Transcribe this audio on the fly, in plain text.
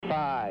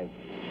5,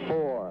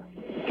 4,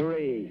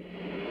 3,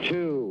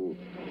 2,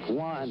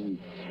 1,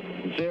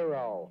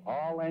 0.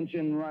 All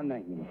engine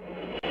running.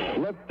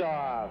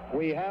 Liftoff.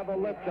 We have a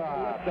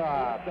liftoff.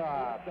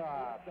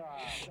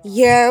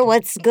 Yeah,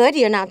 what's good?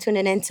 You're now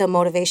tuning into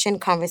Motivation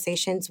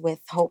Conversations with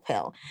Hope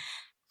Hill.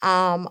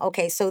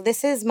 Okay, so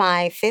this is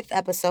my fifth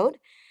episode.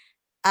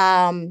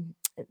 Um,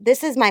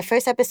 this is my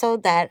first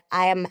episode that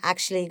I am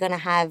actually gonna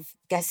have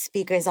guest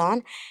speakers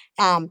on.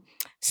 Um,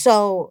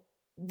 so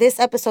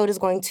this episode is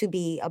going to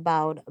be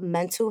about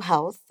mental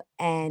health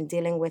and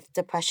dealing with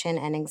depression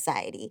and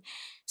anxiety.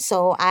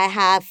 So I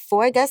have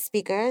four guest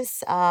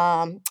speakers.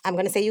 I'm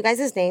gonna say you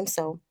guys' names,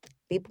 so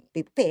be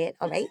prepared.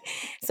 All right.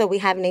 So we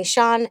have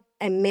Nashawn,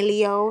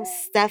 Emilio,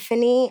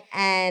 Stephanie,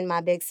 and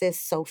my big sis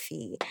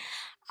Sophie.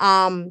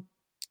 Um,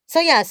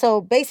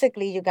 so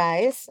basically, you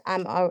guys,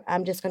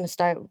 I'm just gonna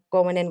start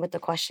going in with the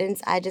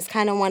questions. I just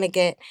kind of want to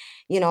get,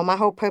 my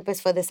whole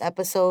purpose for this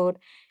episode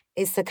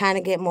is to kind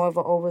of get more of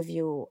an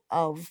overview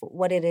of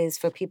what it is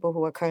for people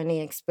who are currently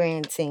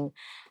experiencing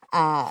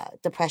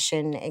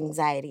depression,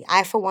 anxiety.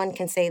 I, for one,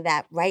 can say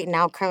that right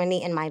now,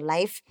 currently in my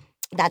life,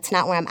 that's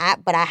not where I'm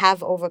at, but I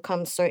have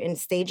overcome certain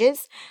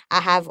stages. I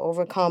have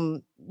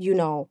overcome,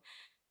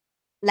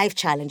 life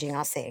challenging,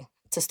 I'll say,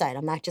 to start.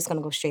 I'm not just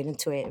gonna go straight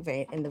into it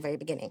in the very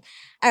beginning.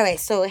 All right,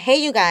 so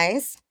hey you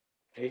guys.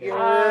 Hey.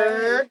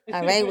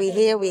 All right, we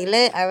here, we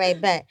lit. All right,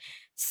 bet.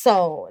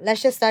 So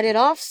let's just start it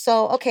off.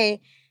 So,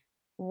 okay,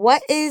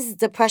 what is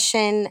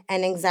depression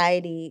and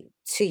anxiety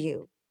to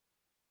you?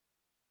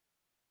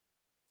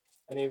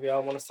 Any of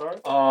y'all want to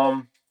start?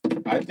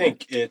 I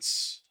think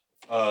it's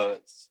I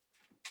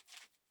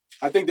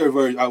think they're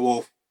very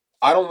well.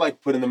 I don't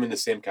like putting them in the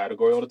same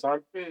category all the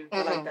time.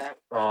 I like that.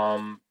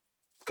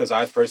 Because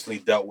I personally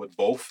dealt with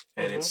both,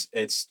 and Mhm.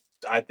 it's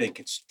I think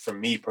it's, for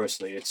me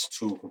personally, it's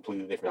two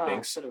completely different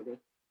things. Absolutely.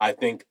 I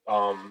think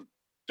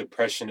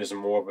depression is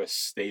more of a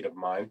state of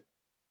mind.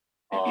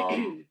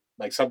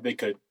 Like something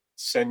could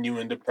send you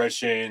in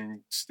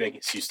depression,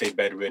 you stay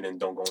bedridden,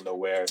 don't go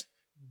nowhere,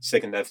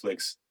 sick of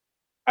Netflix.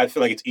 I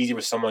feel like it's easier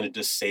for someone to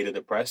just say they're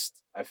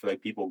depressed. I feel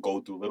like people go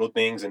through little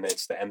things and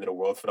it's the end of the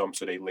world for them,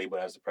 so they label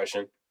it as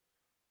depression.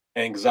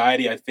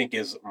 Anxiety, I think,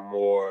 is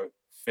more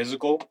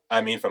physical.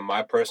 I mean, from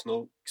my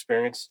personal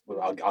experience,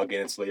 I'll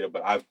get into later,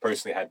 but I've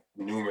personally had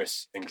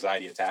numerous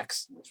anxiety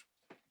attacks, which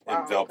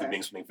enveloped in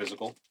being something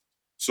physical.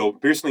 So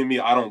personally, me,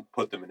 I don't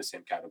put them in the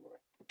same category.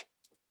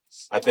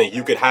 I think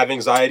you could have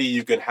anxiety,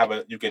 you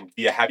can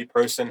be a happy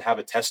person, have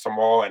a test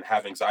tomorrow, and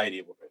have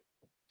anxiety with it.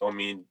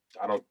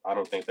 I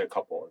don't think they're a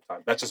couple all the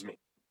time. That's just me.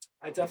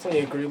 I definitely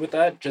agree with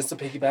that. Just to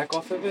piggyback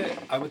off of it,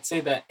 I would say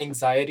that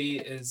anxiety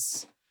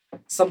is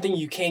something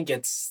you can't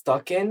get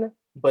stuck in,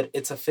 but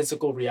it's a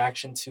physical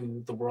reaction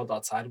to the world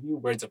outside of you,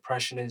 where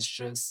depression is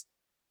just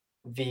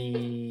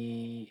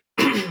the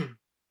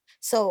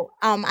So,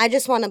 I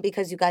just want to,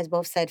 because you guys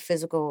both said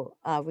physical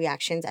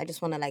reactions, I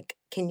just want to, like,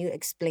 can you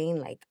explain,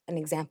 like, an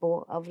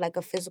example of, like,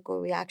 a physical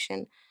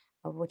reaction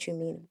of what you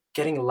mean?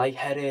 getting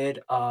lightheaded,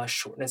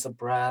 shortness of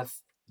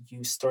breath.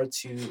 You start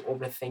to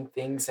overthink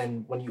things,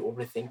 and when you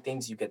overthink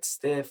things, you get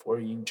stiff, or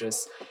you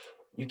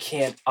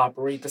can't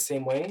operate the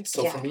same way.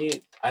 So for Yeah.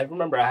 me, I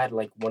remember I had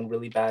like one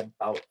really bad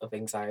bout of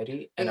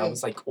anxiety, and I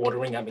was like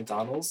ordering at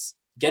McDonald's,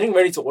 getting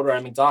ready to order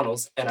at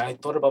McDonald's, and I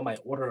thought about my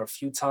order a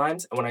few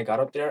times, and when I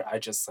got up there, I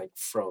just like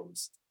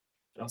froze,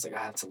 and I was like, I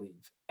have to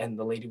leave, and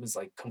the lady was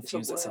like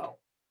confused as hell.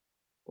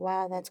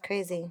 Wow, that's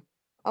crazy.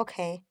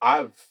 Okay.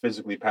 I've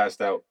physically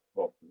passed out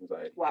from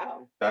anxiety.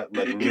 Wow. That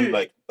like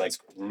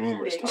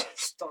numerous Big.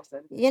 times.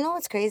 You know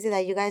what's crazy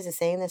that you guys are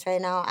saying this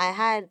right now? I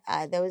had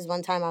there was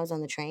one time I was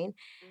on the train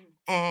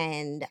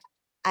and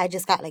I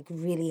just got like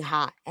really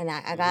hot and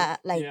I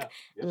got like Yeah.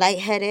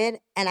 lightheaded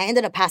and I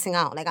ended up passing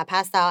out. Like I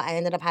passed out, I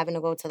ended up having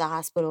to go to the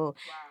hospital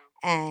Wow.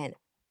 and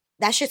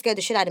that shit scared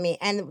the shit out of me.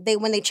 And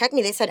when they checked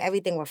me, they said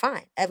everything was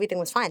fine.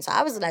 So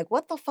I was like,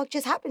 what the fuck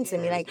just happened to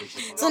me? Like,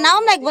 so now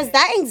I'm like, was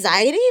that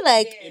anxiety?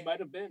 Like, It might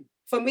have been.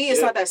 For me,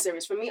 it's not that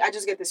serious. For me, I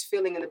just get this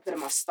feeling in the pit of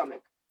my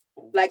stomach.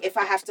 Like if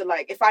I have to,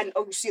 like if I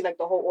you see like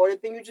the whole order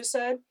thing you just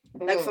said.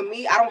 Like for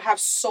me, I don't have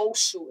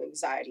social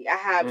anxiety. I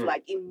have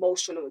like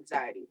emotional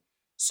anxiety.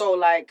 So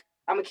like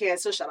I'm a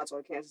Cancer. Shout out to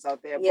all the Cancers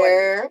out there.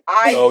 Yeah. But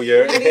I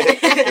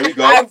Here we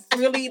go. I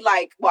really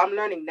like. Well, I'm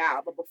learning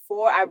now, but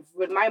before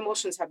my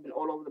emotions have been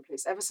all over the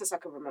place ever since I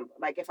can remember.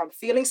 Like if I'm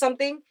feeling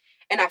something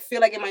and I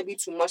feel like it might be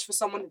too much for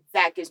someone,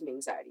 that gives me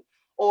anxiety.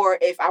 Or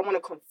if I want to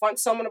confront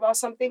someone about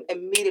something,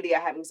 immediately I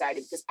have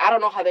anxiety because I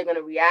don't know how they're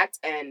gonna react,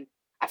 and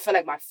I feel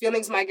like my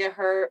feelings might get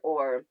hurt.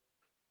 Or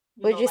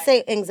would you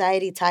say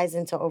anxiety ties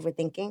into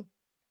overthinking?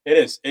 It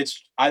is.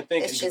 I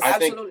think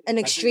absolutely An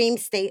extreme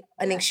state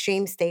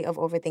of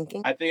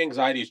overthinking. I think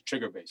anxiety is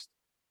trigger based.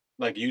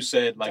 Like you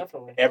said, like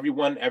Definitely.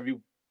 every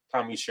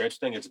time we shared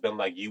thing, it's been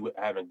like you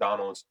at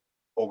McDonald's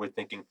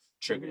overthinking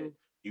triggered.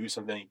 You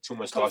something too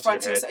much thoughts in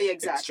your head. Confronting, It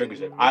exactly.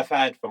 triggers it. I've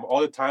had, from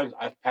all the times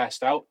I've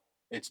passed out,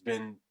 it's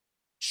been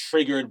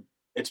triggered.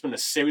 It's been a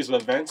series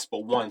of events, but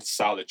one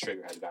solid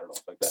trigger has got it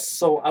off like that.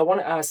 So I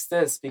want to ask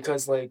this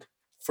because, like,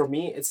 for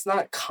me, it's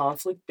not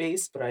conflict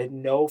based, but I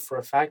know for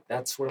a fact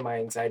that's where my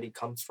anxiety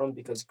comes from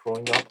because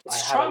growing up,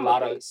 It's I had a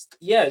lot of trauma-based.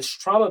 yeah, it's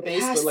trauma It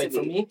based, has but to like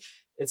for be. me,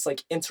 it's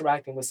like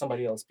interacting with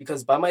somebody else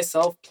because by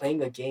myself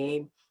playing a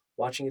game,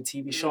 watching a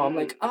TV show, I'm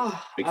like Big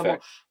I won't.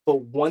 fact. But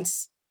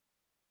once,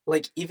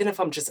 like even if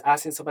I'm just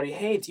asking somebody,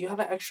 hey, do you have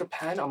an extra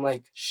pen? I'm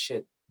like,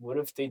 shit. What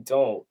if they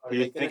don't? Are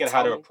You're they gonna thinking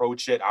how to tell me?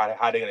 approach it,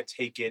 how they're gonna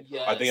take it.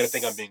 Are they gonna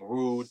think I'm Yes. being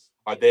rude?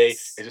 Are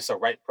Yes. is this the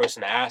right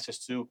person to ask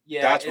this to?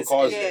 Yeah, That's what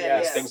causes it's- it. yeah,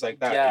 It's yeah. things like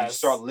that. And you Yes.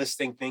 start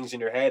listing things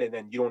in your head and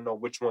then you don't know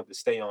which one to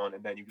stay on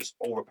and then you just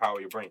overpower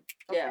your brain.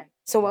 Yeah.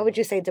 So what would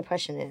you say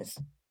depression is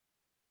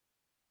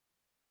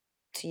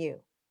to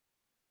you?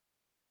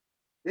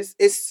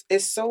 It's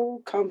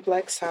so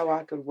complex how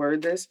I could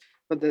word this,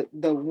 but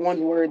the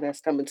one word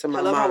that's coming to my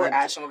I love how we're mind,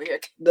 ashing over here.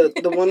 the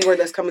one word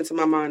that's coming to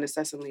my mind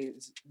incessantly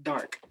is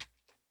dark.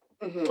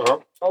 Mhm. Uh-huh.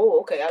 Oh,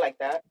 okay. I like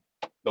that.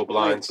 No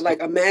blinds. Like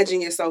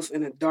imagine yourself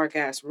in a dark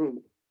ass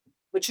room.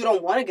 But you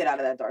don't want to get out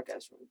of that dark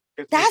ass room.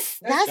 That's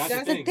That's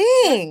the the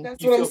thing.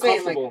 That's You what feel I'm saying.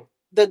 Like comfortable.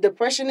 the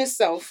depression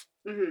itself,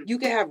 Mm-hmm. you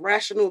can have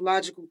rational,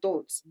 logical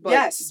thoughts, but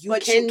Yes, you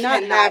but you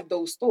cannot cannot- have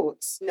those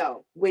thoughts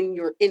No, when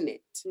you're in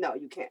it. no,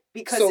 you can't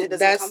because So it doesn't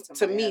that's come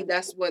to my me, head.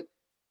 that's what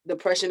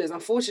depression is.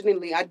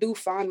 Unfortunately, I do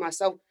find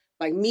myself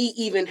like me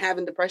even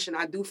having depression.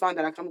 I do find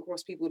that I come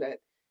across people be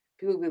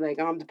like,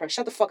 "I'm depressed."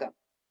 Shut the fuck up.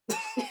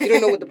 You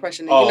don't know what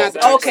depression is. Oh, You're not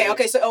exactly.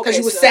 depressed. Okay. Because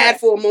you were so- sad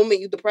for a moment,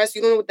 you depressed.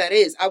 You don't know what that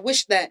is. I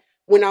wish that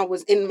when I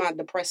was in my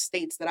depressed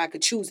states, that I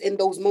could choose in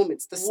those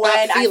moments to stop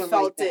when I feeling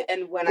felt like that. it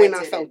and when When I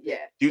I did felt it.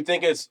 Yeah. Do you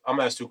think I'm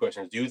gonna ask two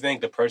questions. Do you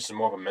think the person is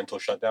more of a mental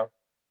shutdown?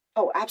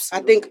 Oh, I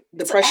absolutely. think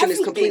It's depression is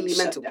everything completely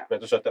shut mental. down.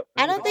 Mental shutdown.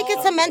 I don't think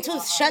it's a mental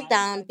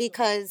shutdown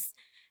because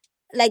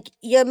like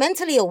you're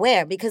mentally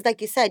aware because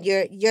like you said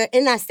you're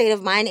in that state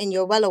of mind and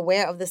you're well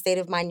aware of the state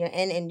of mind you're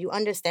in and you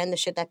understand the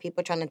shit that people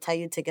are trying to tell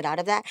you to get out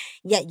of that,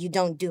 yet you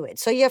don't do it.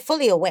 So you're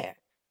fully aware.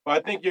 But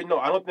I think I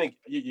don't think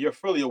you're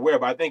fully aware,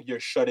 but I think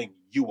you're shutting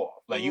you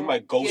off. Like you Mhm.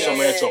 might go Yeah,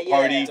 somewhere to a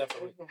party, yeah.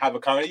 Definitely. have a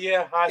comment,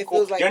 yeah, hi, It cool.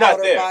 feels like You're not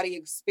outer there. body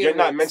experience. You're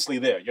not mentally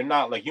there. You're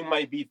not like you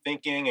might be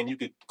thinking and you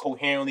could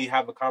coherently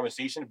have a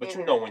conversation, but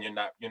you know when you're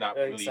not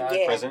really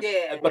Exactly. present.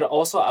 Yeah. But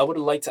also, I would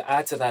like to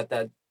add to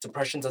that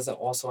depression doesn't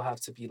also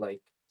have to be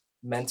like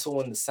mental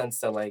in the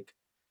sense that like,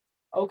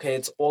 okay,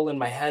 it's all in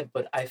my head,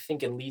 but I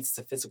think it leads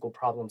to physical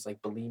problems like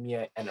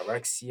bulimia,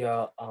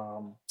 anorexia,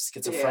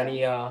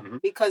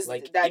 schizophrenia. Because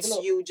Like, that's even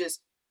though- you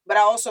just. But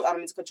I don't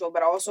mean to control,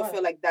 but I also Right.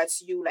 feel like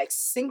that's you like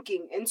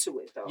sinking into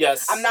it though.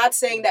 Yes, I'm not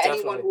saying that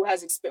anyone definitely. who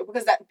has experience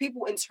because that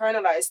people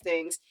internalize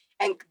things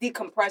and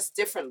decompress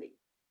differently.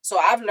 So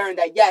I've learned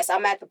that yes,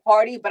 I'm at the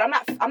party, but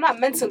I'm not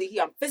mentally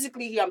here. I'm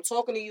physically here. I'm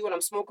talking to you and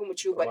I'm smoking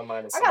with you, but my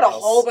mind is I got a somewhere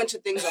whole else. bunch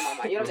of things on my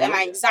mind. You know what I'm saying? Mhm. My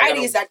I anxiety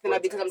gotta is acting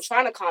up because I'm vortex.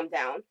 trying to calm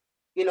down.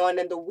 You know, and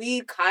then the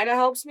weed kind of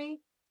helps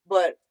me.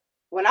 But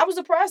when I was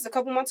depressed a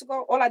couple months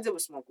ago, all I did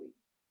was smoke weed.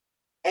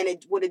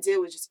 And what it did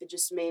was it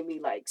just made me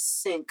like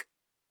sink.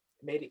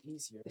 It made it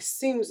easier. It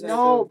seems like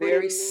No, a but it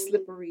very made-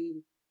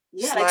 slippery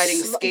Yeah,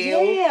 sliding like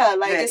scale. Yeah,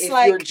 like that it's if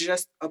like you're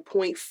just a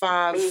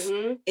 0.5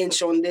 mhm,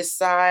 inch on this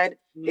side,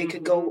 it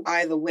could go mhm.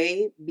 either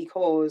way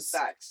because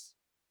Facts.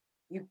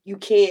 you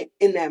can't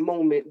in that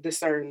moment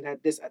discern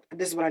that this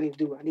is what I need to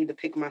do. I need to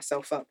pick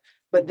myself up.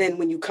 But then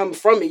when you come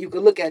from it, you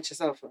can look at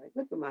yourself like,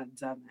 look at my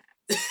dumb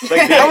ass.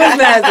 Like, I was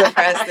mad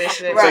depressed and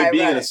shit. It's like Right,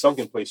 being in a right.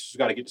 sunken place. You just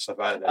gotta get yourself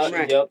out of that shit.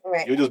 Right. Yep.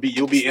 Right.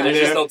 You'll be in There's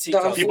there. no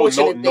teacup. People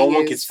unfortunate no thing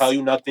one can is- tell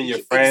you nothing. Your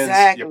friends,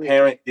 your Exactly.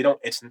 parent, they don't.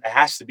 It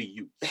has to be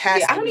you. It has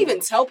Yeah, to I don't be. even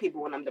tell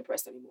people when I'm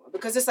depressed anymore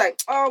because it's like,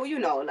 oh, well, you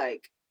know,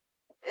 like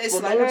it's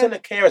Well, like no one's gonna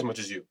care as much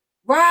as you.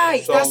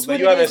 right. So, That's like, what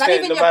you it is. Not understand,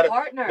 even no your matter-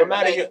 partner. No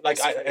matter you, like,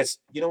 it's- it's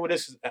you know what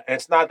this is.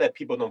 It's not that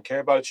people don't care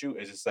about you.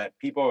 It's just that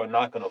people are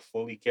not gonna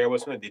fully care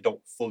about something. They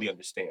don't fully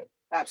understand.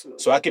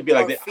 absolutely. So I could be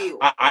like, Or feel.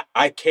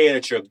 I care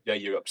that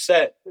you're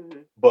upset,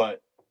 Mhm.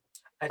 but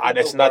I think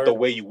that's the not the word-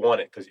 way you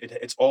want it because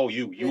it's all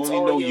you. You It's only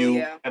all know you, you.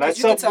 yeah. And I 'Cause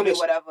you can tell tell people me this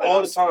whatever and all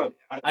I'll the say it. time.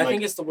 I like,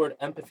 think it's the word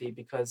empathy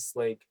because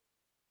like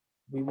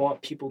we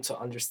want people to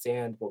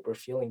understand what we're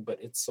feeling,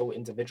 but it's so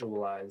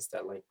individualized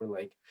that like we're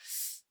like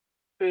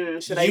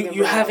Should I even you bring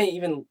it up? haven't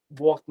even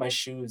walked my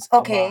shoes. a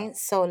Okay, mile.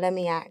 so let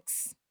me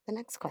ask the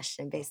next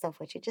question based off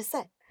what you just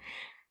said.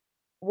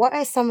 What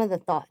are some of the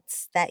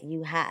thoughts that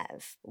you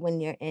have when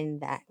you're in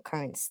that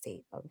current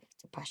state of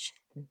depression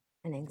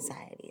and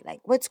anxiety? Like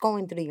what's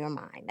going through your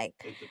mind? Like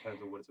it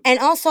depends on what it's and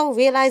about. also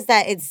realize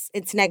that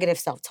it's negative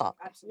self-talk.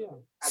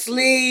 Absolutely.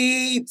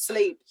 Sleep.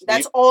 Sleep.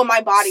 That's all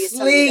my body is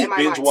telling me in Sleep. my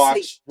Binge mind.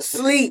 watch.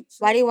 Sleep. Sleep.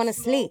 Why do you want to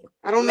sleep?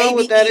 I don't know Maybe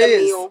what that eat a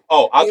is. meal.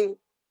 Oh,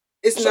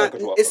 It's Sorry, not. cut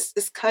you off,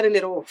 It's cutting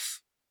it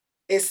off.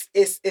 It's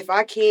if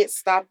I can't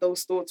stop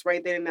those thoughts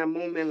right there in that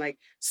moment, like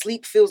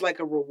sleep feels like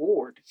a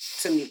reward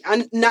to me.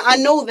 I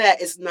know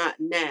that it's not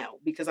now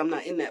because I'm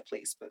not in that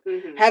place, but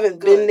Mhm. having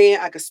Good. been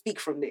there, I could speak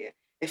from there.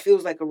 It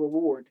feels like a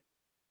reward.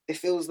 It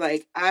feels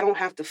like I don't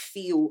have to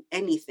feel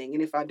anything,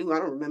 and if I do, I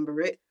don't remember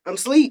it. I'm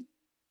asleep.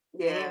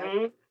 Yeah.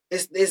 Mhm.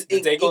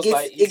 It day goes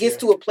by it gets easier.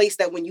 to a place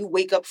that when you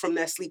wake up from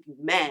that sleep, you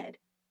mad.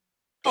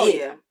 Oh Damn,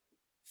 yeah.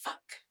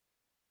 fuck.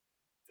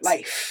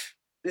 Life.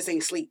 This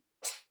ain't sleep.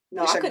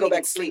 No, Wish I I could couldn't go even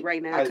back to sleep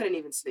right now. I couldn't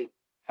even sleep.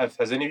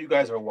 Has any of you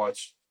guys ever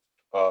watched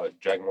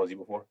Dragon Ball Z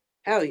before?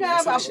 Hell Yeah, yeah.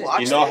 but some I've shit.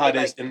 watched You know it, how but,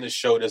 there's like- in the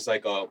show there's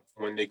like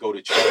when they go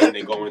to train,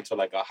 they go into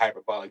like a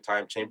hyperbolic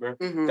time chamber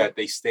Mhm. that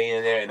they stay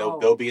in there and Oh,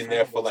 they'll be in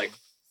there for like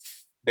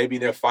they be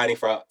there fighting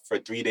for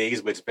 3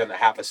 days, but it's been a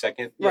half a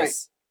second.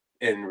 Yes.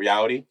 In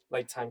reality,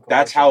 Like time.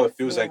 that's how it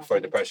feels like Yeah. for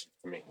depression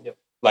for me. Yep.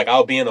 Like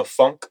I'll be in a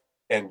funk,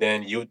 and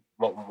then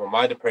when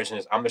my depression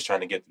is, I'm just trying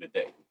to get through the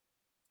day.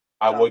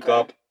 I wake Okay.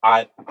 up,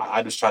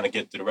 I just trying to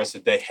get through the rest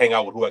of the day, hang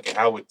out with who I can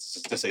hang with,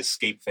 just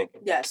escape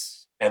thinking.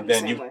 Yes. And I'm the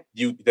then same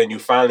way. you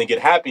finally get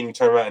happy and you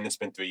turn around and it's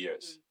been 3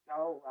 years.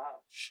 Oh wow.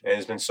 And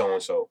it's been so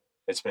and so.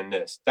 It's been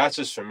this. That's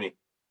just for me.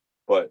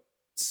 But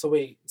So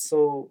wait,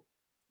 so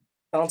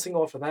bouncing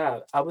off of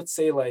that, I would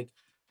say like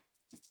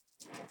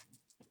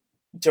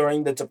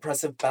during the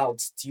depressive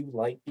bouts, do you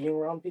like being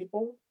around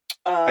people?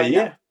 No.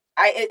 yeah.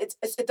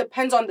 It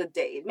depends on the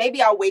day.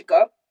 Maybe I'll wake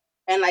up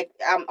and like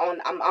I'm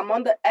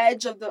on the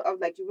edge of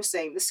like you were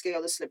saying, the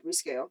scale, the slippery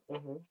scale.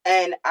 Mm-hmm.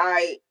 And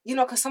I,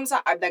 because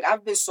sometimes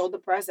I've been so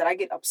depressed that I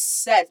get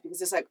upset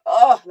because it's like,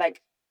 oh,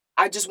 like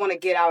I just want to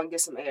get out and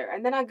get some air.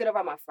 And then I get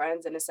around my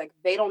friends and it's like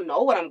they don't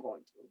know what I'm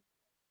going through.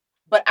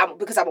 But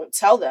because I won't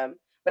tell them,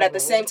 but at the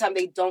Mhm. same time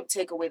they don't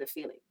take away the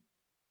feeling.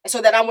 And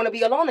so then I want to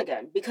be alone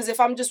again. Because if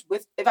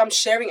I'm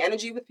sharing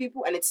energy with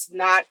people and it's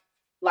not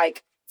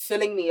like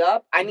filling me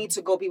up, I need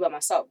to go be by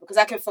myself because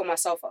I can fill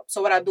myself up.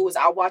 So what I do is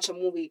I'll watch a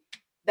movie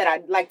that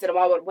I liked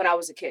when I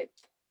was a kid.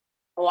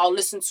 Or I'll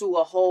listen to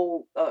a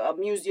whole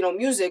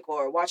music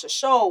or watch a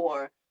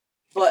show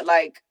but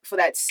like for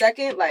that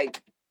second,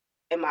 like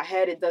in my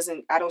head,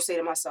 I don't say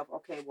to myself,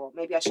 okay, well,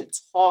 maybe I should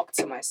talk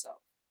to myself.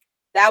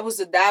 That was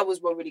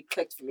what really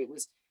clicked for me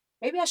was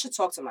maybe I should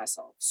talk to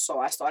myself. So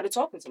I started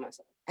talking to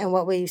myself. And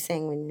what were you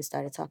saying when you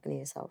started talking to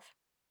yourself?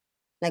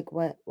 Like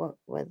what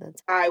were the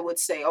I would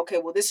say, okay,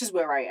 well, this is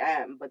where I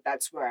am, but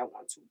that's where I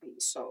want to be.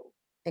 So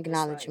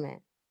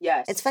acknowledgement?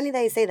 yes. It's funny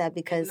that you say that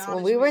because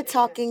when we were Acknowledgement,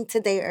 talking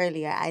today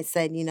earlier, I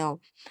said,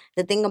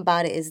 the thing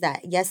about it is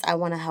that, yes, I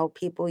want to help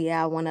people.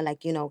 Yeah, I want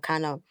to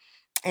kind of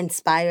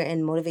inspire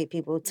and motivate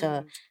people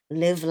to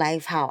live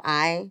life how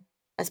I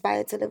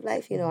aspire to live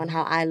life, and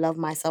how I love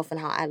myself and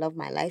how I love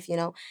my life,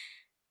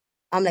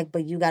 I'm like,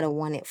 but you got to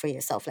want it for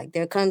yourself. Like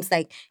there comes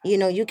like,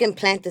 you can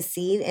plant the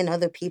seed in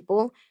other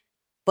people,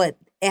 but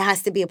it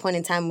has to be a point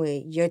in time where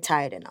you're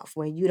tired enough,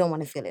 where you don't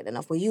want to feel it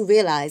enough, where you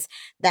realize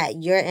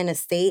that you're in a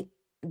state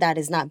that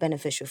is not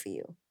beneficial for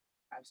you.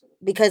 Absolutely.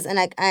 Because, and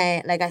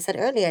like I said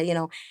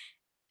earlier,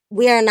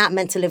 we are not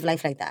meant to live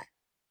life like that.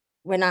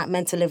 We're not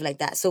meant to live like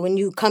that. So when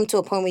you come to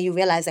a point where you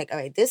realize, like, all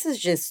right, this is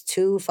just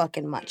too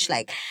fucking much.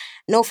 Like,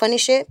 no funny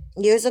shit.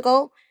 Years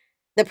ago,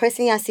 the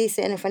person I see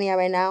sitting in front of you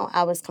right now,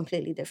 I was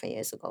completely different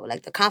years ago.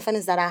 Like, the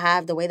confidence that I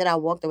have, the way that I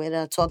walk, the way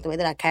that I talk, the way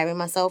that I carry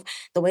myself,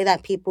 the way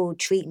that people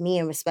treat me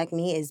and respect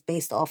me is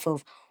based off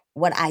of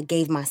what I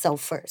gave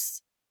myself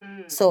first.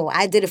 So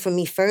I did it for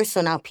me first, so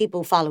now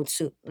people followed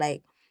suit.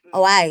 Like,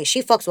 oh,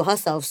 she fucks with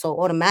herself, so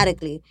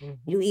automatically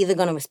you either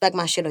gonna respect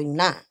my shit or you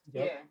not.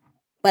 Yep. Yeah.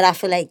 But I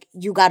feel like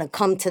you gotta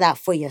come to that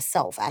for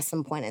yourself at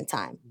some point in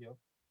time. Yep.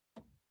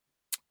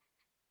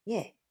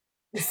 Yeah.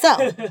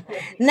 So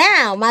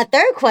now my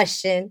third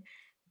question,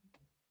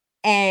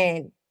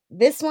 and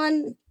this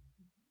one,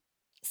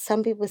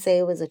 some people say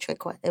it was a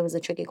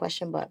tricky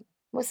question, but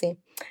we'll see.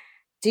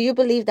 Do you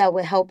believe that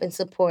with help and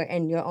support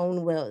and your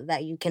own will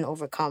that you can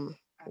overcome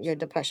your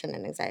depression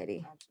and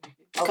anxiety?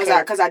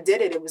 Because I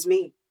did it. It was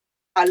me.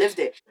 I lived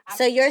it.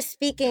 So you're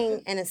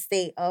speaking in a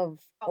state of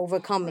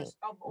overcoming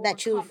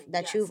that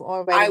you've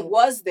already. I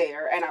was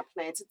there and I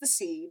planted the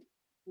seed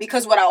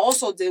because what I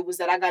also did was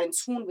that I got in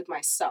tune with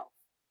myself.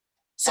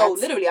 So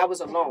That's literally I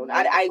was alone.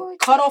 I important.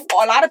 cut off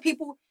a lot of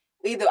people.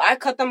 Either I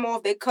cut them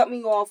off, they cut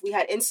me off. We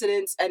had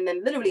incidents and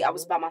then literally I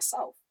was by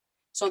myself.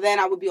 So then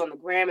I would be on the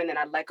gram and then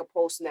I'd like a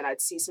post and then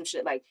I'd see some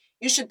shit like,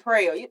 you should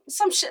pray or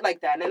some shit like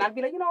that. And then I'd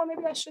be like,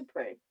 maybe I should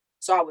pray.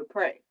 So I would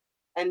pray.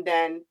 And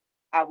then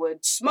I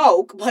would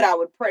smoke, but I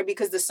would pray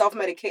because the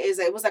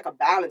self-medication, it was like a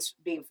balance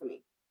beam for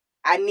me.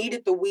 I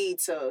needed the weed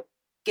to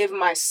give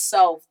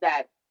myself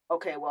that,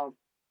 okay, well,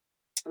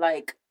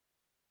 like,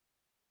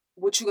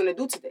 what you gonna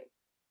do today?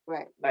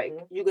 Right. Like,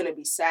 you gonna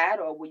be sad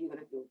or what you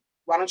gonna do?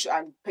 Why don't you,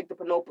 I picked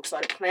up a notebook,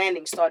 started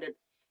planning,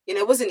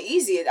 it wasn't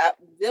easy.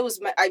 This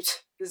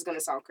is gonna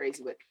sound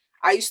crazy, but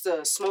I used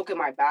to smoke in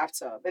my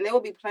bathtub, and there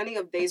would be plenty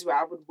of days where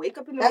I would wake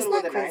up in the That's middle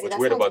of not the night. crazy. What's That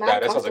weird sounds about that?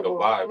 mad That sounds like a comfortable.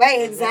 vibe.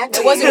 Right, exactly.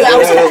 It wasn't. I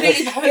was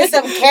completely. Get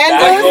some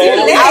candles. That You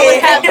goal. lit. I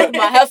would have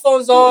my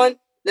headphones on,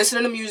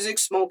 listening to music,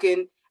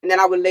 smoking, and then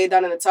I would lay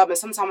down in the tub. And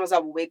sometimes I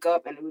would wake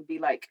up, and it would be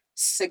like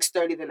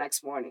 6:30 the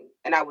next morning,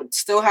 and I would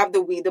still have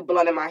the weed, the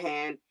blunt in my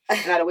hand,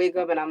 and I'd wake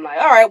up, and I'm like,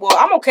 all right, well,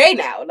 I'm okay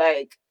now,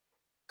 like,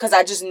 because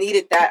I just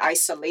needed that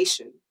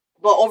isolation.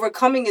 But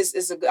overcoming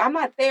is a good. I'm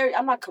not there.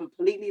 I'm not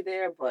completely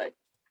there, but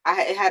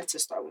it had to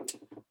start with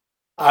me.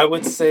 I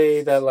would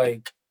say that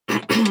like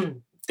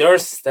there are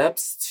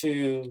steps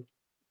to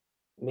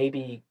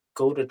maybe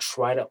go to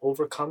try to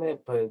overcome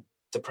it, but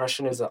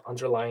depression is an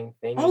underlying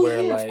thing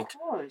where like of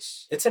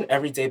course. it's an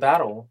everyday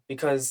battle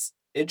because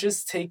it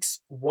just takes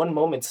one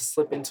moment to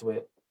slip into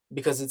it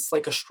because it's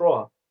like a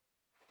straw.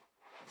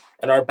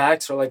 And our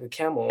backs are like a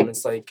camel, and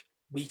it's like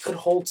we could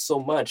hold so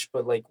much,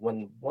 but like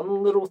when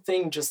one little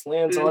thing just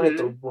lands on it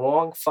the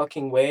wrong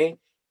fucking way,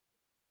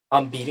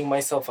 I'm beating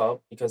myself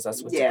up because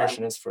that's what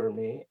depression is for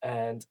me,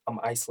 and I'm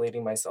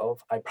isolating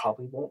myself. I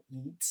probably won't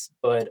eat,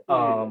 but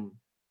I'll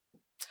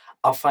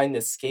find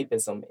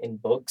escapism in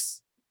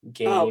books,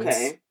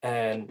 games,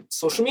 and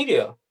social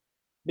media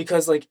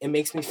because like it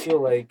makes me feel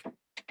like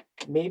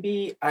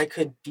maybe I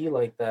could be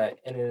like that,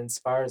 and it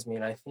inspires me,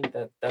 and I think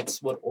that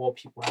that's what all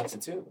people have to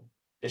do.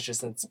 Is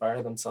just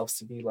inspire themselves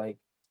to be like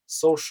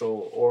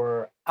social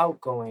or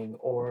outgoing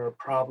or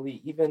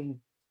probably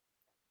even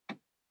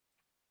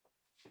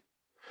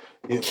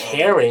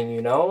caring,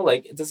 you know?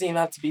 Like it doesn't even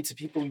have to be to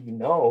people you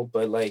know,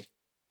 but like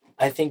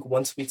I think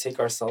once we take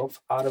ourselves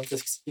out of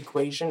this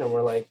equation and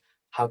we're like,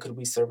 how could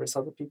we service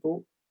other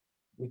people?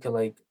 We could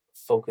like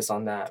focus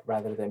on that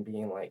rather than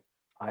being like,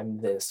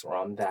 I'm this or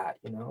I'm that,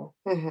 you know?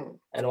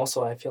 And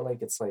also I feel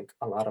like it's like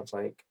a lot of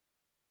like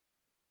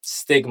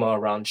stigma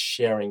around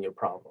sharing your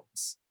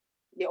problems.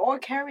 Yeah, or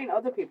carrying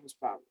other people's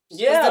problems.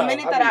 Yeah. The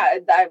minute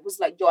that I was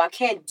like, yo, I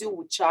can't deal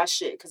with y'all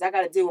shit because I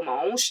got to deal with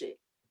my own shit.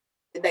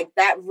 Like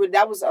that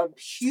was a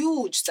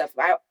huge step.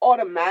 I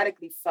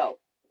automatically felt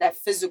that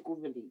physical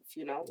relief,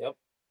 you know? Yep.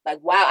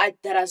 Like, wow, I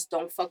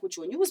don't fuck with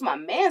you. And you was my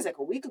man's like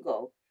a week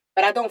ago,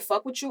 but I don't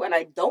fuck with you and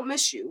I don't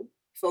miss you.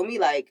 Feel me?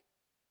 Like,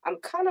 I'm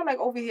kind of like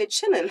over here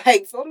chilling.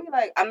 Like, feel me?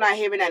 Like, I'm not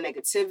hearing that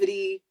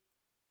negativity.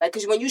 Like,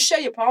 because when you share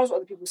your problems with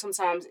other people,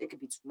 sometimes it could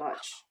be too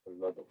much.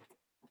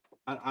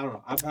 I don't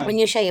know. When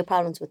you share your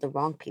problems with the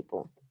wrong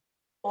people.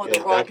 Or the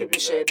wrong people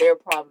share their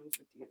problems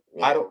with you.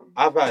 Yeah.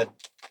 I've had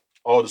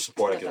all the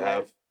support I could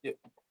have. Yeah.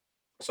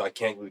 So I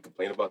can't really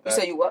complain about that.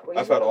 So you what?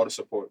 I've had all the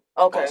support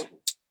possible.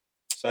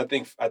 So I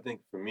think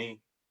for me,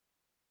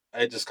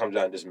 it just comes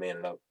down to just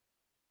manning up.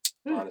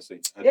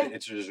 Honestly. I think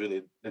it's just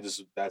really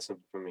that's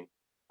simple for me.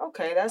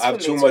 Okay, that's I have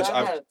for too me much.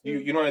 too.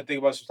 You know what I think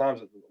about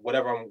sometimes?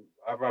 Whatever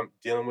I'm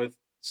dealing with,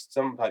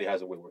 somebody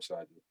has a way worse than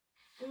I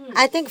do.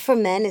 I think for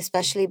men,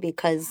 especially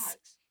because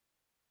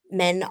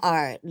men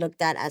are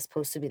looked at as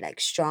supposed to be like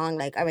strong,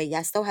 like, all right,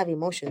 y'all still have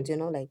emotions, you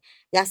know, like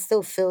y'all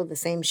still feel the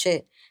same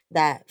shit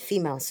that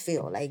females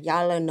feel. Like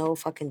y'all are no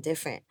fucking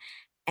different.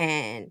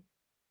 And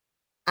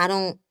I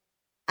don't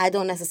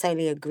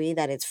necessarily agree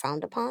that it's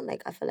frowned upon.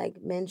 Like I feel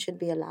like men should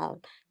be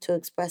allowed to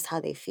express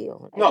how they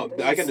feel. No,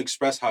 I can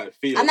express how I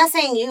feel. I'm not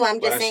saying you, I'm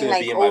just saying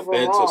like be in overall.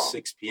 my bed till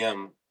 6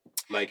 p.m.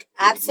 like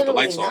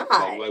absolutely with the lights not.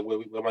 off. Like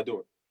what am I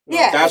doing?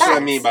 Yeah, that's what I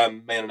mean by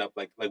manning up.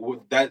 Like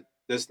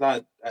that's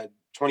not at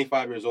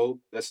 25 years old.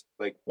 That's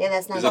like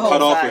that's not there's a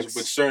cutoff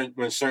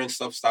when certain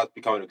stuff starts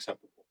becoming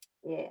acceptable.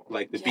 Yeah,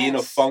 like to be in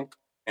a funk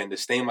and to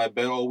stay in my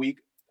bed all week.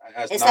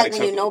 That's it's not like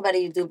acceptable. when you know better,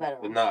 you do better.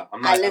 Nah,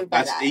 I'm not. I live by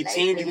that's that.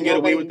 18. Like, you can get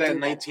away with that.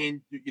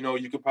 19, you know,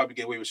 you could probably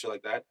get away with shit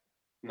like that.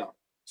 No,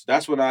 so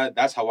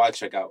that's how I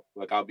check out.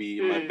 Like I'll be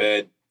in my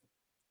bed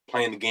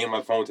playing the game on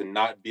my phone to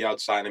not be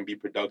outside and be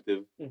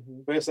productive.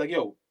 But it's like,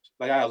 yo,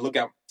 like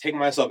I take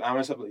myself out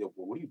myself. Like, yo,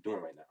 what are you doing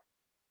right now?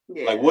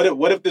 Yeah. Like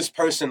what if this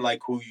person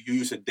like who you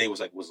used to date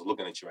was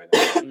looking at you right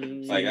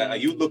now?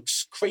 Like you look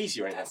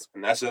crazy right now,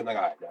 and that's it. Like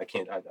I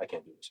can't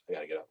do this. I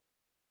gotta get up.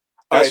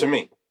 That's for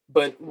me.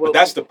 But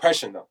that's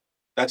depression though.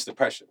 That's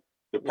depression.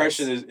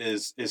 Depression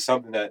is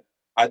something that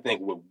I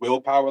think with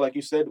willpower, like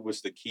you said,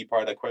 was the key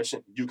part of that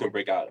question. You can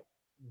break out of.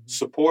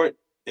 Support.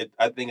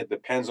 I think it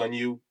depends on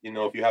you. You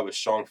know, if you have a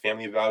strong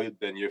family value,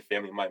 then your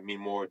family might mean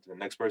more to the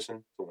next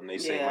person. So when they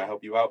say it might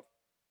help you out,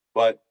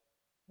 but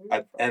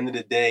at the end of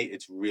the day,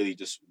 it's really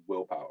just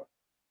willpower.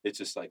 It's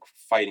just like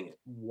fighting it,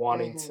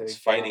 wanting to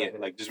fighting it,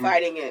 like just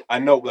fighting it. I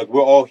know, like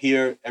we're all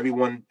here.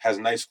 Everyone has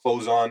nice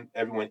clothes on.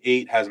 Everyone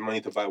has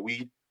money to buy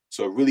weed.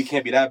 So it really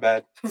can't be that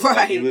bad. Right.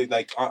 Like, you really,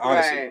 like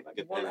honestly, like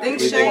it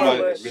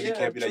really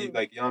can't be that.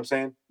 Like you know what I'm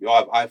saying? We all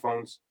have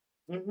iPhones.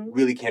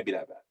 Really can't be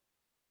that bad.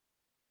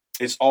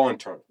 It's all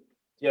internal.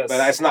 Yes. But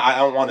that's not. I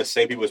don't want to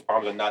say people's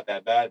problems are not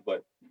that bad,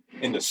 but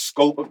in the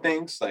scope of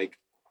things, like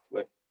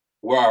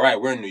we're all right.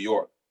 We're in New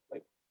York.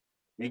 Like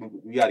we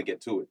got to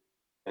get to it,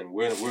 and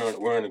we're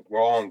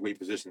all in great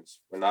positions.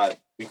 We're not.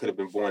 We could have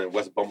been born in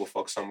West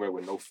Bumblefuck somewhere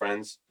with no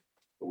friends.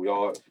 But we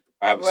all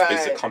have a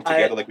space to come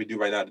together like we do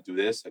right now to do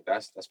this. Like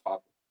that's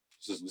popular.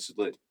 This is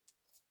lit.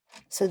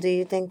 So do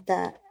you think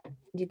that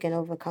you can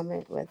overcome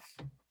it with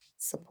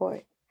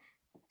support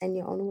and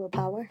your own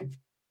willpower?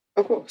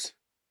 Of course.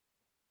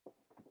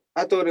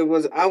 I thought it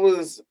was.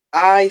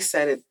 I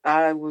said it.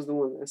 I was the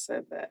one that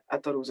said that. I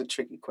thought it was a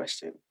tricky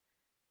question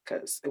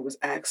because it was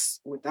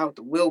asked without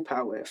the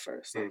willpower at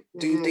first.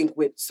 Do you think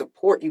with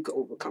support you could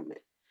overcome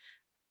it?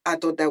 I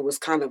thought that was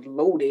kind of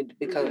loaded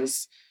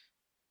because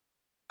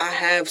I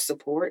have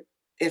support.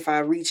 If I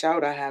reach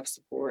out, I have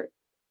support.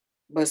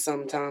 But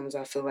sometimes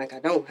I feel like I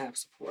don't have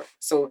support.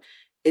 So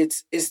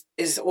it's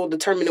all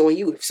determined on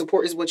you. If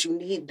support is what you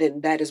need,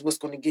 then that is what's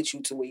going to get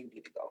you to where you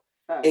need to go.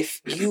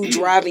 If you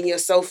driving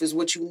yourself is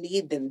what you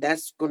need, then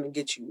that's going to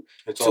get you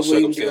to where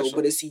you need to go.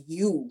 But it's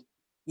you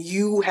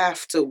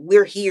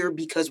we're here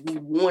because we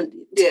wanted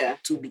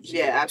to be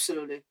here. Yeah,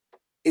 absolutely.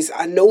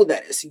 I know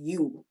that it's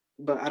you,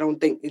 but I don't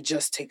think it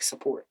just takes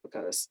support,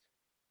 because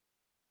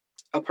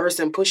a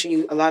person pushing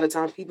you, a lot of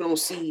times people don't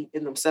see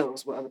in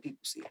themselves what other people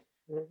see.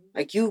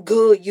 Like, you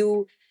good,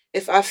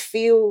 if I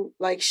feel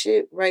like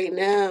shit right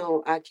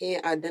now, I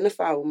can't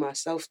identify with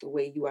myself the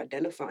way you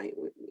identifying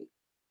with me.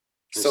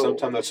 And So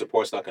sometimes that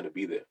support's not going to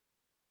be there.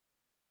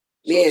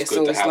 So yeah, it's good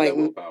so to it's have like, that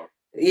willpower.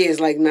 yeah, it's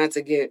like not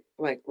to get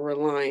like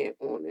reliant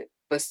on it,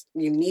 but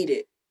you need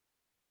it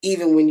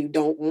even when you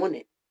don't want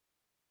it.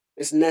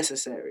 It's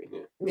necessary.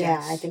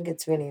 Yeah, I think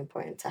it's really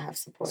important to have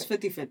support. It's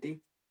 50-50.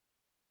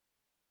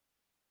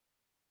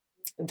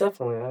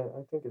 Definitely,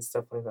 I think it's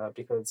definitely that,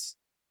 because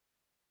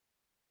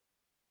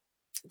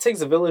it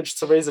takes a village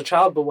to raise a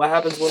child, but what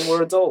happens when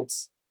we're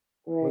adults?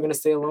 We're going to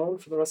stay alone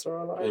for the rest of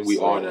our lives? And we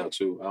are now,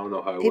 too. I don't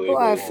know how people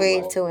are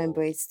afraid to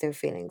embrace their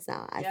feelings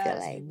now. I feel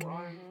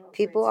like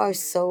people are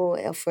so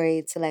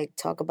afraid to like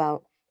talk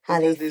about how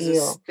Because they there's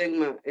feel. a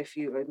stigma if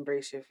you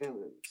embrace your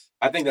feelings.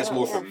 I think that's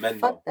more for men,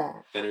 though,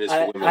 than it is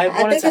for women.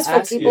 I think it's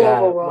for people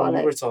overall. When we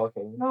Like, were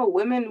talking. No,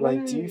 women.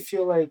 Like, do you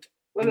feel like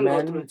women go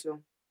through men it too.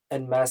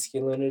 and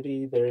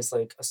masculinity, there's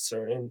like a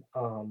certain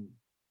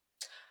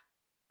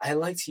I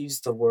like to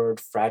use the word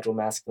fragile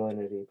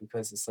masculinity,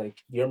 because it's like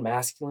you're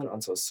masculine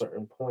until a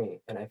certain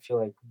point, and I feel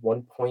like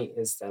one point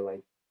is that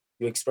like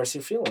you express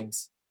your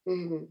feelings.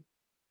 Mm-hmm.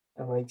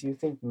 And like, do you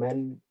think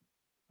men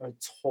are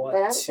taught But I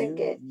don't to? think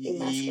it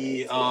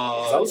emasculates.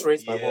 'Cause I was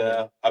raised by a woman.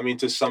 Yeah, I mean,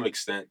 to some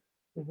extent.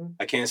 Mm-hmm.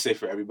 I can't say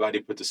for everybody,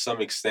 but to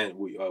some extent,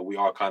 we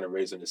are kind of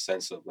raised in the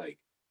sense of like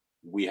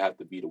we have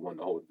to be the one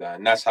to hold it down,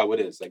 and that's how it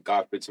is. Like,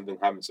 God forbid something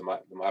happens to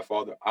my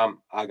father,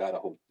 I gotta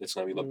hold. It's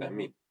gonna be looked at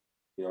me.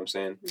 You know what I'm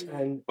saying?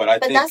 And, but I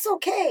But think that's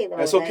okay, though.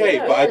 that's like, okay.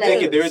 yeah, But I like,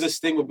 think there is a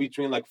stigma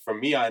between, like, for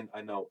me, I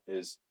know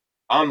is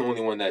I'm the only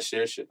one that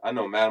shares shit. I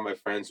know mad at my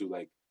friends who,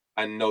 like,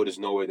 I know there's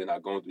no way they're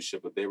not going through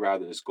shit, but they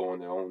rather just go on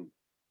their own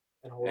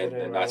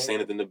and not say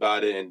anything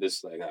about it, and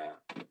just like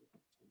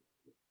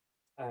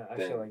I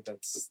feel like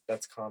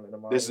that's common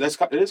among. it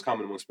is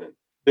common amongst men.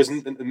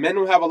 Men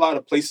don't have a lot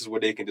of places where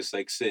they can just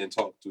like sit and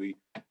talk to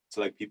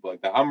like people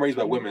like that. I'm raised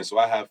by women, so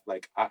I have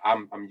like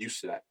I'm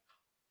used to that.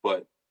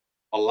 But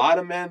a lot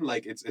of men,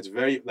 like it's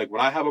very like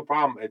when I have a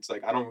problem, it's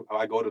like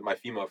I go to my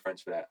female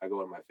friends for that. I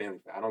go to my family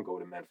for that. I don't go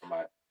to men for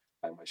my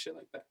shit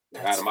like that.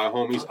 Like, out of my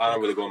homies, I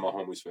don't really go to my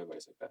homies for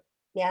advice like that.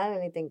 Yeah, I don't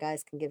really think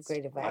guys can give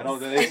great advice. I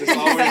don't. It's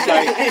always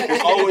like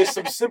there's always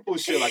some simple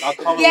shit. Like I'll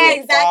come with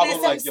a problem,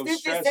 some like yo, stupid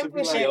stress simple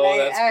and be shit. like, Like,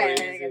 that's all right,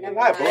 crazy. never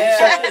Right, bro.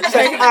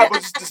 mind.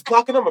 But just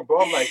block a number, bro.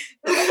 I'm like,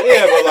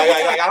 yeah, but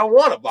like I don't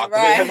want to block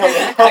the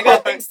number. I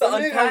got things to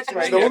unpack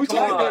right So here. what we Come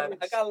talking on. about?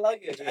 I got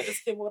luggage. I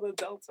just came with a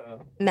Delta.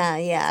 Nah,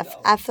 yeah,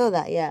 I feel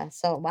that. Yeah,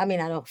 so I mean,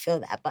 I don't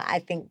feel that, but I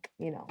think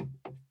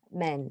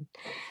men.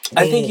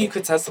 I think you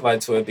could testify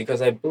to it,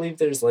 because I believe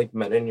there's like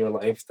men in your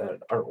life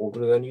that are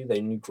older than you,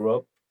 that you grew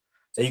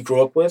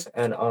up with,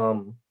 and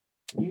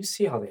you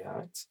see how they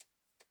act.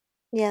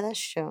 Yeah, that's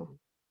true.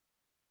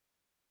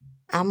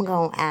 I'm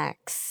gonna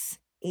ask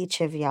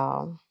each of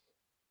y'all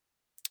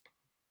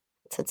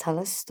to tell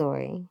a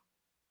story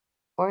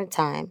or a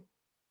time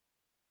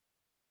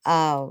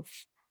of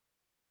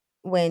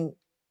when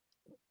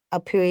a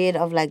period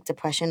of like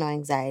depression or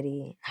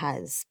anxiety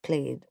has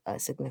played a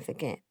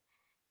significant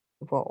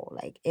role,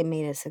 like it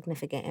made a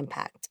significant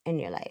impact in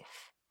your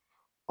life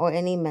or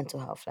any mental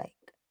health. Like,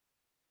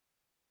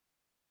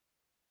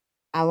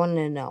 I want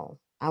to know,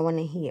 I want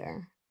to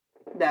hear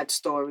that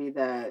story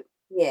that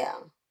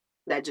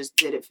just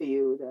did it for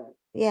you.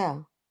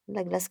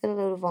 Like, let's get a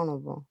little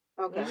vulnerable.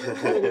 Okay.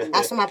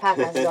 That's what my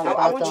podcast is all about.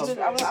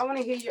 I want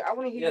to hear you. I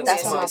want to hear you.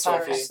 That's what my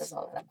Sophie. podcast is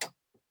all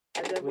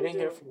about. We didn't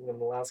hear from you in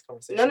the last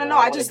conversation. No.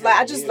 I just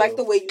like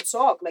the way you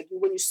talk. Like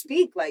when you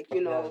speak, like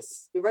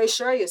Yes. you're very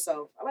sure of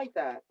yourself. I like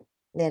that.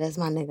 Yeah, that's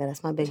my nigga.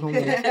 That's my big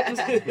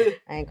homie.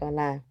 I ain't gonna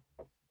lie.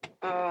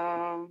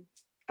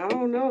 I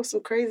don't know,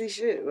 some crazy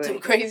shit. Like, Some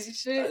crazy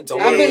shit.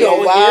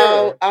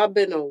 I've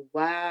been a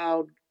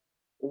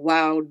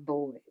wild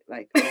boy.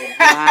 Like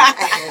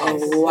a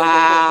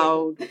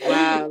wild. Like,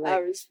 I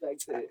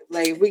respect it.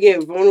 like if we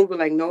get vulnerable,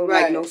 like no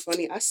Right.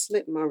 funny. I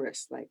slipped my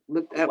wrist. Like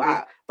looked at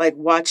Wow. like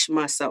watch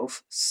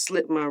myself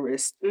slip my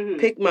wrist, Mhm.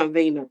 pick my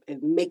vein up,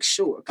 and make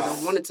sure,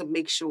 because I wanted to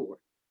make sure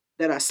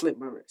that I slipped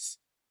my wrist.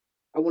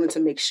 I wanted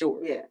to make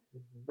sure. Yeah,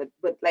 but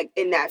like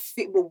in that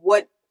but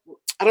what?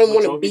 I don't What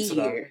want to drove you be to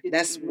that? here.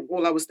 That's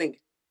all I was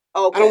thinking.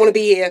 Okay. I don't want to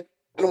be here.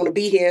 I don't want to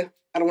be here.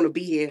 I don't want to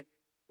be here.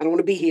 I don't want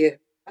to be here.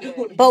 I don't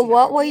wanna But be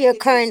what here. were your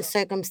current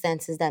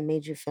circumstances that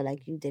made you feel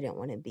like you didn't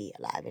want to be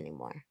alive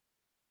anymore?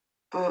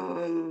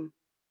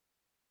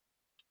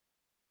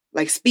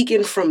 Like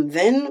speaking from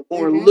then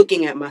or Mhm.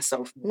 looking at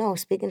myself? No,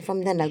 speaking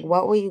from then, like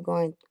what were you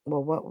going?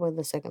 Well, what were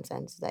the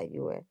circumstances that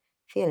you were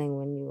feeling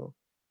when you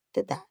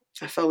did that?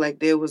 I felt like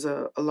there was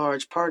a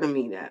large part of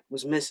me that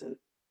was missing.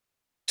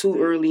 Too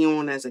early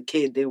on as a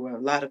kid, there were a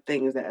lot of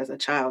things that as a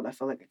child I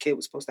felt like a kid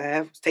was supposed to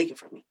have was taken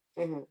from me.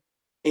 Mm-hmm.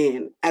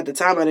 And at the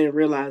time, I didn't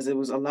realize it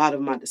was a lot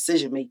of my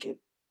decision making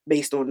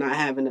based on not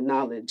having the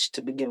knowledge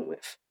to begin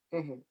with.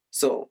 Mhm.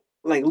 So,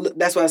 like,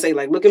 that's why I say,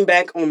 like, looking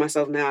back on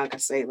myself now, I can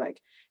say,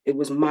 like, it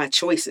was my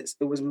choices.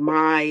 It was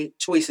my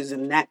choices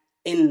in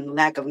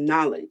lack of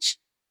knowledge.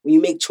 When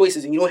you make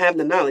choices and you don't have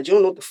the knowledge, you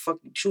don't know what the fuck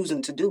you're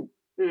choosing to do.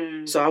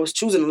 Mm. So I was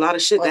choosing a lot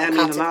of shit Or that the had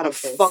me in a lot of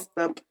consequences. fucked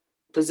up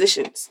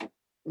positions.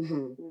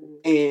 Mhm.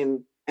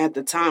 And at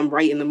the time,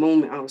 right in the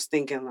moment, I was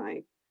thinking,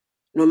 like,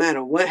 no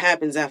matter what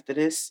happens after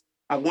this,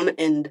 I want to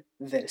end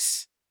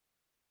this.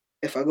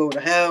 If I go to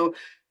hell,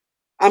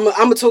 I'm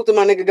gonna talk to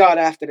my nigga God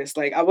after this.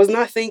 Like, I was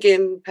not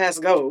thinking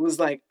past go. It was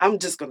like, I'm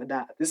just gonna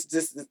die. This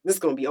is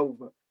gonna be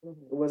over.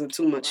 It wasn't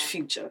too much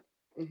future.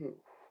 Mhm.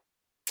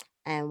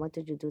 And what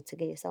did you do to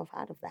get yourself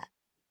out of that?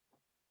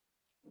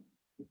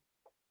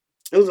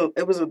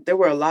 There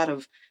were a lot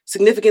of,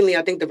 significantly,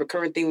 I think the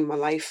recurrent theme in my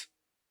life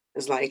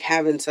is like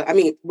having to, I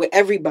mean, with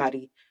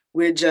everybody,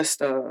 we're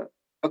just a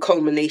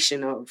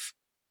culmination of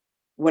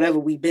whatever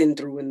we've been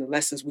through and the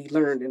lessons we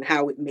learned and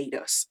how it made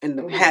us and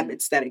the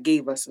habits that it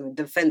gave us and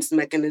the defense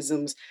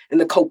mechanisms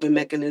and the coping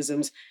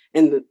mechanisms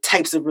and the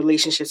types of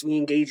relationships we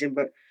engage in.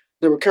 But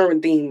the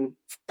recurrent theme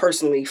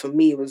personally for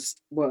me was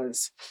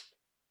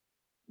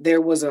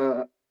there was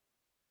a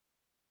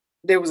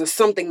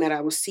something that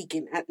I was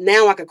seeking.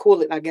 Now I could call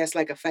it, I guess,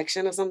 like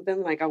affection or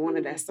something. Like I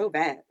wanted that so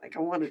bad. Like I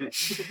wanted it.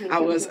 I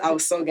was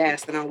so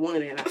gassed and I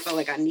wanted it. And I felt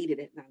like I needed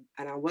it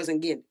and I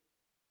wasn't getting it.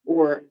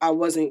 Or I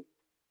wasn't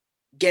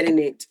getting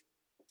it.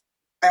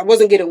 I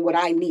wasn't getting what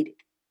I needed.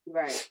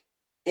 Right.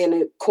 And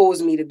it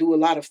caused me to do a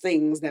lot of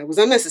things that was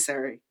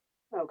unnecessary.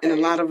 Okay. And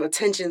a lot of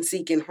attention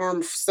seeking,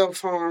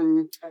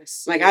 self-harm.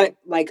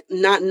 Like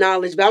not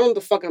knowledge, but I don't know what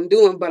the fuck I'm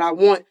doing, but I'm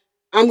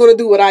gonna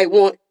do what I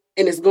want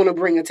and it's gonna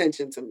bring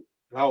attention to me.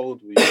 How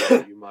old were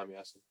you? You mind me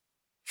asking?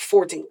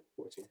 14.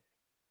 14.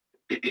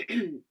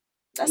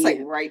 That's like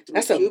right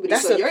through puberty.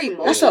 That's so a- your that's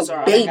emotions a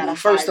are baby, like at a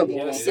first high of all.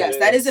 level. Yes, Yes, it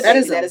that is a is.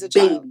 baby. That is a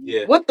child. baby.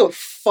 Yeah. What the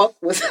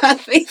fuck was I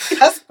thinking?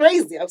 That's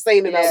crazy. I'm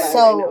saying it out loud So-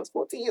 right now. I was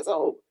 14 years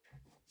old.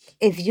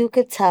 If you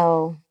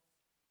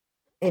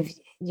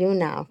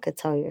now could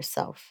tell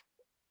yourself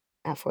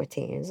at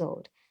 14 years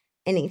old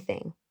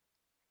anything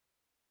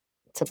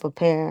to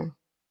prepare.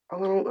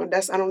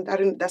 That's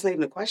not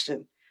even a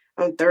question.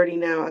 I'm 30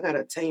 now. I got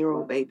a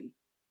 10-year-old baby.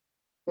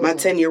 My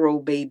Mhm.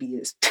 10-year-old baby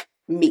is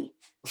me.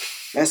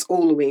 That's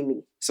all the way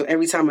me. So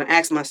every time I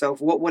ask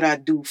myself, what would I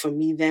do for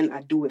me then?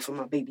 I do it for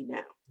my baby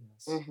now.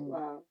 Mhm.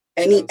 Wow.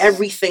 Yes.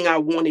 Everything I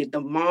wanted,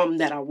 the mom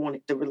that I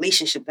wanted, the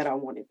relationship that I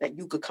wanted, that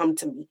you could come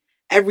to me.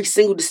 Every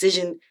single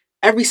decision,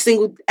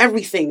 everything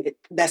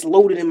that's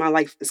loaded in my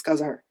life is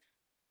because of her.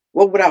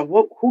 Who do I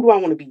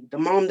want to be? The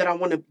mom that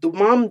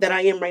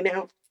I am right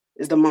now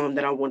is the mom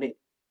that I wanted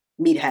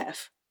me to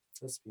have.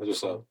 That's That's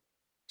what's up.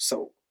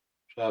 So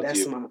Shout out to that's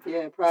you. my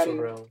Yeah, proud For of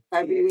you. real.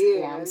 Happy you're here.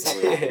 Yeah, I'm so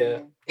Yeah.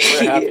 happy.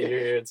 We're happy you're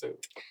here too.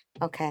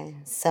 Okay,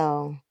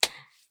 so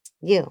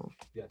you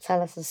Yes.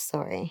 tell us a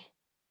story.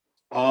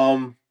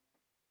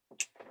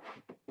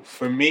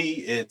 For me,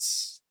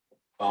 it's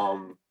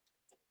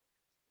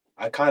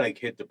I kind of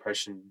hit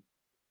depression,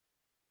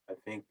 I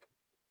think,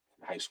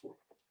 in high school.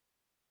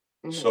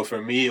 Mhm. So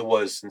for me, it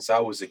was since I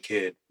was a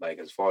kid, like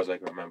as far as I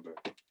can remember,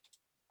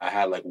 I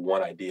had like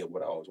one idea of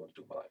what I always wanted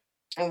to do in my life.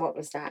 And what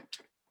was that?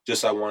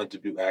 Just I wanted to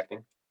do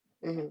acting,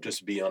 Mhm.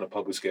 just be on a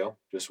public scale.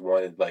 Just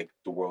wanted like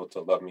the world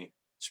to love me,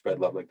 spread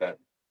love like that.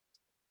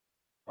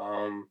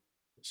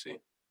 Let's see.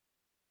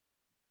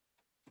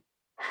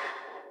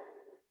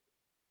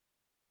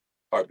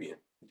 Heart beating.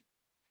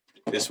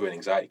 This is where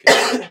anxiety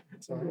came.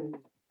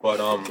 Mhm.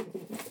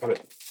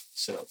 But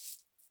sit up.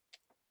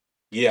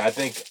 Yeah, I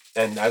think,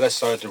 and as I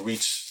started to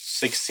reach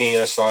 16,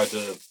 I started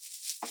to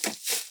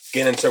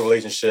get into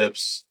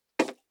relationships,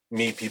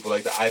 meet people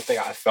like that. I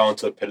think I fell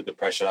into a pit of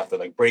depression after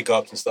like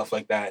breakups and stuff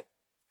like that,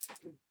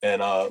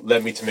 and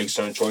led me to make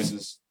certain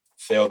choices.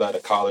 Failed out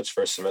of college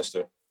first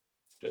semester,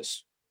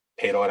 just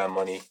paid all that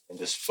money and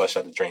just flushed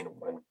out the drain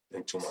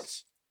in 2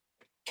 months.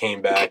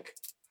 Came back.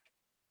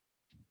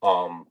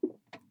 So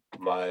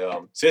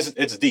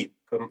it's deep.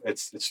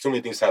 It's too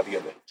many things to have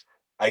together.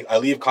 I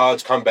leave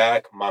college, come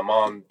back. My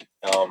mom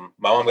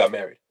got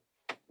married.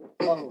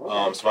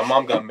 So my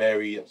mom got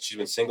married. She's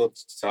been single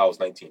since I was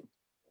 19.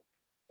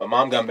 My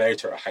mom got married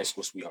to her high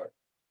school sweetheart.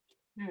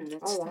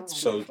 Oh, wow.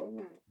 So,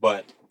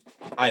 but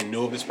I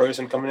knew of this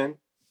person coming in.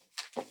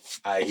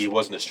 He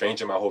wasn't a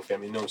stranger. My whole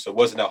family knew him. So it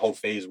wasn't that whole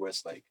phase where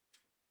it's like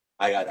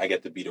I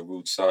get to be the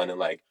rude son and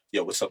like,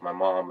 yo, what's up, my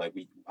mom? Like,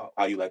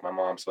 how you like my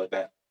mom? So like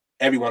that.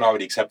 Everyone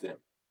already accepted him.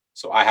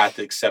 So I had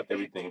to accept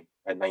everything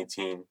at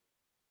 19.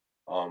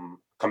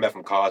 Come back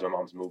from college. My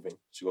mom's moving.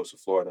 She goes to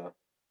Florida.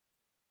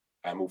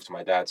 I moved to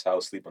my dad's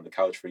house, sleep on the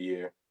couch for a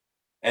year.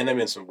 And I'm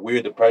in some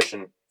weird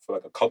depression for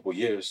like a couple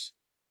years.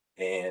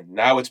 And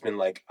now it's been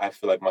like, I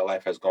feel like my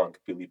life has gone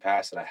completely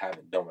past and I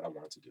haven't done what I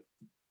wanted to do.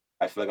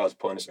 I feel like I was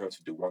put on this earth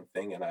to do one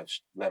thing and I've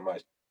let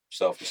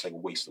myself just like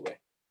waste away.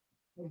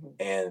 Mhm.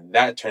 And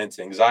that turned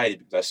into anxiety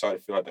because I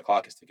started feeling like the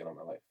clock is ticking on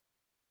my life.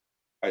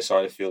 I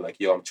started to feel like,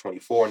 yo, I'm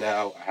 24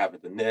 now. I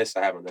haven't done this.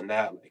 I haven't done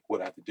that. Like, what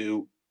do I have to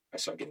do? I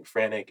started getting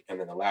frantic. And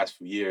then the last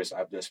few years,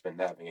 I've just been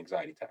having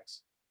anxiety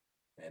attacks.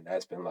 And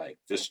that's been like,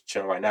 just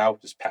chilling right now,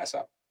 just pass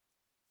out,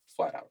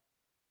 flat out.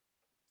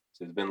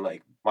 So it's been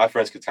like, my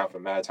friends could count for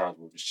mad times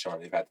where we're just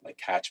chilling. They've had to like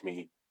catch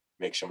me,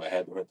 make sure my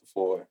head don't hit the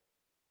floor.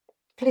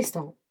 Please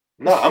don't.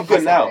 No, I'm good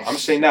That's now. not I'm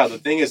saying now. The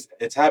thing is,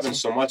 it's happened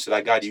so much that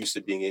I got used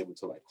to being able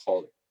to like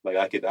call it.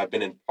 Like I've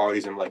been in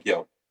parties and I'm like,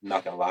 yo, I'm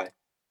not gonna lie,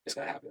 it's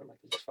gonna happen in like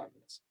just 5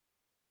 minutes.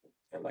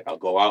 And like I'll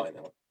go out and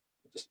it'll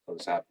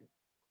just happen.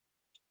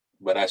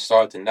 But I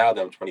started to, now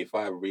that I'm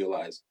 25,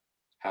 realize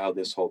how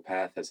this whole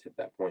path has hit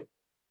that point.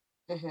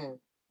 Mm-hmm.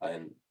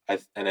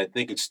 And I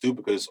think it's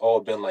stupid because it's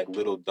all been like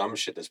little dumb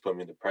shit that's put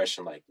me in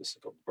depression, like this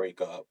like a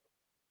breakup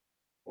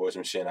or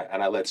some shit.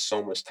 And I let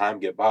so much time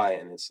get by,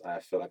 and I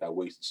feel like I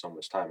wasted so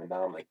much time, and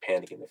now I'm like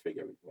panicking to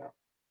figure everything out.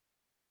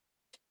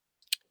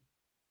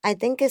 I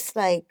think it's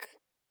like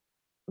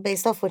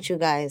based off what you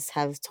guys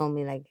have told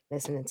me, like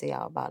listening to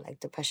y'all about like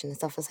depression and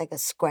stuff, it's like a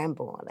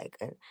scramble, like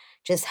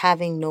just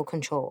having no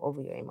control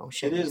over your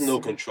emotions. It is no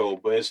control,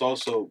 but it's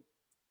also,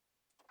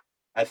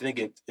 I think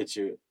it's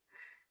your,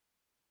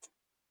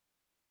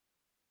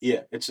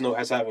 yeah, it's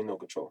having no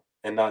control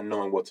and not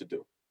knowing what to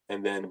do.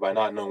 And then by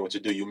not knowing what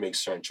to do, you make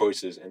certain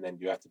choices, and then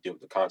you have to deal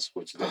with the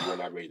consequences that you're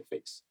not ready to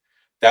face.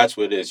 That's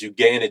what it is. You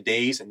get in a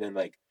daze, and then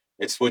like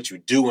it's what you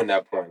do in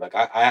that point. Like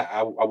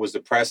I was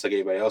depressed like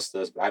everybody else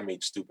does, but I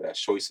made stupid ass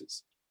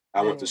choices.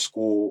 I went to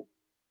school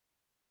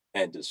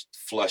and just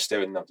flushed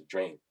everything out the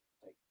drain.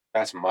 Like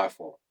that's my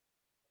fault.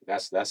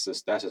 That's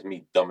just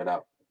me dumbing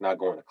out, not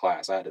going to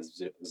class. I had a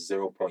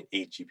 0.8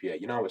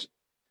 GPA. You know how much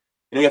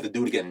you have to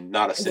do to get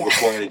not a single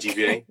point in a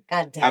GPA?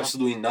 God damn.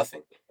 Absolutely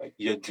nothing. Like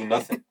you do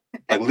nothing.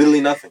 Like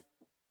literally nothing.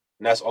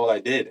 And that's all I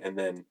did. And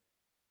then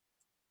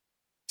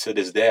to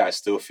this day, I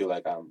still feel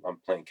like I'm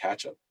playing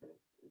catch up.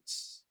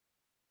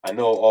 I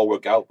know it'll all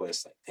work out, but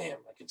it's like, damn,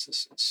 like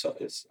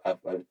I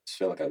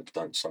feel like I've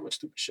done so much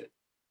stupid shit.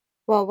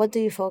 Well, what do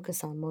you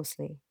focus on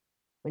mostly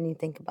when you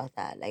think about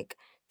that? Like,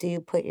 do you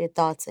put your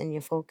thoughts and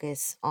your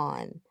focus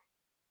on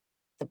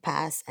the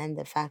past and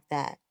the fact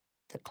that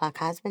the clock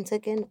has been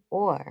ticking,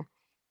 or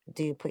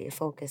do you put your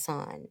focus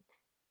on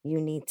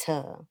you need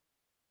to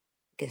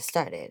get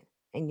started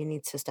and you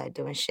need to start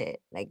doing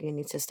shit? Like, you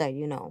need to start,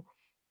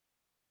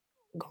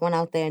 going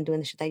out there and doing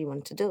the shit that you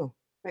wanted to do.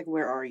 Like,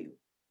 where are you?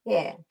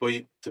 Yeah.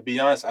 But to be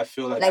honest, I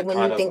feel like Like, when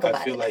you think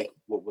about I feel it, like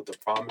like- what the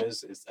problem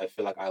is I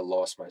feel like I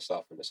lost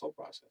myself in this whole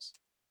process.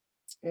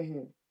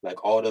 Mm-hmm.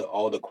 Like all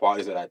the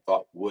qualities that I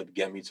thought would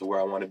get me to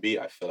where I want to be,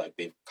 I feel like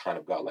they've kind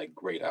of got like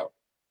grayed out.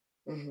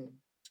 Mm-hmm.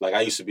 Like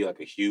I used to be like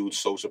a huge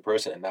social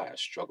person, and now I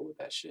struggle with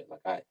that shit.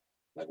 Like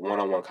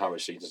one-on-one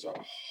conversations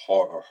are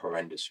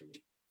horrendous for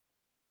me.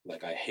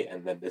 Like I hate,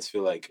 and then this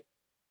feel like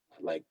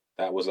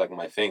that was like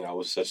my thing. I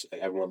was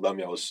everyone loved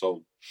me. I was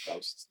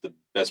the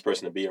best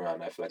person to be around.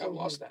 And I feel like I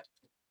lost that,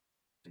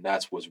 and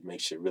that's what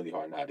makes shit really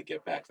hard now to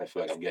get back. I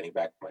feel like I'm getting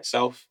back to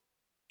myself,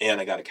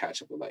 and I got to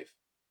catch up with life,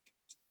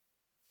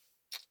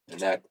 and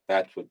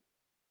that's what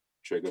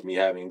triggered me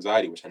having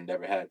anxiety, which I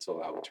never had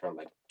until I would turn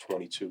like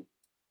 22,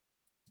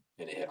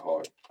 and it hit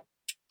hard.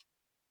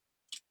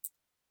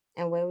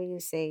 And where would you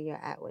say you're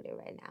at with it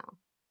right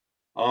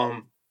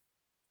now?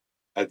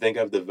 I think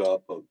I've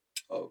developed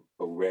a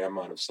rare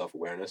amount of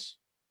self-awareness.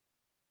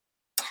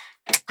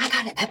 I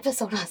got an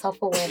episode on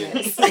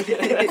self-awareness. I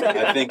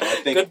think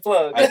Good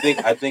plug.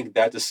 I think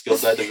that's a skill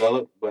that I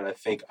developed, but I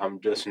think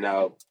I'm just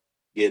now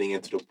getting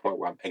into the point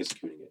where I'm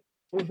executing it.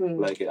 Mm-hmm.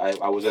 Like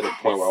I was at a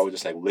point where I was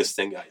just like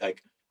listing,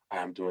 like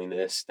I'm doing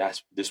this.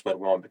 This went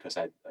wrong because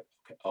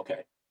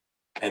okay,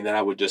 and then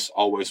I would just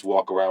always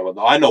walk around with,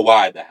 I know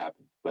why that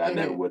happened, but I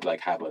never would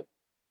like have a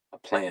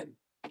plan.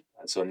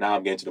 And so now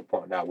I'm getting to the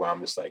point now where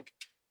I'm just like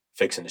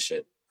fixing the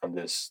shit. I'm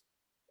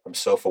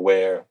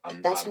self-aware.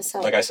 That's what's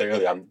up. Like I said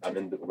earlier, if I'm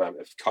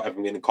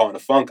getting caught in a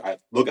funk, I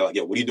look at like,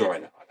 yo, what are you doing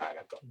right now? I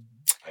gotta go.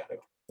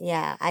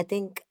 Yeah, I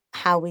think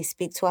how we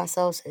speak to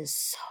ourselves is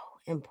so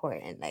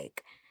important.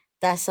 Like,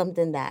 that's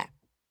something that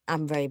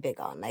I'm very big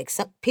on. Like,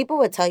 some people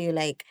would tell you,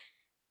 like,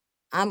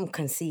 I'm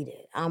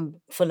conceited.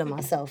 I'm full of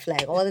myself,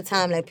 like all the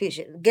time. Like,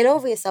 get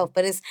over yourself.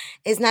 But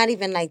it's not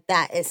even like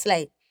that. It's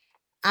like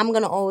I'm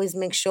gonna always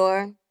make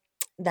sure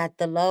that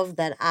the love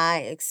that I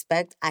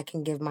expect, I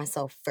can give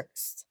myself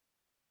first.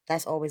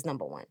 That's always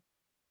number one.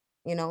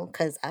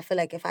 Because I feel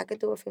like if I could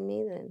do it for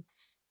me, then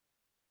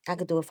I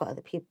could do it for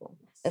other people.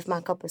 If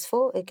my cup is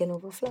full, it can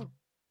overflow.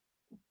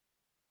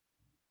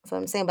 That's what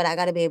I'm saying. But I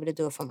got to be able to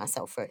do it for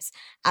myself first.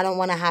 I don't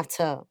want to have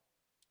to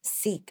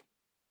seek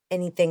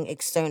anything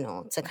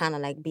external to kind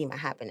of like be my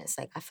happiness.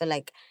 Like, I feel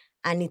like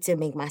I need to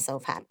make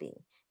myself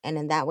happy. And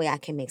in that way, I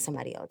can make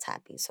somebody else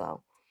happy.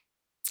 So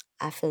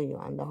I feel you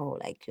on the whole,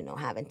 like,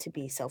 having to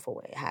be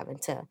self-aware,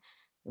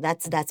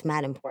 that's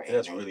mad important.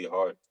 That's really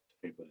hard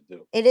for people to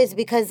do. It is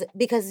because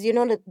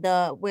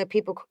the where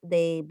people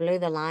they blur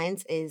the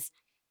lines is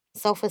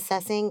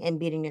self-assessing and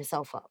beating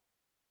yourself up.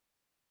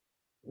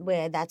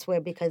 That's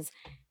where because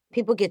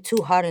people get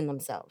too hard on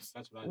themselves.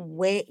 That's what I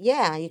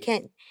do. You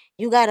can't.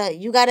 You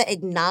gotta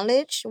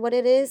acknowledge what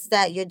it is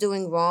that you're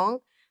doing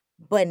wrong,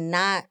 but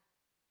not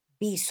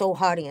be so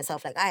hard on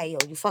yourself. Like, all right, yo,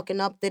 you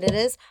fucking up, did it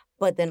is,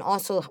 but then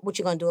also what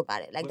you gonna do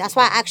about it? Like, But that's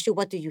why I asked you,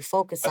 what do you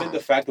focus I think on?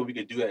 the fact that we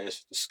could do that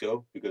is the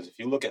skill, because if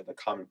you look at the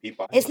common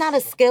people, It's not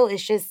a skill,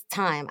 it's just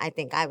time, I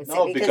think I would say.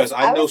 no, because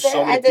I know was there,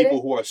 so I many did people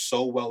it. who are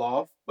so well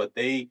off, but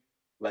they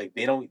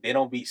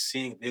don't be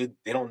seeing,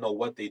 they don't know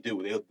what they do.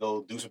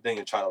 They'll do something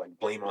and try to like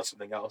blame it on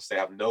something else. They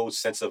have no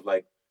sense of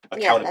like Yeah,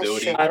 that's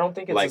accountability. true. I don't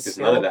think it's Like a there's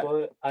none of skill,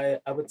 that.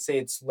 but I would say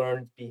it's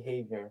learned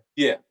behavior.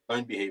 Yeah,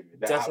 learned behavior.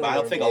 But Definitely I don't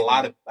learned think a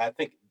lot behavior. of, I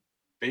think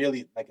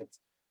barely like it's,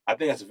 I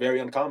think that's very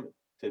uncommon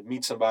to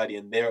meet somebody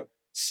and they're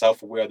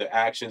self-aware of their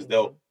actions. Mhm.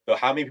 They'll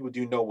how many people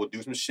do you know will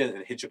do some shit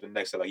and hit you up the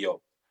next day like,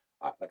 yo,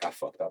 I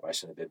fucked up. I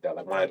shouldn't have did that.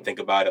 Like when I Right. think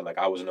about it, like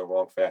I was in the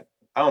wrong for that.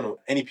 I don't know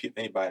anybody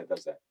that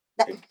does that.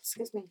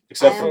 Excuse me.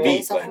 Except I for am me, very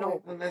like-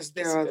 self-aware. Unless It's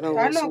there are good. those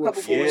I know a who are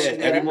couple people fortunate who do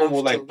that. everyone will,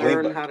 enough like, to blame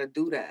learn them. how to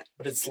do that.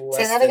 But it's Say less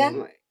that than again?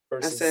 Like, I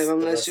versus said, the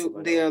unless rest of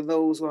it there all. are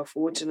those who are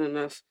fortunate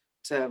enough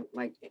to,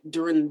 like,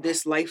 during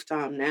this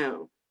lifetime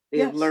now, they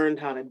have Yes. learned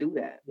how to do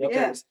that. Yep.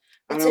 Yeah. Because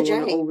I It's a don't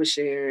want to journey.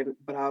 overshare,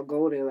 but I'll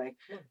go there. Like,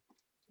 Yeah.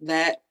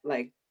 that,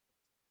 like,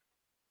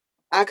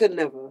 I could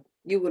never,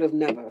 you would have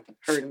never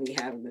heard me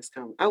having this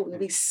conversation. I wouldn't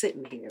be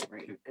sitting here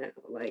right now.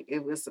 Like,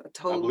 it was a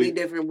totally believe it.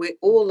 different, with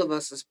all of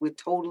us, we're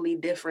totally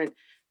different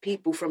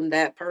people from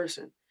that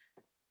person.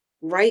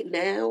 Right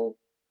now,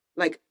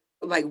 like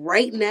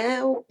right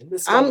now, In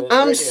this I'm moment,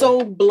 I'm right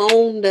so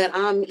blown that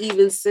I'm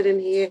even sitting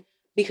here,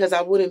 because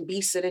I wouldn't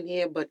be sitting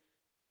here. But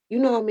you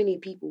know how many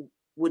people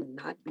would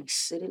not be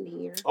sitting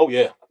here? Oh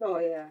yeah. Oh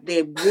yeah.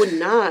 They would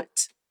not.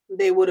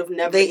 They would have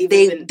never They- even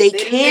they- been. they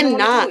didn't wanna do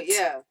cannot. it.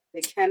 Yeah,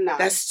 they cannot.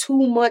 That's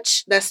too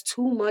much. That's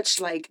too much.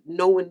 Like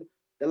knowing,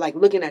 like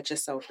looking at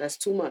yourself. That's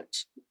too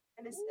much.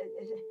 And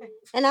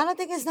And I don't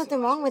think there's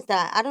nothing wrong with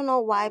that. I don't know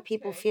why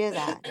people fear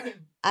that.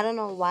 I don't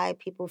know why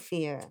people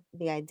fear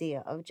the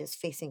idea of just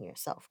facing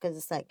yourself, because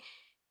it's like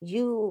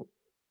you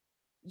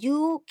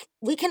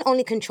we can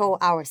only control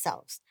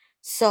ourselves.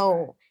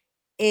 So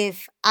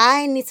if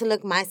I need to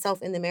look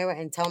myself in the mirror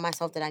and tell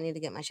myself that I need to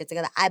get my shit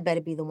together, I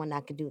better be the one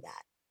that could do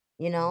that.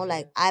 You know,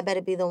 like I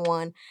better be the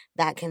one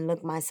that can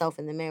look myself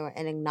in the mirror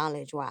and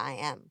acknowledge where I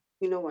am,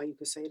 You know why you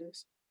could say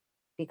this?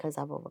 because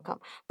I've overcome.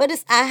 But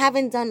I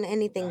haven't done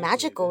anything Exactly.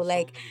 magical. There's so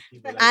Like many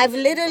people that I've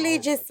just literally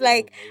don't, just they don't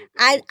like know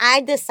what to do.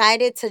 I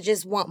decided to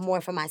just want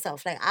more for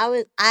myself. Like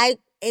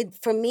it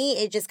for me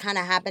it just kind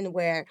of happened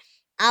where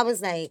I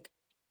was like,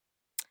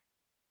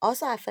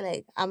 also I feel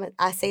like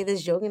I say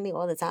this jokingly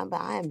all the time,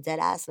 but I am dead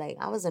ass. Like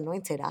I was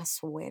anointed. I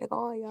swear to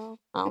God, y'all.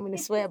 I don't mean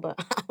to swear, but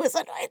I was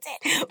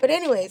anointed. But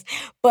anyways,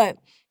 but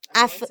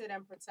anointed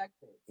and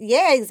protected.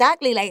 yeah,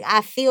 exactly. Like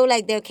I feel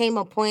like there came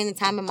a point in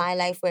time in my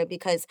life where,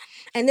 because,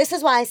 and this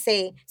is why I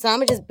say, so I'm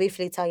gonna just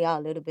briefly tell y'all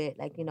a little bit,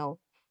 like,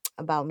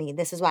 about me.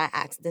 This is why I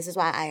asked. This is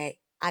why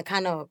I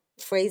kind of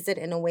phrased it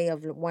in a way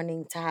of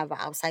wanting to have an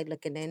outside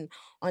looking in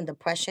on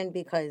depression,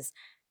 because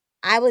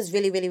I was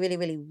really, really, really,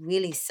 really,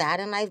 really sad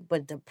in life,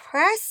 but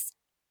depressed.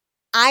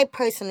 I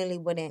personally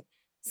wouldn't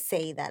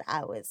say that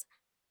I was.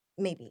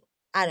 Maybe,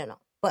 I don't know,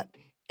 but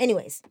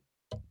anyways,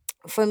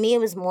 for me it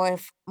was more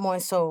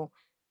so.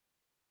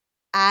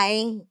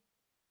 I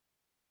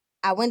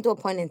went to a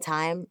point in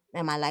time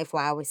in my life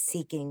where I was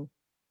seeking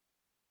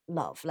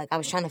love. Like I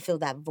was trying to fill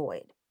that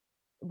void.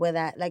 Where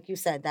that, like you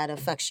said, that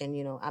affection,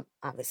 I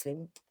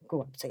obviously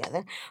grew up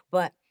together.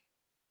 But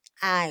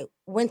I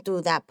went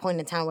through that point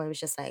in time where it was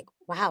just like,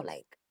 wow,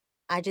 like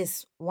I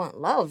just want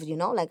love,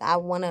 like I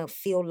want to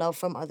feel love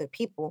from other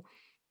people.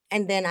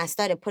 And then I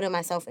started putting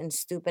myself in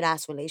stupid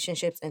ass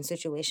relationships and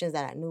situations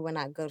that I knew were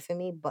not good for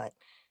me, but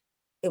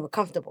it was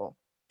comfortable.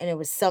 And it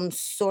was some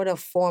sort of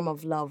form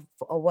of love,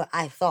 or what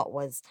I thought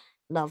was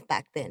love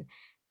back then.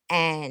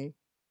 And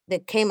there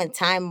came a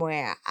time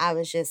where I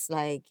was just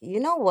like, you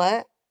know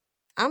what?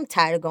 I'm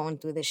tired of going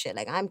through this shit.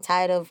 Like I'm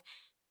tired of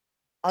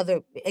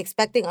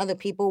expecting other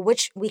people,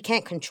 which we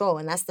can't control.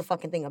 And that's the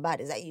fucking thing about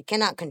it, is that you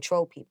cannot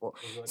control people.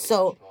 Was it like a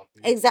So last straw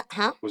for you?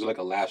 huh? Was it like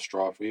a last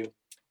straw for you?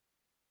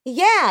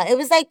 Yeah, it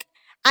was like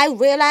I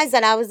realized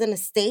that I was in a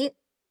state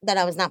that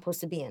I was not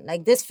supposed to be in.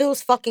 Like this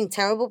feels fucking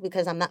terrible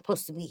because I'm not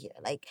supposed to be here.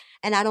 Like,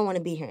 and I don't want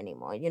to be here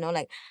anymore.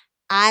 Like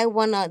I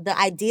wanna the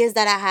ideas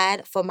that I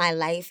had for my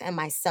life and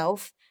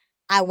myself,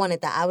 I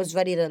wanted that. I was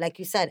ready to, like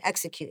you said,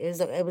 execute.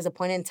 It was a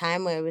point in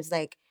time where it was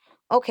like,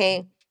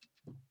 okay,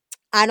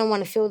 I don't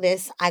want to feel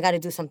this. I got to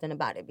do something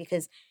about it,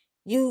 because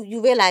you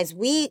realize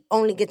we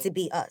only get to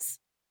be us.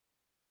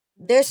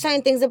 There's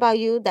certain things about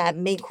you that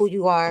make who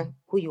you are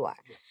who you are.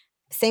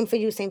 Same for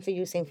you, same for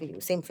you, same for you,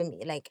 same for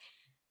me. Like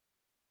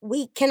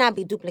we cannot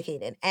be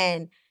duplicated.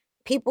 And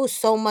people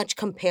so much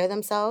compare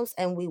themselves,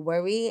 and we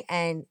worry,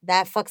 and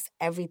that fucks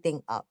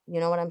everything up. You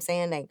know what I'm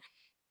saying? Like,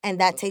 and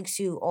that takes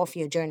you off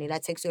your journey.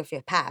 That takes you off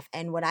your path.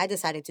 And what I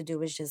decided to do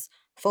was just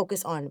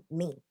focus on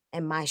me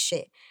and my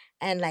shit.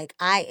 And like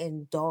I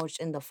indulged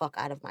in the fuck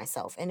out of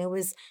myself. And it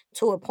was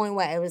to a point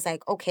where it was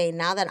like, okay,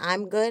 now that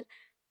I'm good,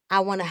 I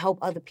want to help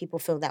other people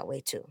feel that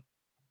way too.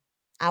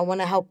 I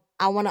want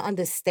to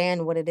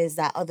understand what it is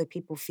that other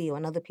people feel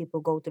and other people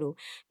go through,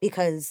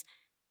 because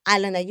I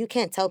learned that you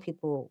can't tell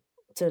people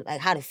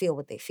like how to feel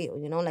what they feel,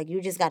 you know? Like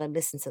you just gotta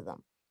listen to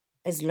them.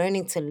 It's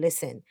learning to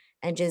listen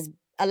and just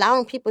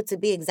allowing people to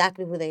be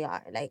exactly who they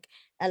are. Like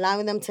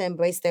allowing them to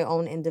embrace their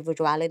own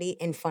individuality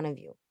in front of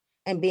you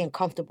and being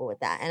comfortable with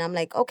that. And I'm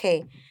like,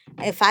 okay,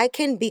 if I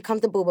can be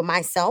comfortable with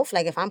myself,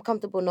 like if I'm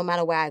comfortable no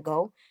matter where I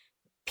go,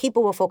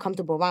 people will feel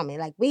comfortable around me.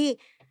 Like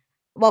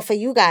well, for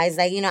you guys,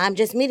 like, you know, I'm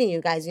just meeting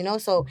you guys, you know?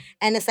 So,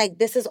 and it's like,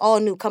 this is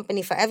all new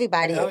company for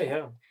everybody. Hell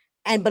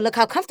yeah. But look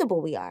how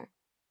comfortable we are.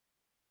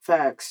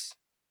 Facts.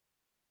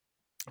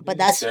 But Is it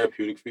that's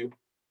therapeutic for you.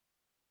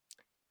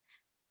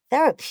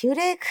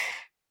 therapeutic.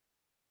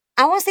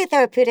 I won't say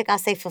therapeutic, I'll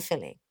say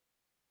fulfilling.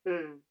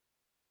 Hmm.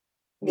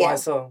 Why Yeah.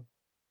 so?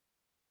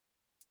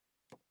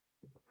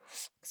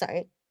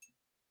 Sorry.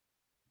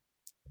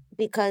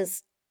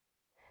 Because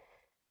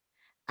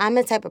I'm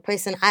the type of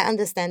person, I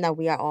understand that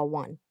we are all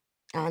one.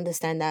 I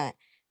understand that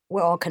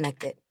we're all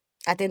connected.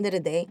 At the end of the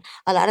day,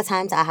 a lot of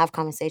times I have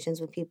conversations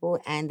with people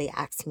and they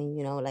ask me,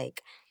 you know,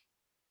 like,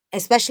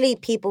 especially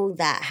people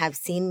that have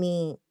seen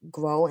me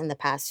grow in the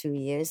past few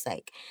years,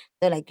 like,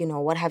 they're like, you know,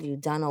 what have you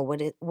done or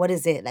what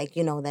is it, like,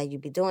 you know, that you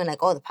be doing? Like,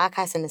 oh, the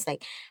podcast. And it's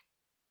like,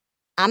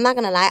 I'm not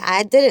going to lie,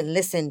 I didn't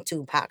listen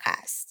to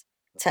podcasts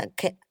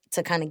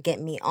to kind of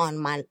get me on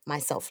my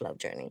self-love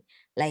journey.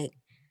 Like,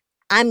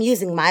 I'm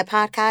using my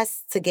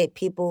podcast to get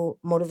people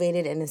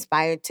motivated and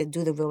inspired to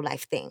do the real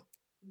life thing.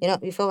 You know,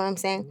 you feel what I'm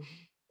saying?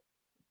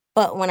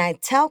 But when I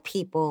tell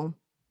people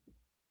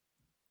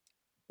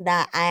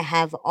that I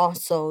have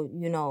also,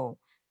 you know,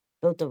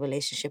 built a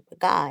relationship with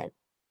God,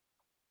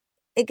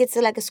 it gets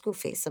like a screw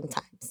face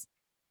sometimes.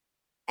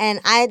 And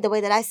the way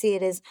that I see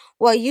it is,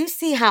 well, you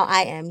see how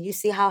I am. You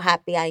see how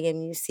happy I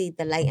am. You see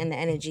the light and the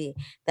energy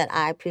that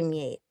I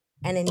permeate.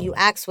 And then you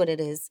ask what it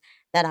is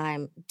that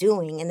I'm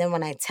doing. And then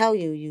when I tell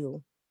you,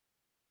 you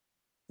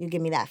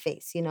give me that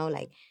face, you know,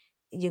 like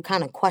you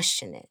kind of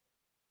question it.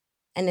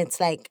 And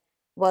it's like,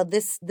 well,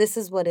 this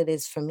is what it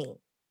is for me.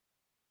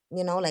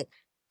 You know, like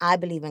I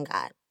believe in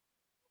God.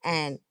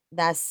 And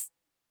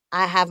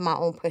I have my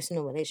own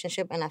personal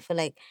relationship. And I feel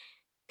like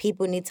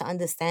people need to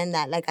understand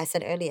that, like I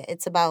said earlier,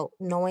 it's about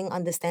knowing,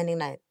 understanding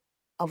that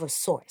of a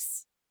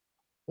source,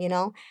 you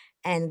know?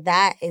 And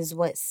that is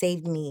what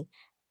saved me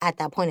at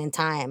that point in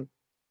time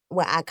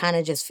where I kind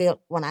of just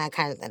feel when I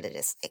kind of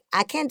just like,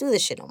 I can't do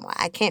this shit no more.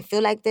 I can't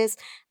feel like this.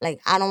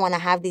 Like, I don't want to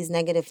have these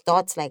negative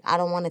thoughts. Like, I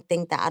don't want to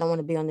think that I don't want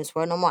to be on this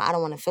world no more. I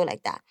don't want to feel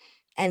like that.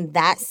 And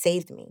that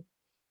saved me.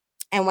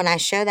 And when I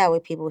share that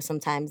with people,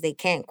 sometimes they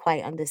can't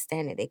quite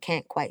understand it. They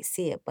can't quite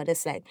see it. But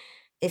it's like,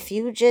 if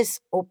you just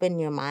open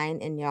your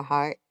mind and your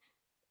heart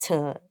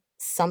to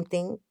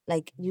something,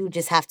 like you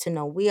just have to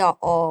know we are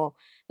all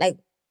like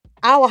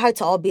our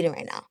hearts are all beating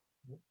right now.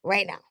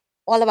 Right now.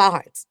 All of our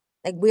hearts.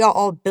 Like we are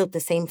all built the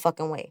same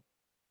fucking way.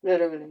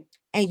 Literally.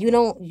 And you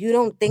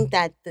don't think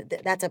that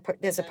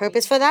there's a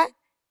purpose for that?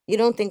 You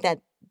don't think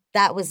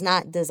that was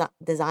not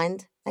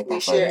designed like We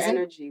that for a share reason?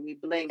 energy. We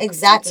blink.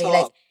 Exactly. We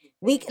Like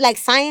talk. like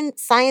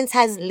science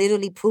has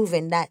literally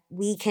proven that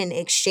we can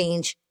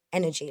exchange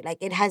energy. Like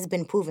it has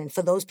been proven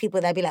for those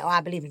people that be like, oh,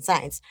 I believe in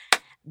science.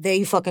 There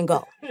you fucking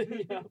go.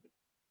 Yeah.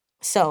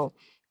 So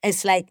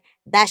it's like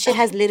that shit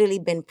has literally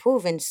been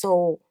proven.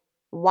 So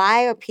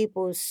why are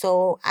people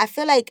so? I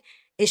feel like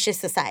it's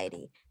just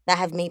society that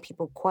have made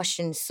people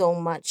question so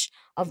much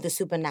of the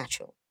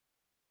supernatural.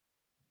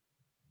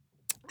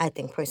 I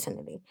think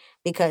personally,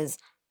 because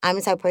I'm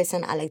the type of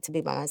person I like to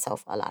be by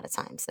myself a lot of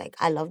times. Like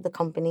I love the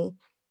company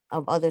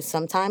of others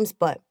sometimes,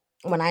 but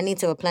when I need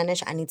to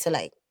replenish, I need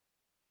to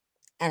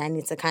and I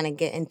need to kind of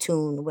get in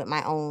tune with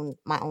my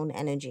own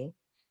energy,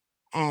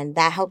 and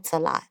that helps a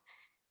lot.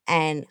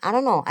 And I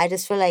don't know, I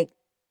just feel like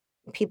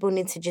people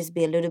need to just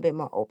be a little bit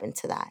more open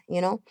to that.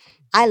 You know,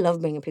 I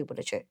love bringing people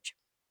to church.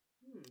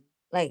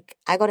 Like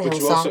I go to But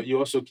Hillsong. you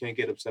also can't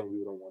get upset when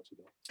you don't want to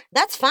though.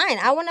 That's fine.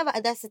 I will never.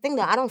 That's the thing,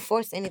 though. I don't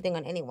force anything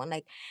on anyone.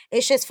 Like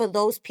it's just for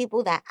those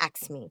people that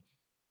ask me.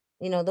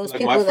 You know, those Like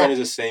people my friend that. is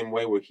the same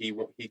way where he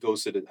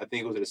goes to I think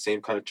he goes to the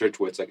same kind of church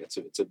where it's like it's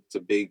a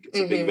big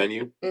Mhm.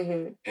 venue,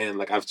 Mhm. and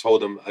like I've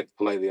told him like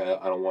politely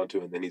I don't want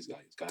to, and then he's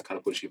got kind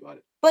of pushy about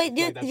it. But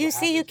feel like that's you what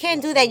see, you happens.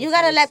 can't Yeah, do that. You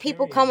gotta it's let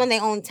people come on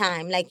their own experience.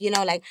 time. Like, you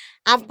know, like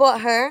I've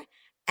bought her,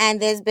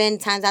 and there's been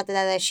times after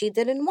that she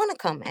didn't want to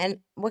come.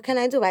 And what can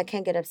I do? I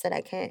can't get upset. I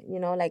can't, you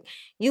know, like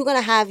you're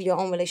gonna have your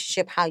own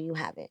relationship how you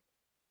have it.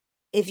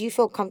 If you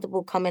feel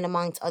comfortable coming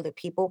amongst other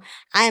people,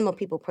 I am a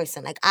people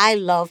person. Like I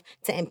love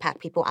to impact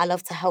people. I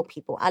love to help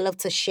people. I love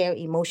to share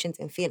emotions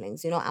and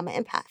feelings. You know, I'm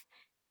an empath.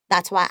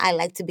 That's why I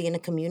like to be in a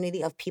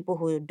community of people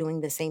who are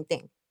doing the same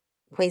thing,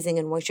 praising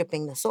and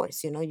worshiping the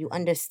source. You know, you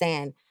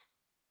understand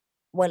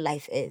what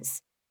life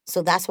is.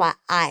 So that's why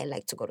I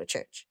like to go to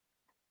church.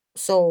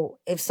 So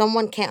if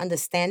someone can't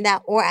understand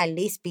that or at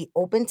least be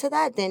open to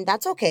that, then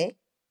that's okay.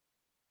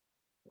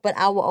 But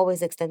I will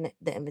always extend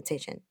the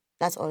invitation.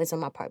 That's always on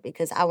my part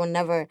because I will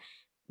never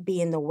be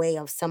in the way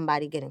of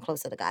somebody getting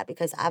closer to God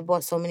because I've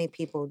brought so many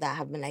people that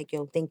have been like,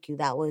 yo, thank you.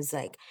 That was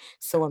like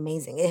so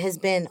amazing. It has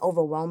been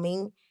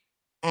overwhelming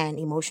and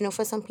emotional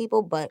for some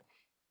people, but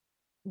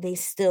they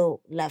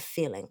still left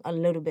feeling a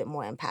little bit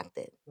more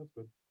impacted. That's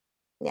good.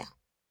 Yeah.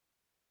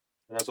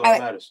 And that's all All that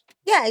right. matters.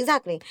 Yeah,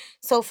 exactly.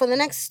 So for the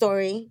next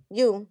story,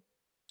 you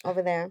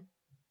over there,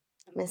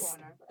 Miss,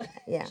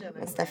 yeah,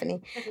 Miss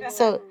Stephanie.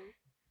 So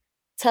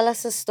tell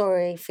us a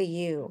story for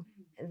you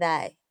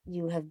that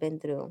you have been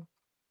through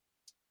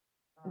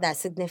that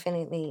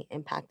significantly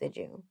impacted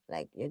you,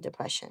 like your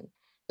depression.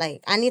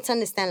 Like I need to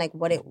understand like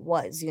what it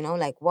was,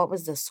 like what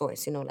was the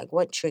source, like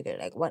what triggered,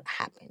 like what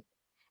happened.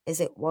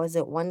 Was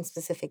it one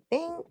specific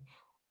thing?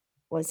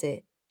 Was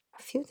it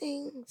a few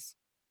things?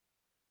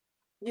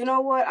 You know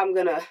what?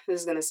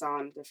 This is gonna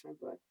sound different,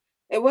 but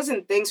it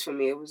wasn't things for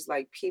me. It was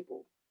like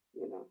people,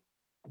 you know.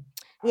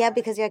 Yeah,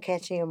 because you're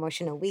catching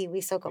emotional. We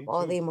soak up Me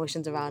all too. the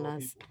emotions We around love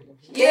us. people.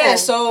 Yeah,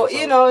 so, That's you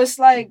how- know, it's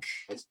like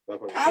That's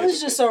what I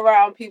was just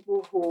around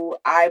people who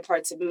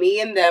me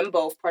and them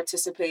both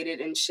participated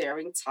in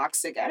sharing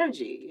toxic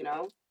energy, you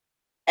know?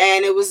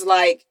 And it was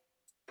like,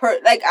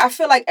 I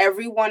feel like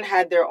everyone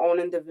had their own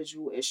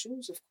individual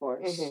issues, of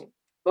course. Mhm.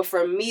 But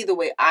for me, the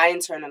way I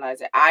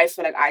internalized it, I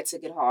feel like I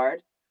took it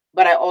hard,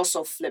 but I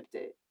also flipped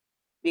it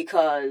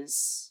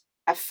because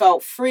I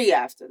felt free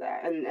after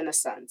that, in a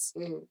sense.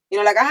 Mhm. You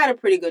know, like I had a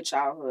pretty good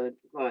childhood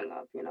growing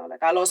up, you know,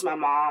 like I lost my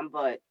mom,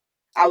 but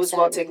I I'm was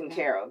sorry well to hear taken that.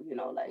 care of, you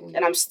know, like, Mhm.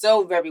 and I'm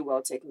still very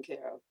well taken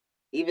care of,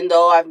 even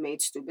though I've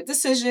made stupid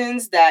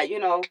decisions that, you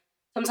know,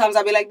 sometimes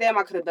I'll be like, damn,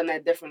 I could have done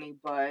that differently,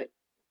 but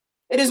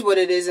it is what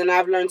it is. And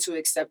I've learned to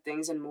accept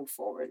things and move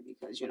forward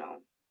because, you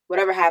know,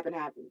 whatever happened,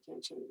 happened. You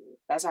can't change it.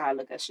 That's how I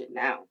look at shit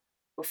now.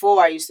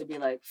 Before I used to be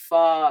like,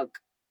 fuck,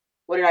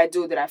 what did I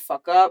do? Did I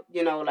fuck up?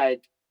 You know,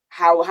 like,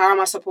 how am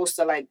I supposed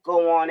to like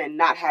go on and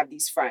not have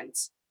these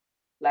friends?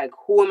 Like,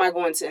 who am I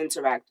going to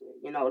interact with?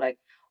 You know, like,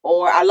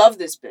 or I love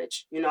this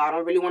bitch. You know, I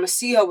don't really want to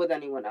see her with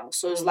anyone else.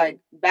 So it's like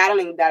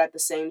battling that at the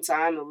same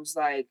time. It was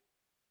like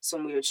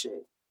some weird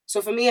shit.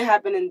 So for me, it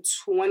happened in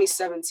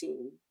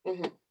 2017.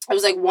 Mhm. It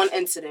was like one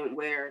incident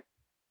where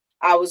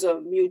I was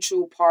a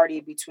mutual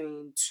party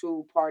between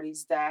two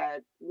parties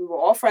that we were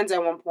all friends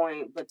at one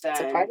point, but then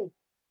It's a party.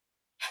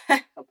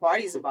 a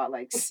party's about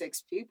like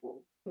 6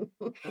 people.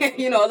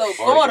 You know, a little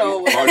Party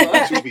photo could or be- party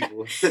whatever. could be 2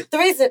 people.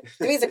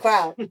 Three's a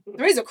crowd.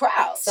 3's a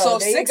crowd. So So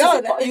there you 6 go. is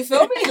a party. You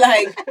feel me?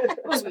 Like,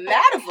 it was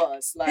mad of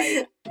us. Like,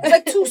 it was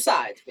like 2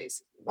 sides,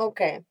 basically.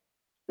 Okay.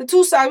 The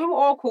 2 sides, we were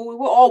all cool. We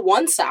were all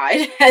one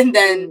side. And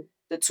then Mhm.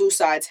 the 2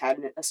 sides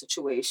had a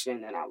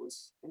situation, and I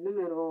was in the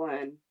middle,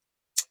 and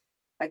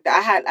like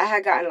I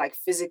had gotten like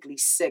physically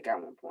sick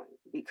at one point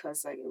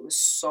because like it was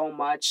so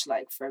much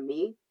like for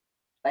me.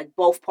 Like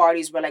both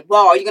parties were like,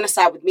 well, are you gonna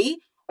side with me?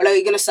 Or like, are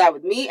you gonna side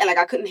with me? And like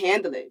I couldn't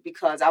handle it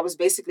because I was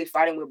basically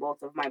fighting with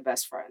both of my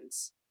best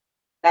friends.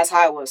 That's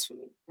how it was for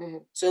me.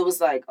 Mhm. So it was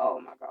like,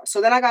 oh my God.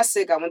 So then I got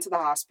sick. I went to the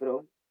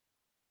hospital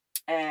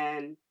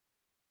and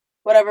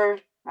whatever,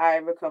 I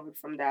recovered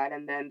from that.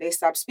 And then they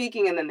stopped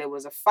speaking, and then there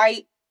was a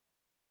fight.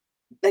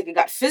 Like it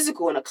got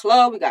physical in a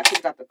club. We got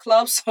kicked out the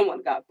club.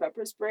 Someone got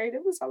pepper sprayed.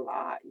 It was a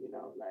lot, you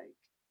know, like,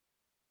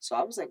 so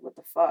I was like, what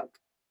the fuck?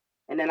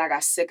 And then I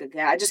got sick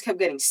again. I just kept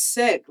getting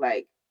sick.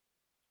 Like,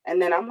 and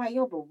then I'm like,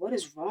 yo, but what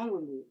is wrong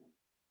with me?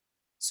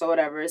 So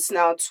whatever. It's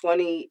now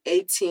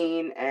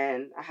 2018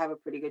 and I have a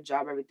pretty good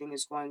job. Everything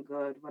is going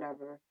good,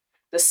 whatever.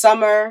 The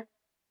summer,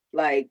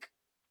 like,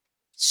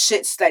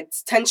 shit's like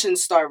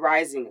tensions start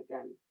rising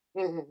again.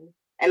 Mhm.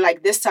 And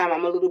like this time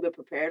I'm a little bit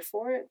prepared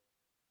for it.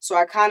 So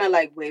I kind of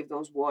like wave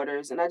those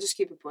waters and I just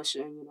keep it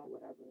pushing, you know,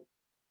 whatever.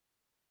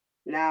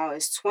 Now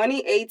it's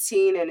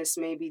 2018 and it's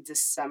maybe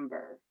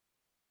December.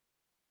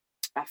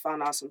 I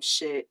found out some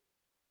shit.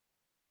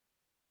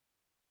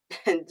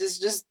 And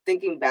just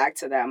thinking back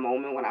to that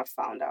moment when I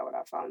found out what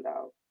I found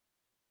out,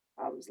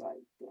 I was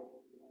like, damn,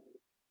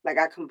 like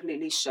I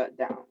completely shut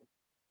down.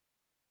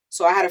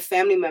 So I had a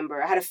family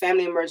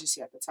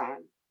emergency at the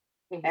time.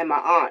 Mhm. And my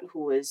aunt,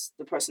 who is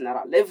the person that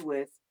I live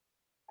with,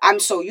 I'm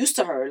so used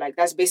to her. Like,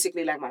 that's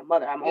basically like my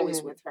mother. I'm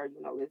always Mhm. with her,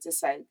 you know. It's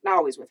just like, not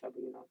always with her,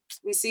 but, you know,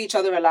 we see each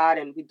other a lot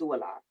and we do a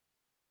lot.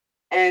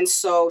 And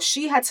so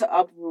she had to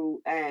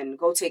uproot and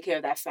go take care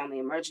of that family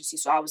emergency.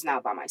 So I was now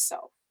by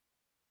myself.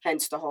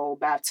 Hence the whole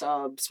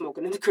bathtub,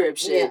 smoking in the crib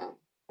shit. Yeah.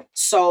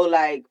 So,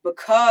 like,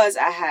 because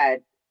I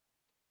had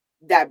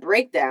that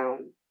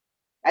breakdown,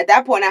 at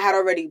that point, I had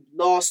already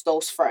lost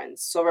those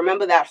friends. So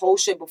remember that whole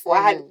shit before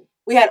Mhm.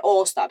 we had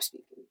all stopped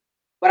speaking.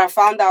 What I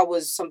found out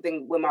was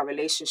something with my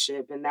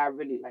relationship, and that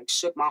really like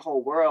shook my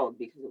whole world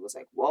because it was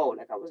like, whoa,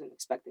 like I wasn't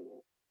expecting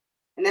it.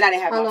 And then I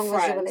didn't have How my long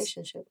friends. was your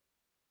relationship?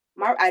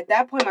 At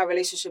that point, my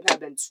relationship had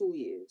been 2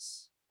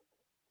 years,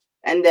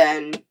 and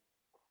then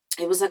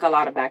it was like a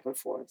lot of back and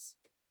forth.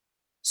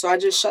 So I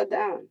just shut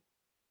down.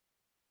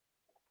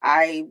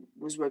 I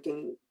was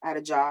working at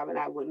a job, and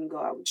I wouldn't go.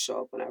 I would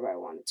show up whenever I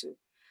wanted to.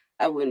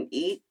 I wouldn't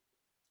eat.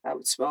 I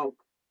would smoke.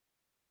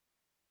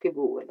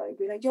 People would like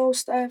be like, "Yo,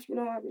 Steph," you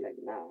know. I'd be like,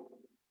 "Nah."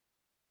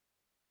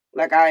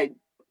 Like I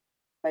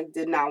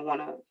did not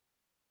want to.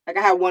 Like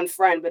I had one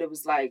friend, but it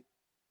was like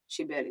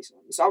she barely saw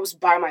me. So I was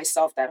by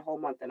myself that whole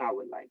month, and I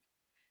would like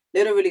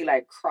literally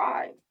like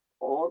cry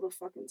all the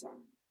fucking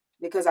time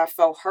because I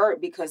felt hurt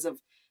because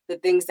of the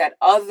things that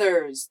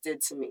others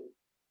did to me.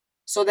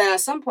 So then at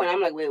some point,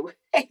 I'm like, wait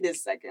a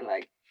second.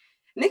 Like,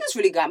 niggas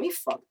really got me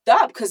fucked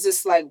up because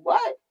it's like,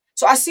 what?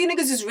 So I see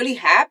niggas is really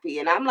happy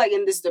and I'm like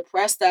in this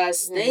depressed ass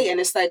state. And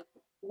it's like,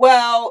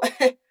 well,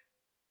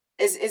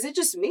 is it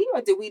just me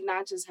or did we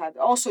not just have,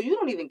 oh, so you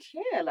don't even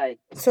care? Like,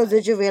 So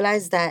did you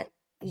realize that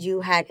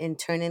you had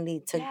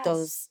internally took Yes.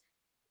 those,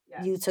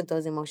 Yes. you took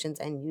those emotions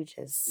and you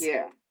just,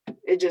 yeah,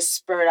 it just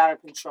spurred out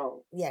of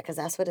control. yeah, because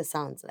that's what it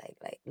sounds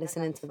like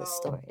listening to the felt-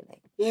 story.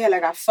 Like, Yeah,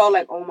 like I felt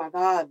like, oh my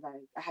God,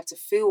 like I had to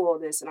feel all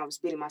this and I was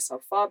beating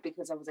myself up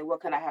because I was like,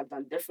 what can I have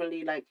done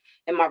differently? Like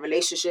in my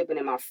relationship and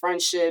in my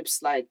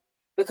friendships, like,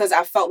 because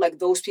I felt like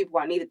those people,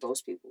 I needed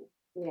those people.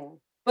 yeah.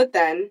 But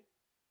then,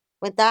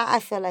 With that, I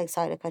feel like,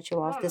 sorry to cut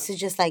you off. No, This no. is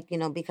just like,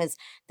 because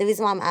the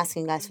reason why I'm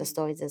asking you guys for Mhm.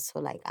 stories is so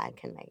like I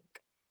can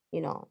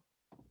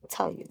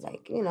tell you,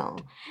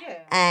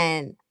 yeah.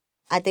 and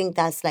I think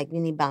that's like you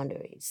need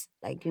boundaries.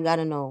 Like you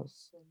gotta know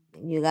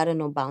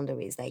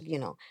boundaries. Like,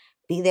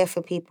 be there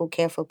for people,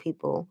 care for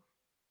people,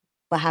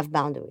 but have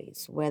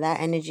boundaries. Where that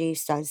energy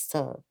starts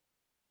to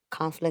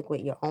conflict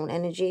with your own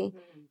energy,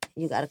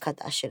 you gotta cut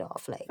that shit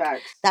off. Like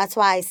Facts. that's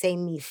why I say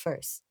me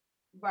first.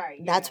 Right.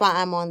 That's why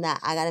I'm on that.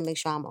 I gotta make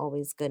sure I'm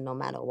always good no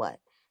matter what.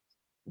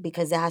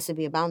 Because there has to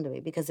be a boundary.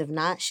 Because if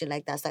not, shit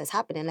like that starts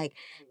happening. Like,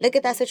 look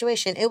at that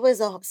situation. It was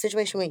a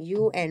situation with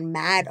you and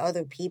mad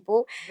other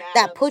people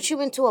that put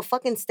you into a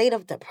fucking state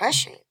of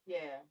depression. Yeah,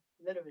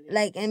 literally.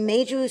 Like, and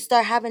made you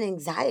start having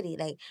anxiety.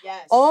 Like,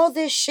 Yes. all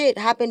this shit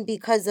happened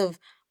because of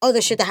other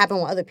shit that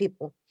happened with other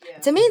people. Yeah.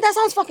 To me, that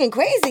sounds fucking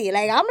crazy.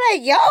 Like, I'm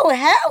like, yo,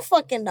 hell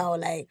fucking no.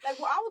 Like,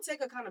 well, I will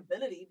take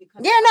accountability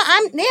because. Yeah,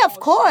 no, of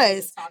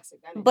course.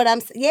 but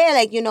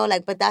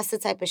but that's the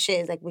type of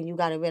shit is like when you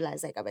gotta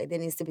realize, like, all right, there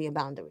needs to be a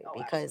boundary Oh,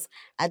 because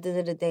at the end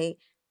of the day,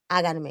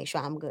 I gotta make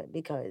sure I'm good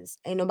because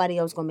ain't nobody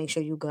else gonna make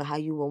sure you good how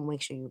you won't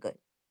make sure you good.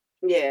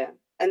 Yeah,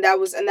 and that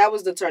was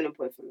the turning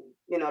point for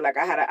me. Like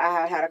I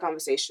had a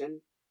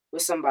conversation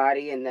with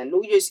somebody, and then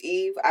New Year's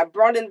Eve, I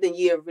brought in the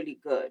year really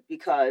good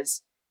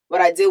because what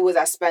I did was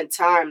I spent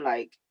time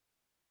like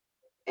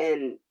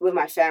in with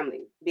my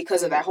family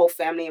because of that whole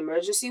family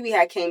emergency. We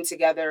had came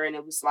together, and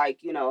it was like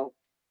the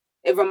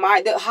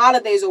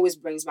holidays always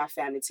brings my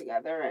family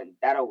together, and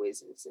that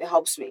always it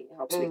helps me. It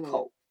helps me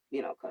cope,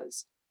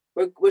 because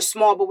we're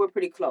small, but we're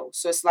pretty close.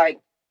 So it's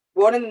like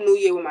brought in the New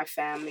Year with my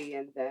family,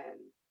 and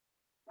then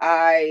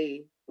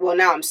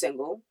now I'm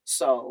single,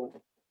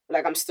 so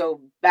like I'm still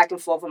back and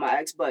forth with my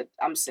ex, but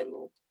I'm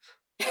single.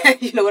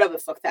 Whatever the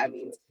fuck that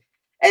means.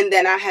 And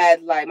then I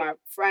had like my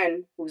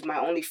friend, who's my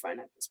only friend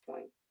at this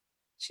point.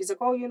 She's like,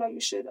 oh, you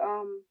should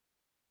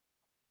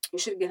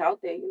get out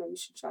there. You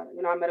should try to.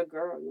 I met a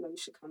girl. You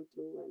should come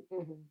through.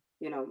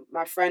 And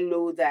my friend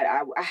knew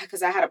that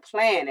because I had a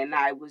plan and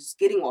I was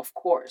getting off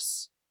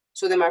course.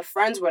 So then my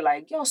friends were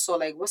like, yo, so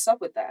like, what's up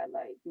with that?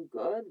 Like, you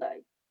good?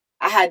 Like,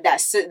 I had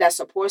that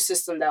support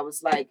system that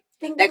was like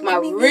my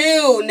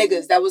real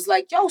niggas that was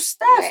like, yo,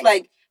 Steph, right.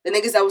 Like the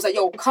niggas that was like,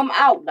 yo, come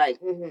out, like,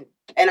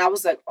 and I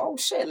was like, oh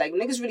shit, like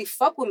niggas really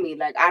fuck with me,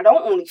 like I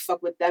don't only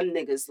fuck with them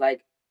niggas,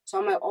 like, so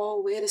I'm like,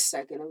 oh wait a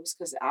second, it was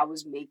because I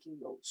was making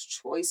those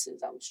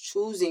choices, I was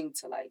choosing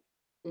to like,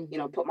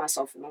 put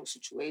myself in those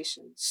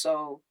situations.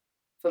 So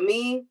for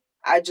me,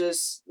 I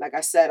just, like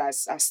I said, I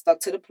stuck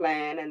to the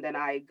plan, and then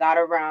I got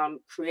around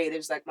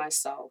creatives like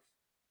myself.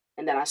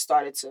 And then I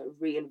started to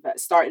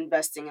start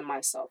investing in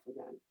myself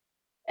again.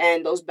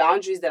 And those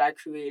boundaries that I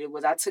created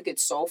was I took it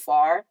so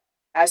far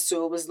as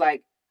to it was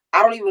like,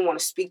 I don't even want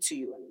to speak to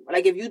you anymore.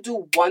 Like if you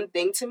do one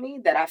thing to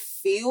me that I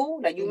feel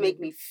that you make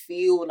me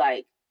feel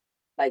like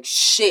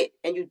shit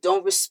and you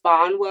don't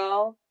respond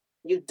well,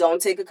 you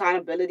don't take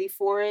accountability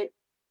for it,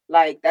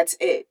 like that's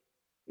it.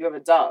 You're a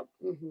dub.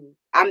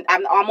 I'm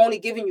only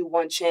giving you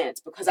one chance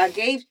because I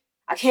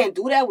can't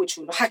do that with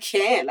you. I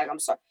can't. Like I'm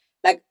sorry.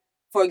 Like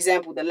for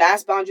example, the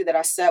last boundary that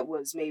I set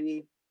was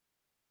maybe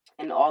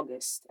in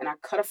August, and I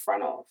cut a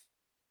friend off.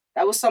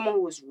 That was someone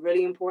who was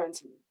really important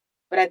to me.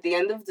 But at the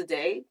end of the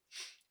day,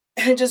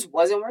 it just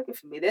wasn't working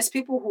for me. There's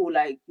people who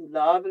like you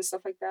love and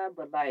stuff like that,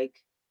 but like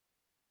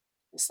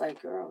it's like,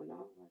 girl,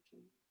 no, I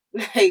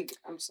can't. Like,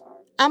 I'm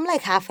sorry. I'm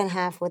like half and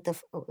half with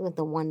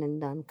the one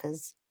and done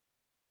because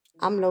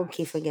I'm low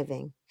key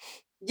forgiving.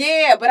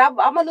 Yeah, but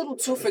I'm a little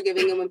too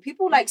forgiving, and when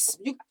people like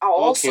you are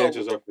All also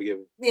cancers are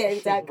forgiving. Yeah,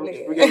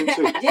 exactly. Forgiving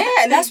too. yeah,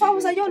 and that's why I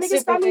was like, yo, niggas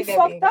Super got me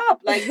forgiving. fucked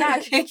up. Like, nah, I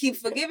can't keep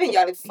forgiving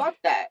y'all. Like, fuck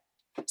that.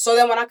 So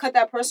then when I cut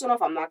that person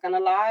off, I'm not gonna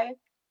lie,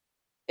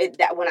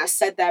 when I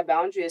set that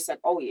boundary, it's like,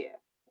 oh yeah.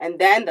 And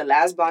then the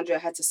last boundary I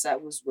had to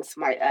set was with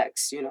my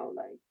ex.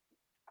 Like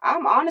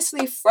I'm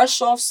honestly fresh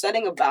off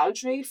setting a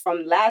boundary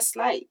from last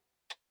night,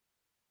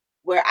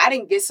 where I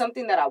didn't get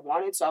something that I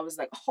wanted, so I was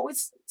like, oh,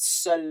 it's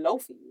slow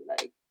for you,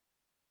 like.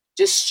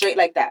 Just straight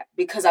like that,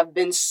 because I've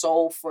been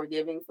so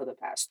forgiving for the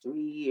past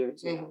 3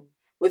 years,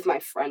 with my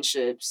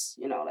friendships,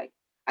 like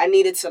I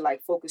needed to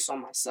like focus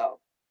on myself.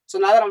 So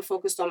now that I'm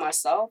focused on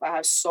myself, I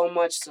have so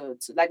much to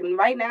like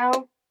right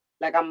now,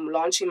 Like, I'm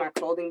launching my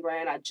clothing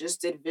brand. I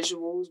just did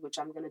visuals, which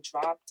I'm gonna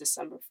drop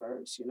December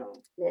 1st. You know,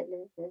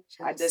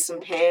 I did some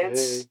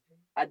pants.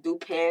 I do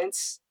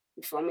pants.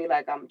 You feel me?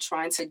 Like, I'm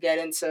trying to get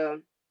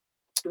into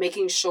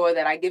making sure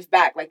that I give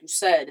back. Like you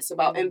said, it's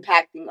about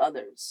impacting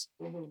others,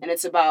 and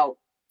it's about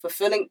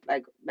fulfilling,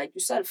 like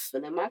you said,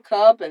 filling my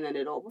cup, and then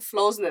it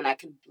overflows, and then I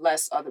can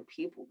bless other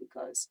people,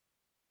 because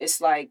it's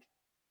like,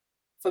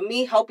 for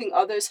me, helping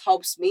others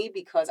helps me,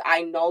 because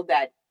I know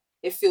that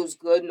it feels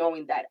good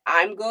knowing that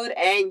I'm good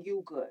and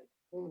you good.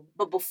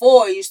 But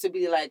before, it used to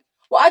be like,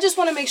 well, I just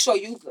want to make sure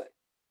you good.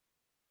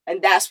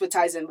 And that's what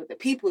ties in with the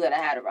people that I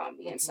had around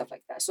me and stuff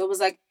like that. So it was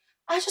like,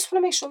 I just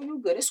want to make sure you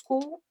good. It's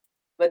cool.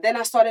 But then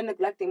I started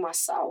neglecting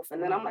myself.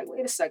 And then I'm like,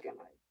 wait a second.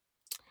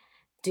 Like,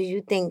 Do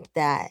you think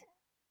that,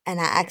 and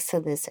I asked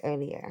her this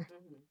earlier,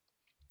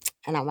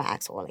 and I'm going to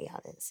ask all of y'all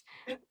this.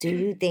 Do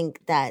you think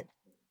that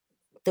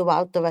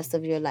throughout the rest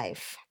of your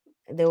life,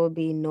 there will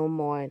be no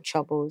more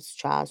troubles,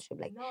 trials,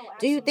 like?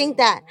 Do you think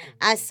that,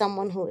 as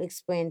someone who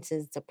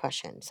experiences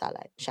depression, shall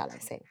I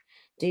say,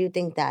 do you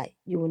think that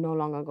you will no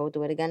longer go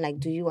through it again? Like,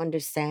 do you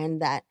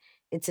understand that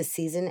it's a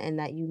season and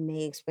that you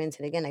may experience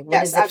it again? Like,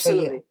 what is it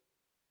absolutely. for you?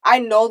 I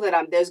know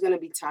that there's going to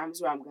be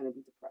times where I'm going to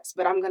be depressed,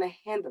 but I'm going to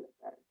handle it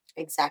better.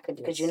 Exactly,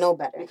 because you know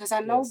better. Because I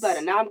know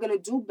better. Now I'm going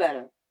to do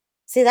better.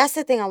 See, that's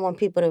the thing I want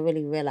people to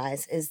really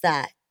realize, is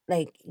that,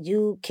 like,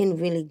 you can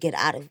really get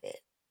out of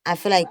it. I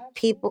feel like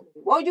people...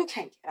 Well, you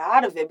can't get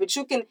out of it, but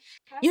you can...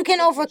 You can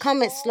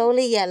overcome it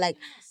slowly, yeah, like,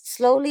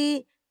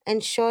 slowly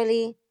and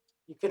surely.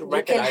 You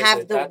can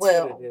have the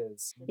will.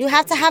 You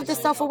have to have the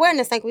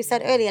self-awareness, like we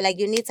said earlier. Like,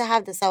 you need to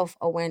have the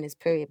self-awareness,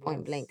 period,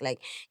 point blank. Like,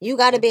 you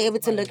got to be able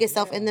to look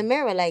yourself in the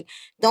mirror. Like,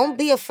 don't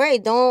be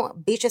afraid.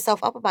 Don't beat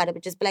yourself up about it,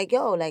 but just be like,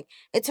 yo, like,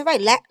 it's all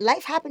right.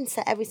 Life happens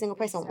to every single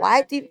person.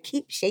 Why do you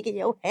keep shaking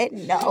your head?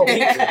 No.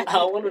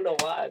 I want to know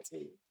why,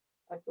 too.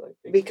 I feel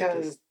like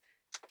because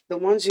the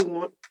ones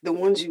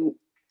you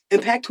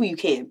impact who you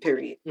can,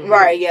 period.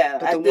 Right, yeah.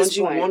 But the ones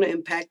you want to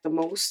impact the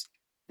most,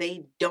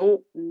 they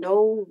don't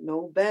know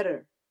no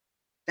better.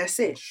 That's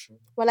it.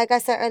 Well, like I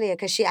said earlier,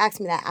 because she asked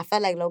me that, I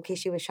felt like low-key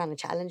she was trying to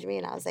challenge me,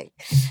 and I was like,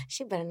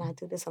 she better not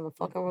do this on the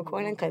fucking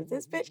recording, because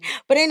this bitch...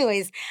 But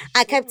anyways,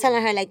 I kept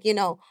telling her, like, you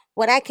know,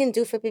 what I can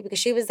do for people, because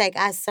she was like,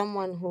 as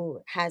someone who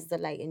has the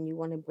light and you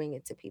want to bring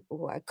it to people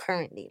who are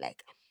currently,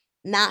 like,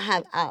 not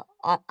have...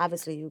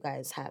 obviously, you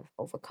guys have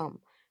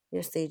overcome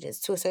your stages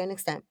to a certain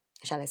extent,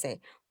 shall I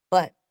say.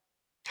 But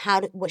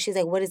she's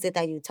like, what is it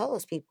that you tell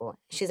those people?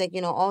 She's like,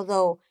 you know,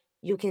 although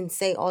you can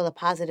say all the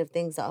positive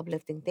things, the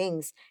uplifting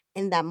things,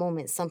 in that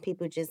moment, some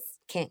people just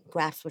can't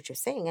grasp what you're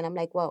saying. And I'm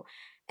like, well,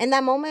 in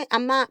that moment,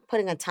 I'm not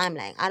putting a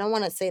timeline. I don't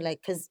want to say,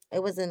 like, because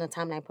it wasn't a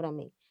timeline put on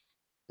me.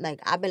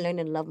 Like, I've been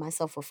learning to love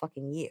myself for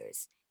fucking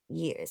years.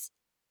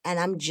 And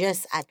I'm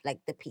just at, like,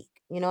 the peak.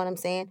 You know what I'm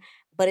saying?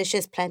 But it's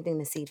just planting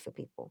the seed for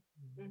people.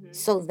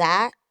 So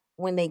that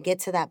when they get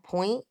to that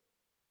point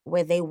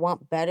where they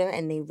want better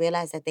and they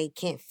realize that they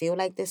can't feel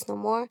like this no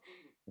more,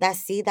 that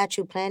seed that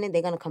you planted,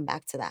 they're going to come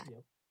back to that.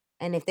 Yep.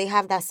 And if they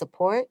have that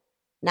support,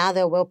 now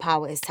their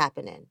willpower is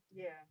tapping in.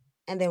 Yeah.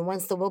 And then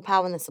once the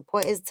willpower and the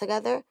support is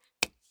together,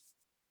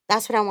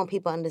 that's what I want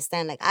people to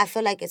understand. Like, I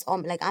feel like it's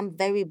all, like, I'm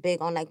very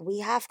big on, like, we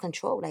have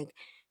control. Like,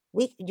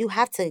 you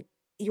have to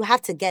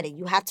get it.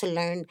 You have to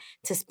learn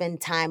to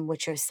spend time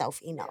with yourself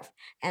enough.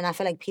 And I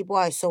feel like people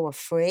are so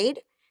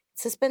afraid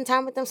to spend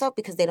time with themselves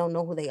because they don't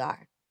know who they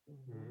are.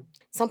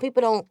 Some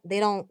people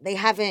they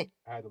haven't...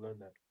 I had to learn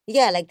that.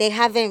 Yeah, like, they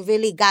haven't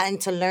really gotten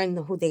to learn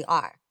who they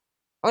are.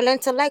 Or learn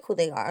to like who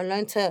they are. Or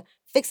learn to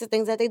fix the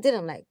things that they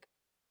didn't like.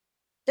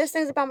 There's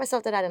things about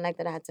myself that I didn't like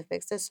that I had to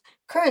fix. There's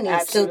currently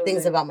still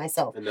things about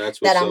myself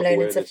that I'm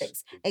learning to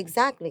fix.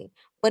 Exactly.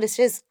 But it's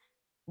just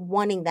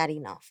wanting that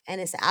enough.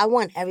 And I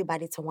want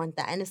everybody to want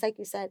that. And it's like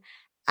you said,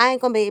 I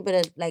ain't going to be able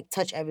to, like,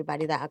 touch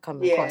everybody that I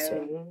come across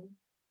with.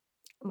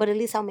 But at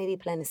least I'll maybe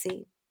plant a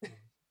seed.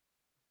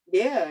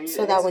 Yeah.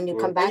 So that when you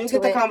come back to it... you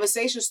get the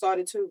conversation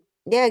started, too.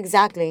 Yeah,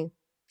 exactly.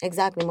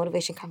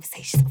 Motivation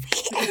conversations over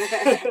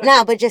here.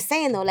 Nah, but just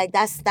saying, though, like,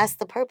 that's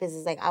the purpose.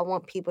 It's like, I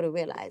want people to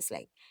realize,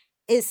 like,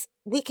 you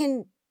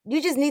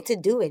just need to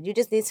do it. You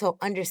just need to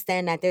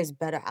understand that there's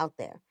better out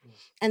there.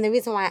 And the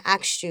reason why I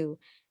asked you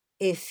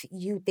if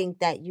you think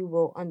that you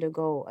will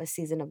undergo a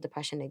season of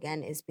depression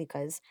again is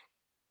because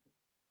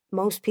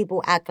most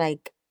people act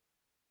like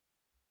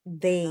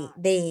they're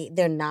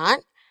not,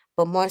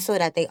 but more so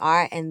that they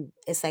are. And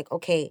it's like,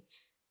 okay,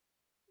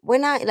 we're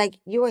not, like,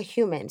 you're a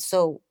human.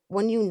 So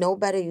when you know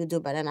better, you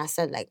do better. And I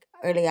said, like,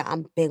 earlier,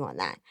 I'm big on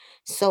that.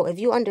 So if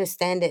you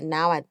understand it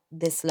now at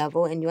this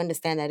level and you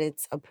understand that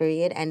it's a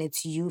period and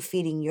it's you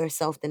feeding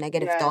yourself the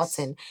negative thoughts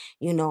and,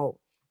 you know,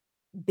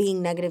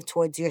 being negative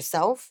towards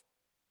yourself,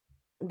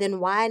 then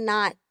why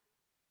not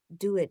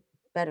do it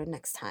better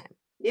next time?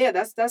 Yeah,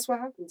 that's what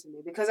happened to me,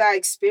 because I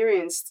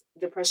experienced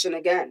depression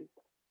again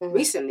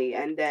recently.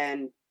 And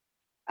then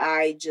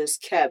I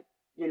just kept,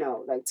 you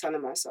know, like,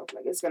 telling myself,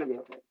 like, it's going to be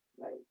okay.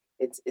 Like,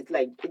 it's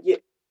like...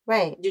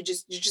 Right. You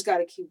just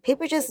gotta keep. You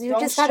Don't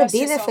just gotta stress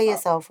be there for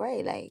yourself yourself,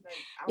 right? Like, Like,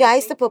 yeah, I would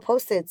used to think- put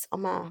post-its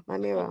on my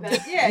mirror.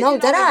 Yeah, No, you know,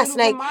 dead like ass.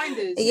 little Like,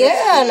 reminders. yeah,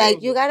 That's like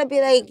good. you gotta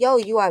be like, yo,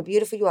 you are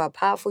beautiful, you are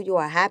powerful, you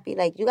are happy.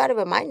 Like, you gotta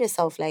remind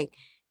yourself, like,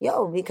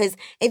 yo, because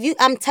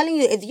I'm telling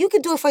you, if you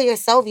could do it for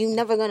yourself, you're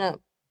never gonna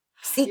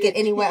seek it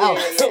anywhere Yeah, else.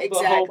 yeah, But Hope,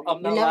 exactly.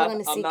 I'm You're not never laughing.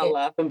 gonna I'm seek not it.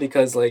 laughing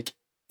because like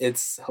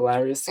it's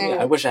hilarious to me.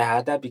 I Mm. wish I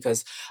had that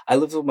because I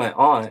lived with my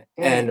aunt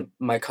Mm. and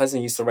my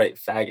cousin used to write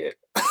faggot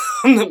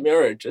on the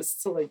mirror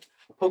just to like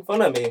poke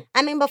fun at me.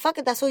 I mean, but fuck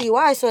it, that's who you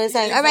are. So it's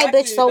like, all right,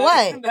 Exactly, bitch, so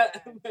what?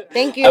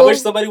 Thank I wish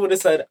you. somebody would have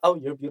said, "Oh,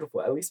 you're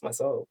beautiful." At least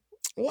myself.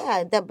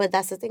 Yeah, but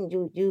that's the thing.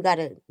 You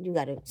gotta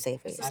say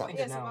it for I yourself. think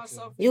Yeah, it's now, about too.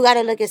 self- You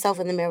gotta look yourself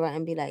in the mirror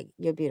and be like,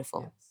 you're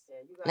beautiful. Yeah,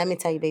 you Let me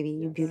gotta- tell you, baby,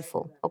 you're Yes.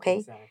 beautiful. Okay.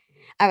 Exactly.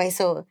 All right.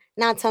 So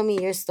now tell me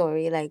your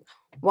story. Like,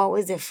 what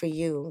was it for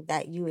you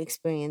that you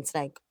experienced?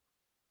 Like,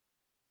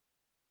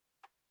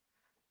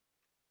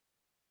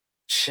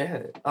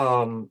 Shit.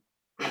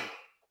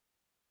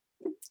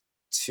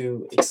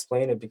 To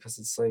explain it because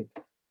it's like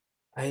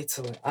I hate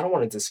to. I don't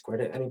want to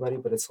discredit anybody,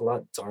 but it's a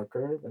lot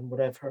darker than what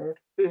I've heard.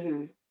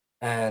 Mhm.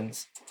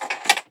 And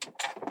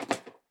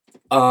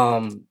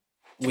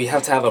we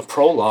have to have a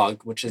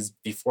prologue, which is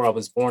before I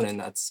was born, and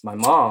that's my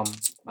mom.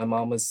 My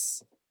mom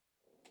was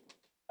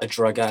a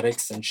drug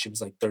addict since she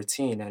was like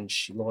 13, and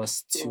she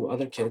lost two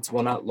other kids.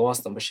 Well, not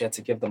lost them, but she had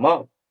to give them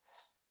up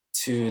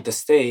to the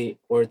state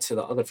or to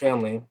the other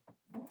family.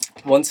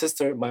 One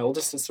sister, my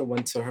older sister,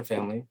 went to her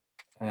family,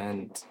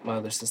 and my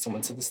other sister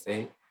went to the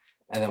state.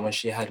 And then when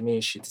she had me,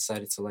 she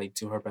decided to like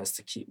do her best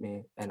to keep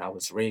me, and I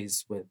was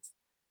raised with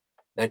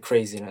that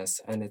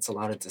craziness, and it's a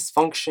lot of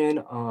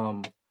dysfunction,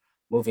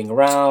 moving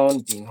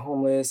around, being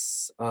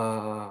homeless,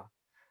 abuse,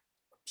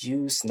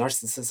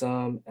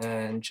 narcissism,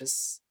 and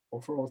just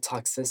overall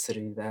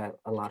toxicity that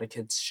a lot of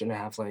kids shouldn't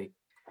have like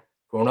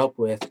grown up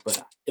with,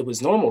 but it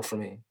was normal for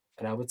me.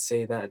 And I would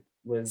say that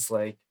was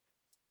like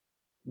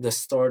the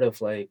start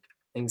of like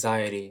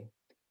anxiety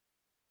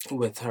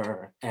with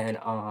her. And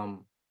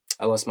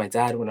I lost my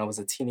dad when I was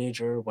a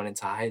teenager, went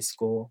into high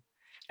school,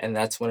 and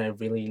that's when I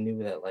really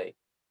knew that like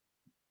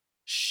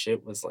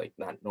shit was like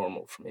not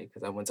normal for me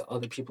because I went to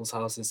other people's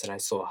houses and I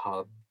saw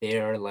how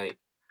their like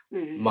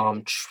Mhm.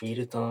 mom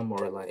treated them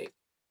or like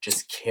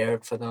just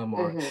cared for them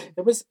or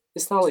mhm.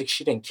 it's not like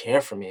she didn't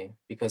care for me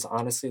because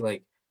honestly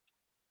like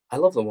I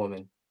love the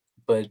woman,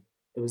 but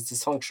it was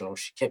dysfunctional.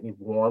 She kept me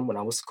warm when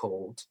I was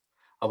cold.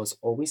 I was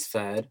always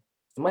fed.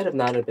 It might have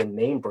not have been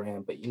name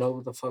brand, but you know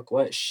what the fuck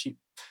what?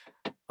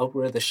 I'll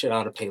wear the shit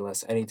out of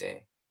Payless any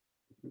day.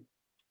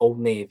 Old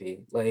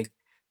Navy. Like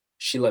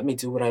she let me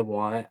do what I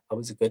want. I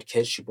was a good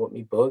kid. She bought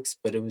me books,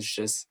 but it was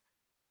just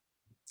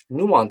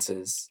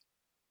nuances,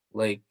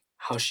 like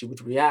how she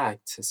would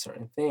react to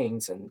certain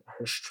things and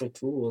her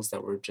strict rules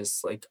that were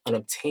just like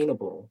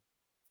unobtainable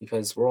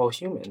because we're all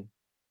human.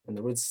 And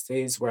there was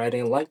days where I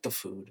didn't like the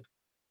food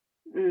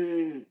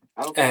Okay.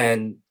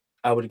 and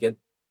I would get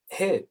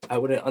hit. I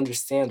wouldn't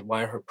understand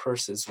why her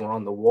purses were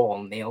on the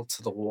wall, nailed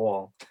to the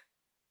wall,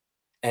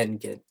 and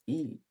get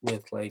beat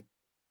with like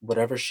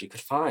whatever she could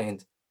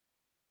find.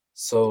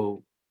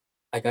 So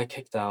I got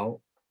kicked out,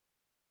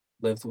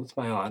 lived with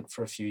my aunt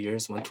for a few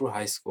years, went through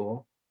high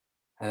school,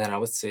 and then I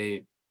would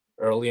say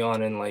early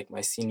on in like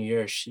my senior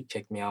year, she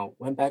kicked me out,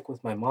 went back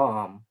with my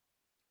mom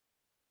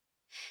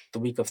the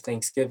week of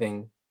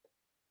Thanksgiving.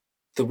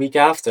 The week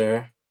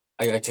after,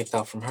 I got kicked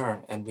out from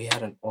her and we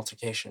had an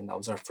altercation. That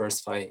was our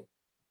first fight.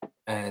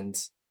 And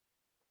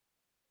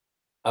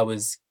I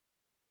was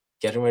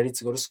getting ready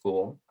to go to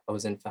school. I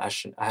was in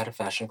fashion. I had a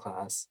fashion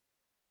class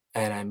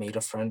and I made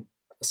a friend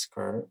a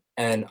skirt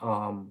and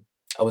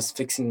I was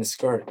fixing the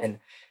skirt and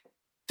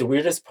the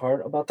weirdest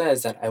part about that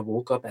is that I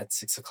woke up at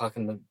 6 o'clock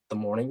in the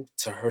morning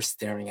to her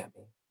staring at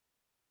me.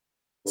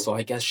 So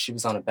I guess she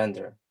was on a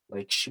bender.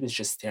 Like she was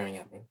just staring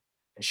at me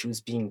and she was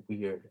being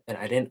weird. And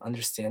I didn't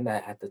understand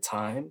that at the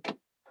time,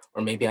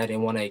 or maybe I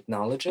didn't want to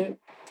acknowledge it.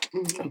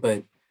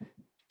 But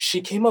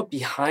she came up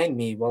behind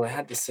me while I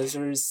had the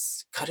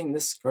scissors, cutting the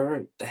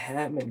skirt, the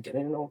hem, and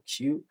getting it all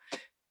cute,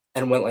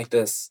 and went like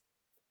this.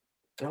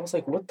 And I was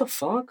like, what the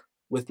fuck?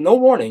 With no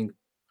warning,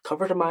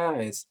 covered in my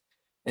eyes.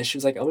 And she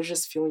was like, I was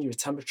just feeling your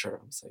temperature.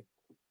 I was like,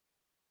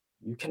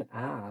 you can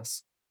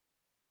ask.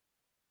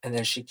 And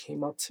then she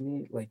came up to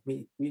me, like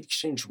we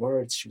exchanged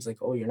words. She was like,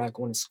 oh, you're not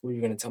going to school.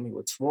 You're going to tell me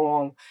what's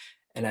wrong.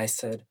 And I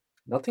said,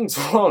 nothing's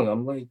wrong.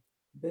 I'm like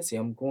busy.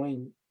 I'm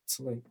going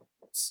to like,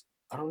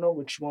 I don't know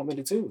what you want me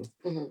to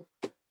do.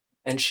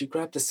 And she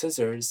grabbed the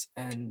scissors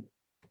and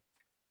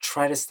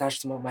tried to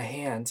snatch them out of my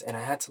hands. And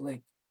I had to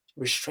like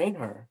restrain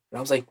her. And I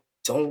was like,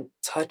 don't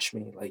touch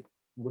me. Like,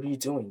 what are you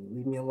doing?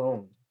 Leave me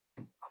alone.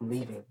 I'm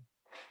leaving.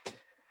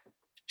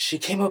 She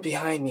came up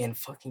behind me and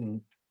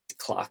fucking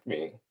clocked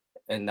me.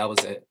 And that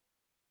was it.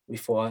 We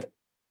fought.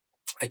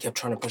 I kept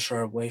trying to push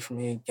her away from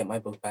me, get my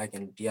book bag,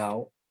 and be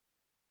out.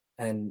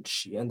 And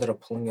she ended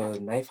up pulling a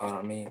knife out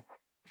on me.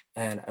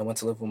 And I went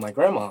to live with my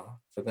grandma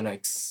for the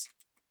next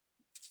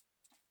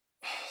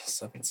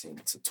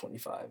 17 to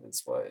 25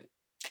 is what,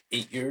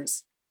 8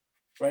 years,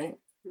 right?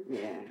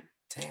 Yeah.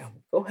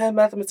 Damn. Go ahead,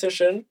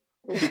 mathematician.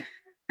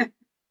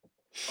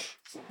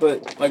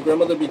 But my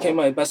grandmother became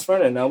my best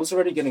friend, and I was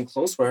already getting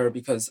close with her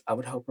because I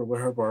would help her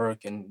with her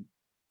work and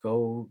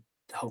go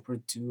help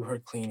her do her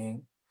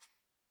cleaning.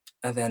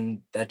 And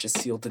then that just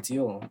sealed the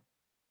deal.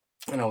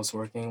 And I was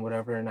working,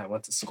 whatever, and I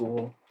went to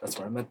school. That's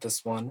where I met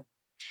this one.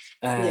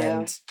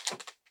 And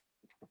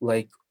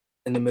like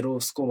in the middle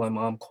of school, my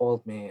mom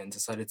called me and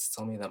decided to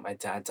tell me that my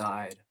dad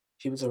died.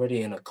 He was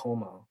already in a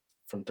coma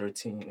from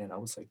 13, and I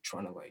was like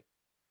trying to like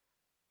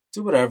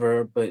do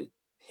whatever, but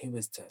he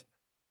was dead.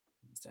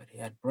 He was dead. He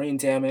had brain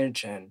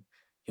damage and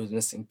he was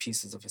missing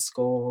pieces of his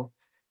skull.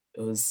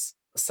 It was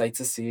a sight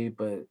to see,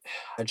 but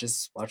I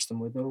just watched him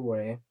wither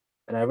away.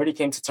 And I already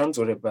came to terms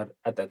with it but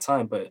at that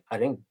time, but I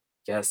didn't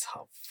guess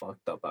how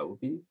fucked up I would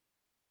be.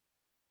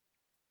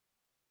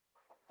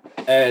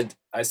 And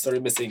I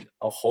started missing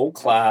a whole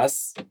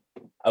class.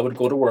 I would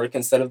go to work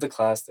instead of the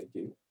class, thank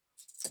you.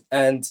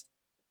 And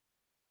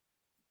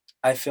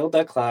I failed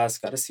that class,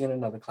 got a C in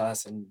another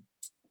class, and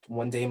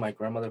one day my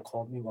grandmother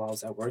called me while I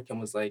was at work and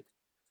was like,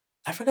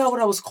 I forgot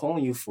what I was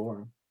calling you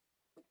for.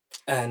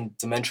 And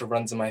dementia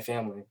runs in my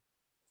family.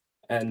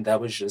 And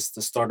that was just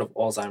the start of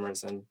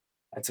Alzheimer's. And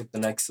I took the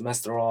next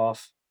semester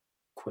off,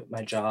 quit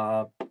my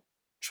job,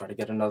 tried to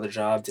get another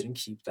job, didn't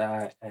keep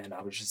that. And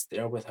I was just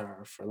there with her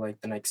for like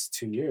the next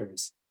 2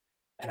 years.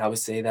 And I would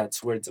say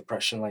that's where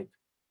depression like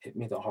hit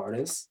me the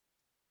hardest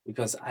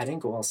because I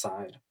didn't go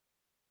outside.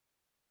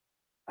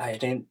 I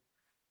didn't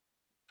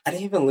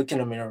even look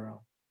in a mirror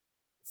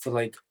for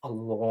like a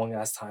long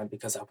ass time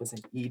because I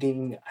wasn't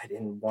eating. I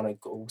didn't want to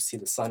go see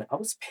the sun. I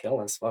was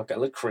pale as fuck. I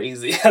looked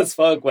crazy as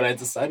fuck when I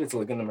decided to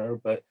look in the mirror,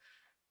 but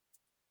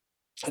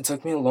it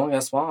took me a long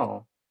ass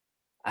while.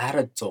 I had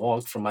a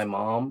dog from my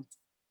mom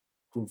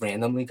who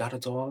randomly got a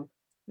dog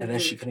and then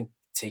she couldn't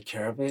take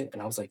care of it.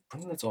 And I was like,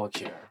 bring the dog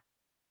here.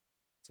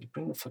 Like,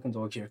 bring the fucking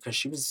dog here because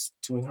she was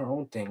doing her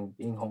own thing,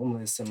 being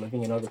homeless and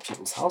living in other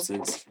people's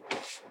houses.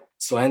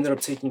 So I ended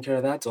up taking care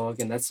of that dog,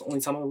 and that's the only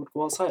time I would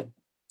go outside.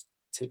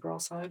 Take her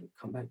outside,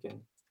 come back in.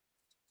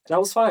 And I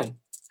was fine.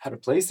 Had a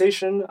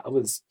PlayStation, I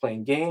was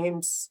playing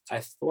games. I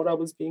thought I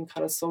was being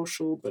kind of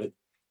social, but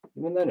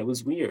even then it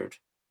was weird.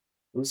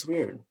 It was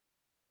weird.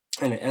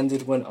 And it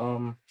ended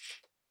when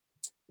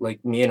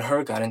like me and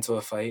her got into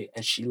a fight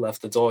and she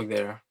left the dog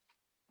there.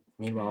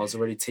 Meanwhile, I was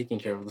already taking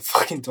care of the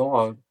fucking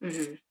dog.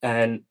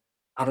 And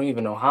I don't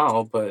even know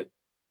how,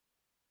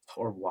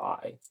 or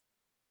why.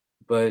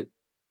 But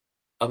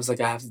I was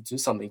like, I have to do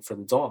something for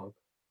the dog.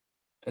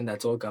 And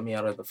that dog got me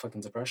out of the fucking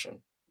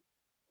depression.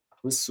 I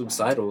was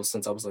suicidal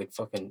since I was like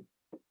fucking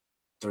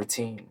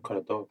 13. Got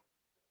a dog.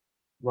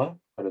 What?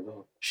 Got a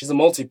dog. She's a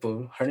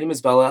multi-poo. Her name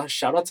is Bella.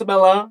 Shout out to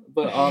Bella.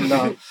 But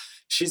no,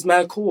 she's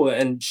mad cool.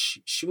 And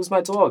she was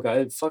my dog.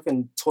 I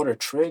fucking taught her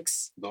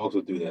tricks. Dogs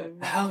will do that.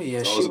 Hell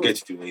yeah. Dogs will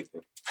get you through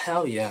anything.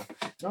 Hell yeah.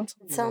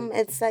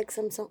 It's like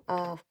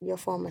your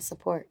form of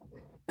support.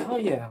 Hell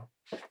yeah.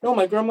 No,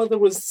 my grandmother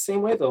was the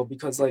same way though,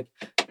 because like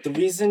the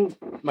reason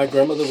my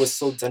grandmother was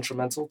so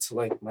detrimental to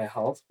like my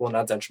health, well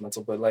not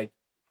detrimental, but like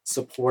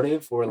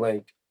supportive or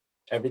like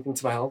everything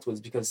to my health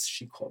was because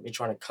she caught me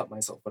trying to cut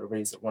myself with a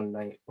razor one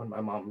night when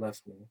my mom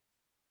left me.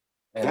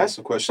 And that's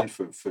a question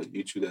for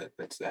you two that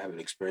have an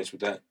experience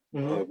with that.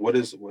 What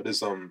is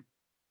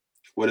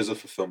the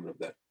fulfillment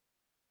of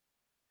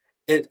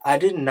that? I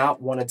did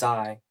not want to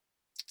die.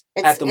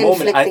 It's at the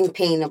moment, inflicting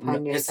pain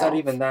upon yourself. It's not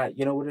even that.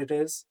 You know what it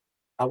is?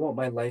 I want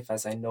my life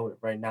as I know it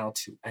right now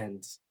to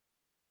end.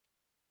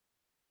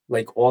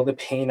 Like all the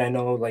pain I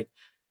know, like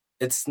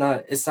it's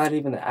not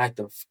even the act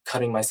of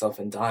cutting myself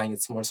and dying.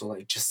 It's more so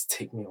like just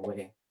take me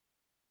away.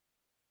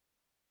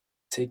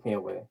 Take me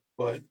away.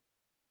 But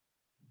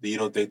you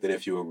don't think that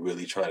if you were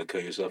really trying to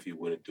kill yourself, you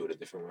wouldn't do it a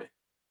different way?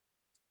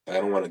 Like, I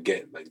don't want to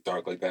get like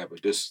dark like that,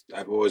 but just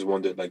I've always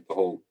wondered like the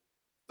whole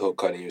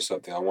cutting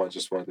yourself thing. I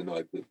just wanted to know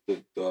like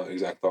the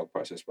exact thought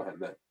process behind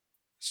that.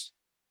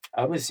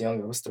 I was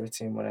young. I was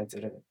 13 when I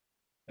did it,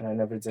 and I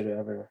never did it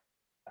ever.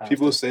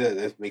 People say that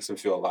it makes them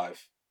feel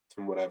alive.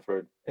 From what I've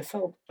heard, it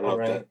felt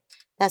alright.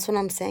 That's what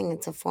I'm saying.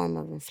 It's a form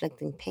of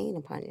inflicting pain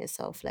upon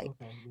yourself, like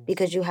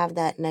because you have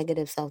that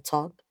negative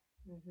self-talk.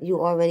 You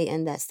already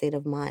in that state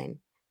of mind,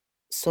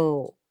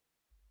 so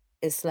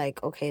it's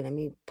like, okay, let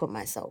me put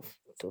myself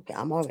to pain.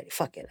 I'm already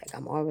like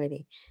I'm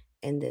already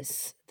in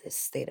this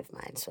state of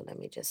mind, so let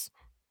me just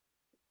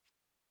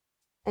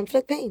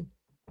inflict pain.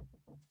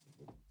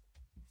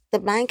 The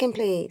mind can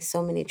play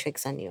so many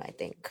tricks on you. I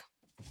think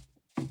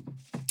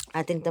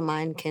the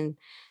mind can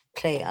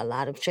play a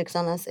lot of tricks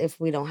on us if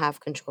we don't have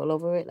control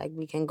over it. Like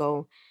we can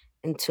go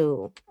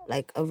into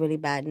like a really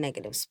bad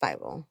negative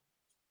spiral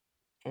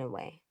in a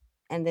way,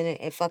 and then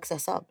it fucks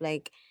us up,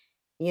 like,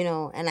 you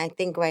know. And I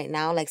think right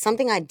now, like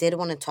something I did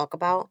want to talk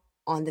about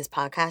on this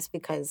podcast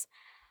because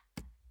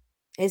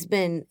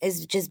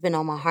it's just been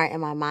on my heart and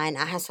my mind.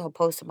 I saw a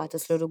post about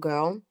this little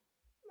girl,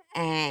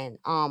 and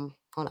hold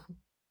on.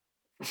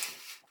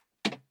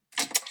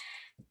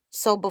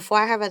 So before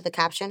I read the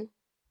caption,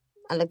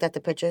 I looked at the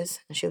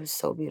pictures and she was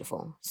so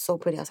beautiful, so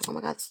pretty. I was like, oh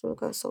my God, this little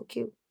girl is so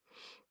cute.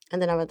 And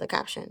then I read the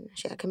caption.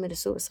 She had committed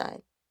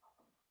suicide.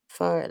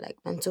 for like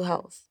mental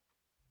health.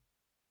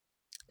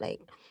 Like,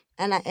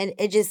 and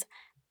it just,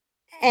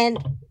 and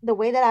the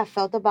way that I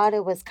felt about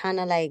it was kind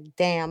of like,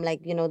 damn,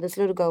 like, this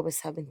little girl was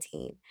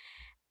 17,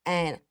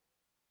 and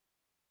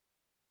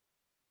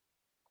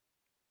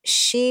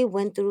she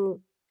went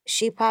through,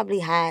 she probably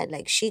had,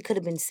 like, she could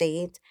have been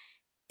saved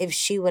if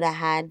she would have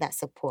had that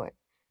support,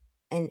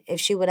 and if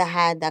she would have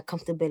had that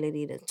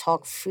comfortability to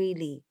talk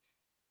freely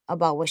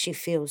about what she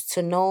feels,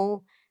 to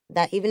know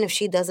that even if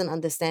she doesn't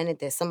understand it,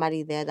 there's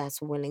somebody there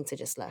that's willing to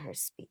just let her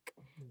speak.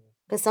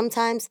 Because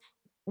sometimes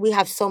we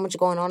have so much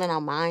going on in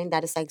our mind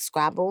that it's like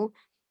Scrabble.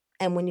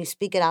 And when you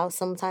speak it out,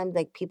 sometimes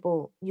like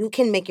people, you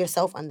can make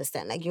yourself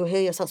understand. Like you'll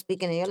hear yourself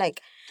speaking and you're like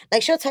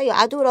she'll tell you,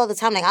 I'll do it all the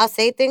time. Like I'll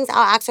say things,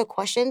 I'll ask her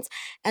questions,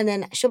 and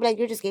then she'll be like,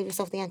 you just gave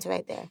yourself the answer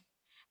right there.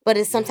 But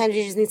it's sometimes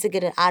you just need to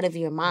get it out of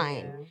your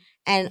mind.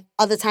 And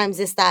other times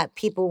it's that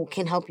people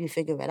can help you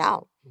figure it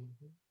out.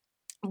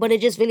 But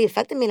it just really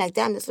affected me. Like,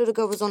 damn, this little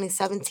girl was only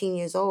 17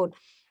 years old.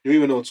 You don't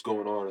even know what's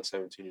going on at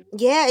 17 years old.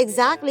 Yeah,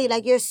 exactly.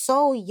 Like, you're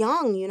so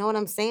young. You know what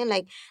I'm saying?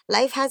 Like,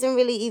 life hasn't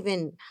really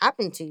even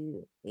happened to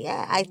you.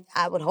 Yeah,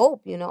 I would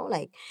hope,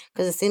 like,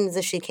 because it seems as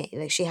if she can't,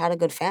 like, she had a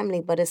good family.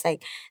 But it's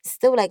like,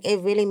 still, like, it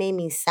really made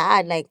me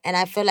sad. Like, and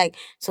I feel like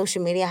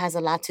social media has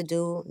a lot to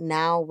do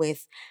now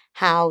with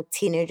how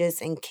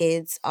teenagers and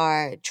kids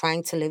are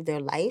trying to live their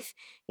life.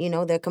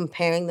 They're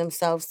comparing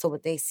themselves to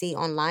what they see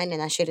online,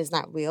 and that shit is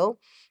not real.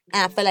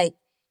 And I feel like,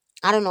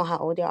 I don't know how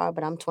old you are,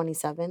 but I'm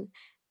 27.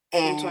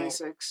 I'm And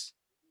 26.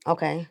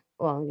 okay,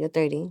 well, you're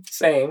 30.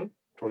 Same.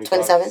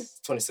 27?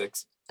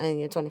 26. And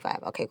you're 25.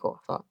 Okay, cool.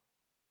 So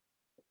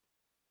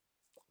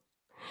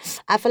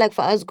I feel like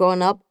for us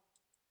growing up,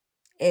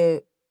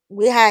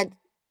 we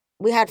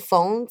had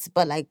phones,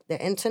 but like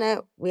the internet,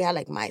 we had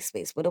like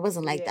MySpace, but it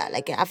wasn't like that.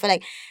 Like I feel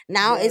like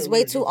now Yeah, it's we way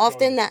were too just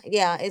often joined. that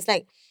it's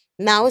like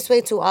now it's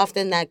way too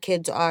often that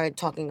kids are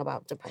talking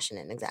about depression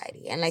and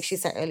anxiety. And like she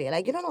said earlier,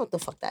 like you don't know what the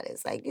fuck that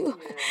is. Like you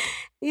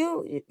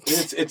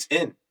It's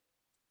in.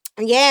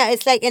 yeah,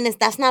 it's like, and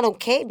that's not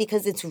okay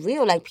because it's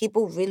real. Like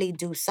people really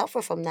do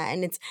suffer from that,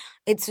 and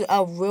it's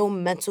a real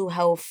mental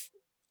health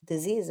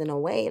disease in a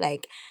way.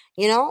 Like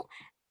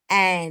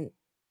and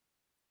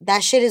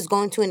that shit is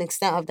going to an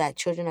extent of that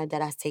children are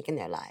dead ass taking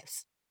their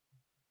lives.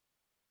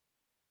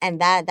 And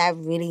that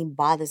really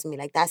bothers me.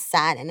 Like that's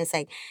sad. And it's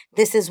like,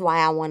 this is why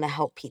I want to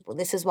help people.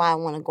 This is why I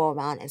want to go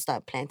around and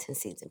start planting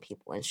seeds in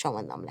people and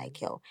showing them like,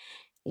 yo,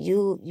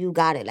 you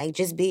got it. Like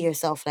just be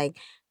yourself. Like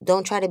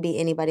don't try to be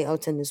anybody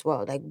else in this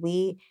world. Like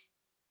we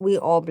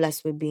all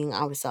blessed with being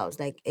ourselves.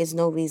 Like it's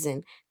no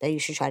reason that you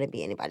should try to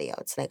be anybody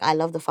else. Like I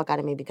love the fuck out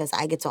of me because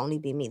I get to only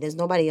be me. There's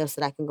nobody else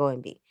that I can go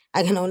and be.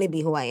 I can only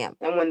be who I am.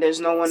 And when there's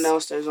no one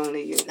else, there's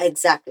only you.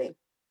 Exactly.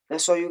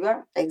 That's all you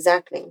got.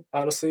 Exactly.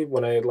 Honestly,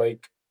 when I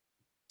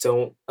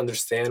don't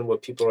understand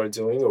what people are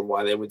doing or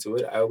why they would do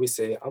it, I always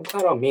say, I'm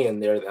glad I'm me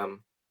and they're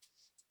them.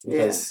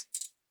 Because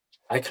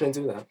I couldn't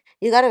do that.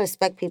 You gotta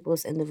respect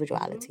people's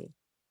individuality.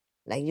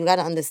 Like you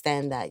gotta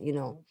understand that,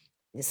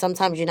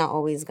 sometimes you're not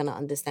always gonna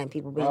understand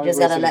people, but you just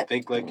gotta let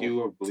think like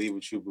you or believe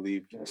what you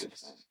believe.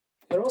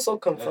 It also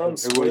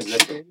confirms everyone's which-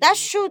 different.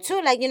 That's true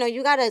too. Like,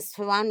 you gotta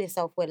surround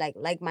yourself with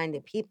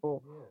like-minded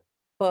people.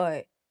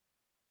 But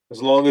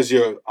As long as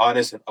you're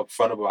honest and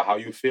upfront about how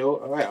you feel,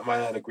 all right, I might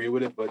not agree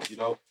with it, but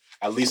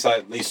at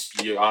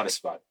least you're honest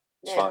about it.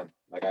 It's fine.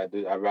 Like I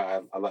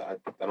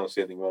don't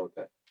see anything wrong with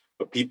that.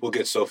 But people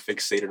get so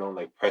fixated on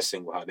like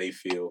pressing how they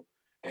feel,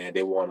 and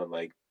they want to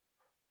like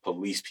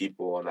police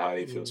people on how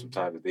they feel.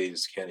 Sometimes that they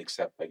just can't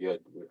accept like, yo,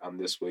 I'm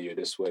this way, you're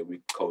this way.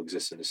 We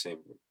coexist in the same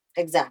room.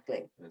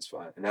 exactly. And it's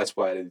fine. And that's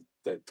why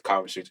the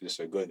conversations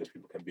are good, that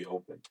people can be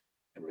open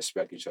and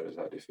respect each other's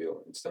how they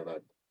feel and still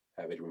not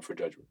have any room for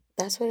judgment.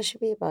 That's what it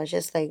should be about.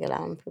 Just like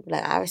allowing people,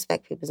 like I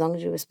respect people. As long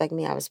as you respect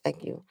me, I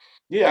respect you.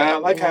 Yeah, I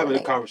like having a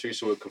like-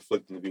 conversation with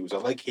conflicting views. I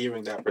like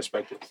hearing that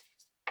perspective.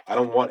 I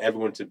don't want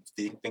everyone to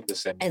think the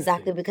same.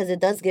 Exactly, because it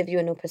does give you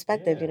a new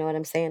perspective. You know what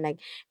I'm saying? Like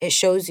it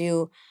shows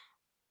you,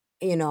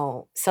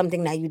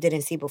 something that you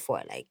didn't see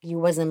before. Like you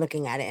wasn't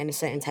looking at it in a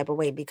certain type of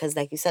way. Because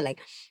like you said, like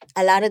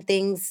a lot of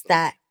things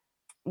that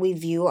we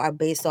view are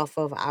based off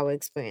of our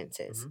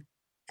experiences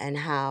and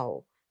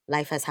how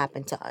life has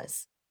happened to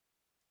us.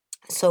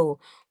 So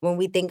when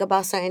we think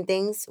about certain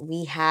things,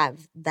 we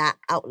have that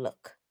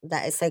outlook.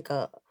 That it's like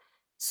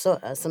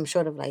some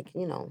sort of like,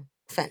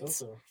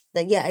 fence.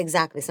 That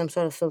exactly, some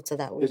sort of filter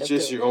that we It's look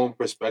just through your own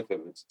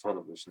perspective. It's a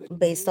tunnel vision.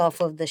 based off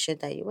of the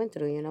shit that you went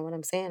through. You know what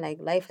I'm saying? Like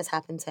life has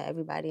happened to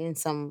everybody in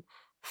some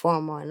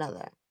form or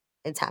another.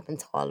 It's happened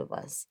to all of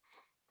us.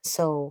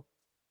 So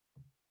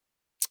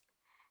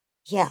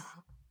yeah.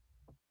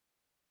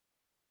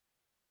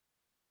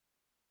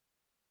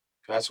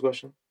 Can I ask a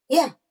question?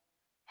 Yeah.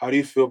 How do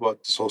you feel about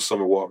this whole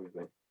summer walking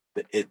thing?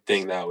 The it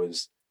thing now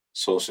is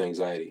social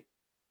anxiety.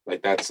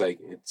 Like that's like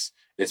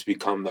it's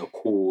become the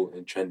cool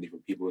and trendy for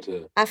people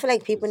to. I feel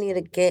like people need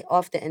to get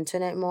off the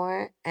internet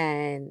more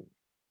and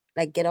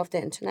get off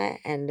the internet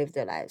and live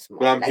their lives more.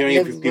 But I'm like, hearing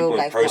live it from real people in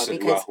life more person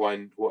because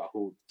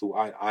who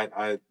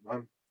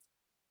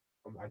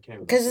I can't.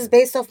 because it's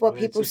based off what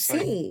people It's just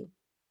like- see.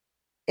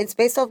 It's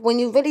based off when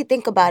you really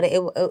think about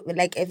it,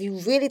 like if you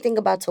really think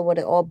about to what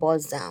it all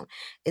boils down,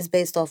 it's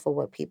based off of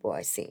what people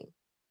are seeing.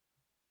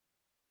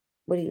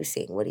 What are you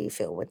seeing? What do you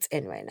feel? What's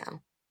in right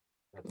now?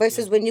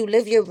 Versus when you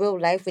live your real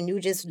life, when you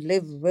just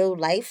live real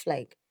life,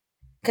 like,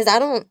 because I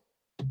don't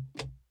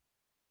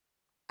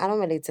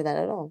relate to that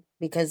at all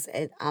because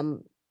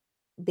I'm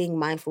being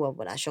mindful of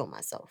what I show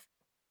myself,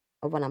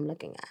 of what I'm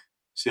looking at.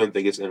 So you don't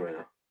think it's in right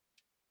now?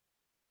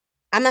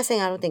 I'm not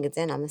saying I don't think it's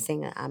in. I'm just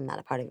saying that I'm not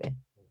a part of it.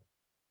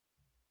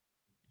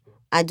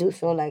 I do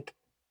feel like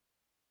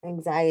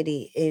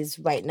anxiety is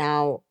right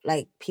now,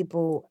 like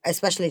people,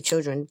 especially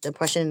children,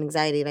 depression and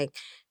anxiety, like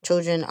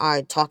children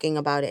are talking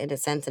about it in a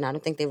sense, and I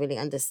don't think they really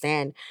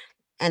understand.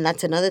 And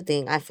that's another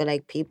thing. I feel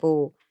like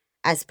people,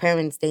 as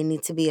parents, they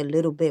need to be a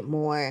little bit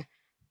more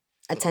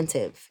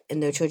attentive in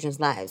their children's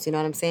lives. You know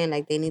what I'm saying?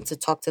 Like they need to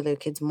talk to their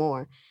kids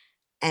more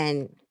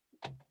and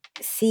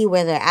see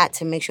where they're at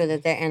to make sure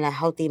that they're in a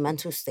healthy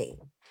mental state.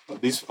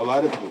 A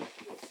lot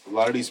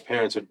of these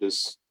parents are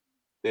just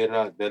they're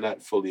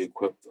not fully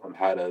equipped on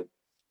how to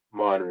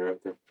monitor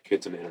their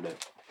kids on the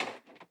internet.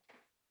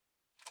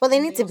 Well, they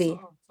need to be.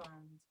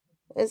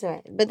 It's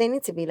right, but they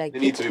need to be like. They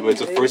need to be, but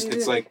it's a first.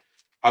 It's like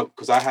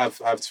because I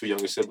have 2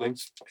 younger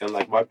siblings, and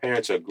like my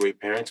parents are great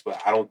parents,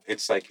 but I don't.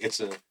 It's like it's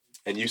a,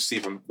 and you see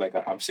from like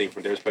I'm seeing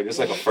from their perspective, it's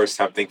like a first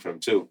time thing for them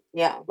too.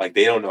 Yeah. Like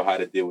they don't know how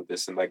to deal with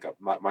this, and like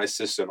my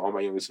sister and all my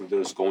younger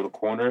siblings just go in the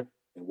corner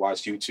and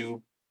watch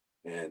YouTube,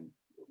 and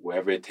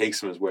wherever it takes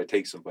them is where it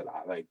takes them. But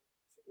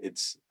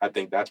I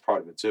think that's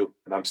part of it too,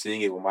 and I'm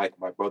seeing it with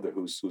my brother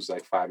who's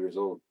like 5 years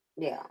old.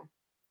 Yeah.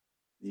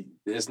 You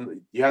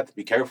have to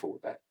be careful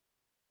with that.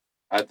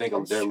 I think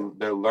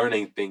they're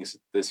learning things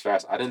this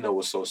fast. I didn't know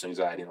what social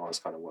anxiety and all this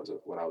kind of was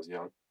when I was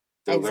young.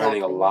 They're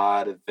learning a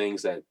lot of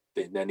things that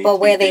need to be. But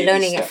where are they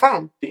learning it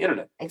from? The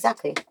internet.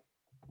 Exactly.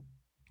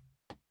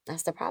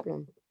 That's the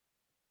problem.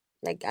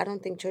 Like I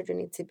don't think children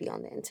need to be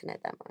on the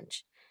internet that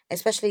much,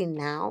 especially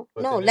now.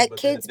 Let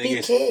kids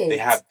be kids. They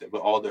have,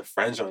 but all their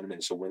friends are on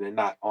it. So when they're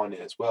not on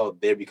it as well,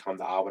 they become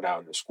the odd out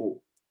in the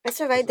school. That's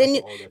all right.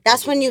 Then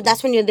that's when you're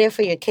there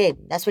for your kid.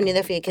 That's when you're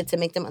there for your kid to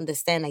make them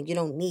understand. Like you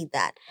don't need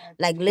that.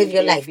 Like live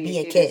your life. Be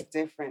a kid. It's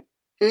different.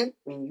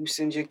 When you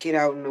send your kid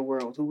out in the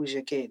world, who was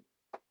your kid?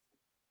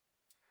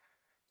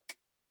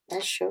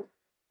 That's true.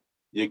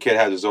 Your kid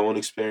has his own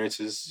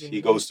experiences. Mm-hmm.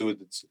 He goes through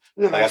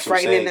it. How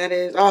frightening that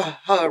is.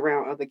 Her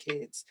around other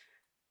kids.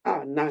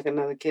 I'll knock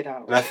another kid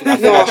out. I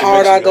you know how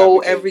hard I go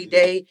every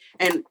day,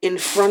 and in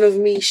front of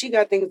me, she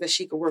got things that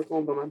she could work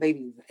on, but my baby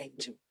is an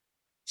angel.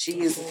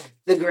 She is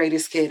the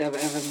greatest kid I've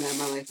ever met in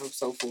my life. I'm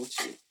so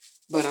fortunate.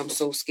 But I'm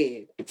so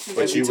scared.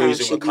 But you raise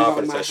it with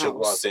confidence that she'll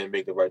go out there and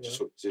make the right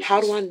decisions.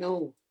 How do I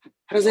know?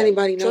 How does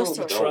anybody know?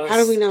 How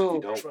do we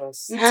know? You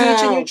teach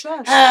and you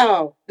trust.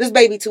 How? This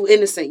baby too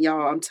innocent,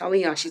 y'all. I'm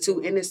telling y'all, she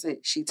too innocent.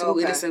 She too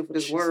innocent for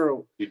this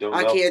world.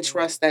 I can't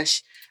trust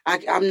that.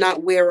 I'm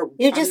not where.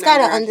 You just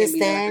gotta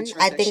understand.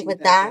 I think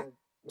with that,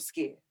 I'm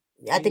scared.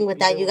 I think with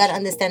that, you got to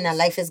understand that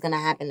life is going to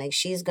happen. Like,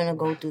 she's going to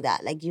go through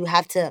that. Like, you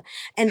have to,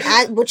 and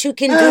what you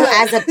can do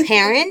as a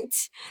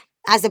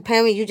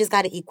parent, you just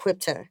got to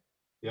equip her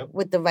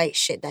with the right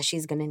shit that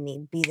she's going to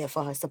need. Be there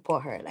for her,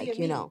 support her. Like,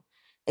 you know,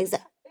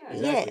 exactly.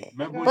 Yeah.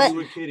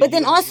 But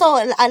then also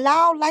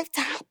allow life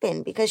to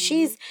happen because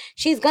she's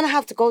going to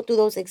have to go through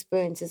those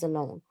experiences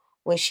alone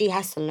where she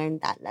has to learn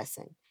that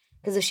lesson.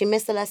 Because if she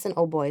missed the lesson,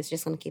 oh boy, it's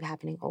just going to keep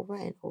happening over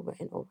and over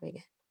and over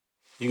again.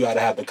 You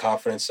gotta have the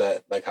confidence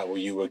that, like, how when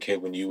you were a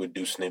kid, when you would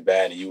do something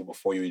bad, and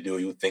before you would do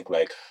it, you would think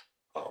like,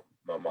 "Oh,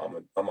 my mom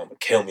would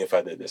kill me if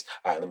I did this.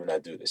 All right, let me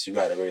not do this." You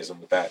gotta raise them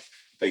with that.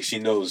 Like she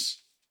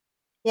knows.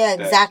 Yeah,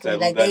 exactly.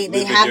 Like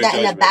they have that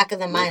in the back of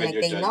their mind, like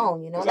they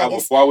know, you know. Like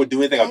before I would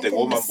do anything, I would think,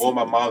 what would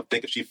my mom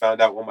think if she found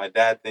out? What my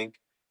dad think?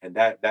 And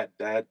that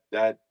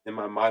in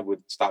my mind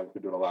would stop me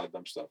from doing a lot of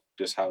dumb stuff.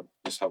 Just how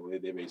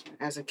they raised me.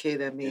 As a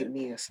kid, that made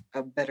me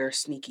a better,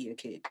 sneakier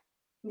kid.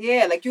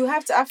 Yeah, like you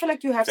have to. I feel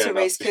like you have to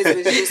raise kids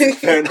with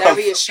just that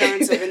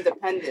reassurance of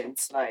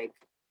independence. Like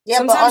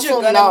sometimes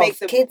you're gonna make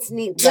them. Kids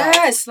need love.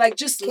 Yes, like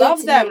just kids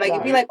love them. Like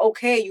you'd be like,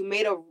 okay, you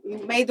made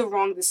the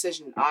wrong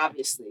decision,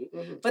 obviously,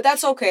 but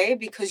that's okay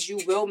because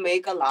you will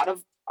make a lot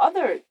of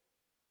other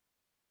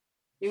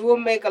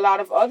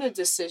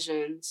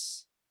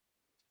decisions,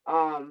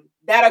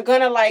 that are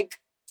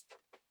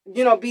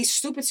gonna be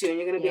stupid to you,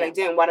 and you're gonna be like,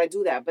 damn, why'd I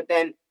do that? But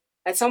then.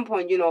 At some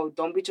point,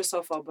 don't beat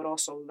yourself up, but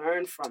also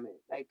learn from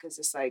it. Like, because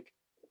it's like,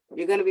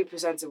 you're going to be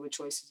presented with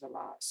choices a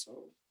lot,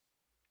 so.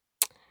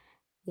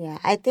 Yeah,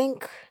 I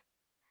think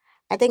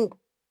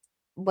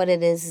what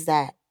it is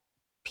that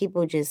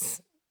people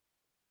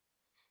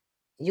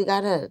you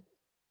got to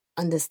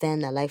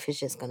understand that life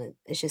is it's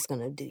just going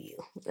to do you.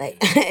 Like,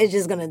 it's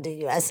just going to do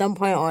you. At some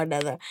point or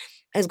another,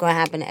 it's going to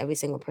happen to every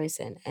single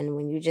person. And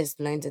when you just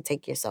learn to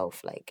take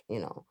yourself, like,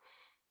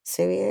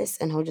 serious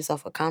and hold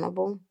yourself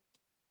accountable,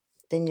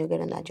 then you'll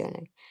get on that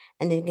journey.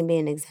 And then you can be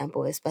an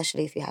example,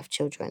 especially if you have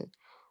children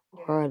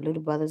or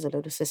little brothers or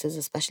little sisters,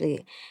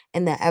 especially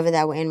in the era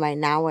that we're in right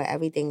now where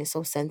everything is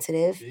so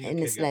sensitive.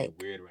 And it's like...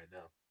 weird right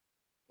now.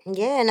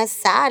 Yeah, and that's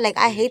sad. Like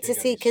I Yeah, hate kid to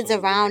gotta see be kids so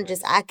weird around right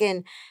just now.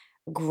 acting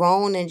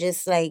grown and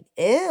just like,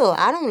 ew,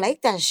 I don't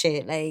like that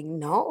shit. Like,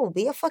 no,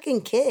 be a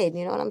fucking kid.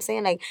 You know what I'm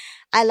saying? Like,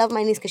 I love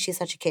my niece because she's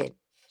such a kid.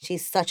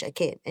 She's such a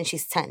kid, and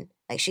she's 10.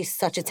 Like, she's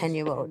such a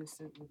 10-year-old.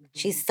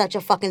 She's such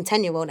a fucking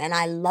 10-year-old, and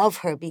I love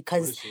her What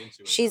because is she into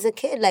right she's now? a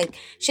kid. Like,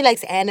 she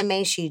likes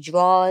anime. She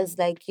draws.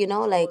 Like, you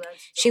know, like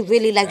she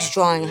really likes That's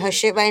drawing. Her lit.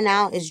 shit right That's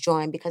now lit. is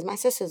drawing because my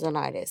sister's an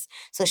artist,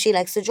 so she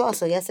likes to draw.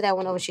 So yesterday I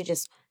went over. She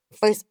just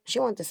first she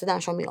wanted to sit down,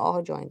 and show me all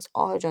her drawings,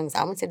 all her drawings.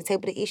 I went to the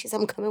table to eat. She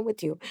said, "I'm coming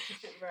with you."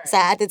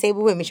 Sat at the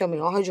table with me, showed me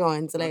all her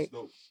drawings. That's Like,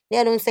 dope. you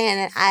know what I'm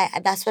saying?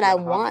 And that's what She I got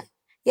a hobby. want.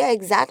 Yeah,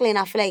 exactly. And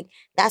I feel like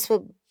that's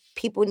what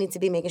people need to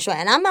be making sure.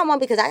 And I'm not one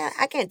because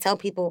I can't tell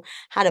people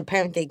how to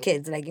parent their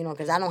kids, like, you know,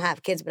 because I don't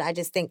have kids, but I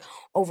just think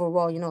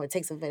overall, you know, it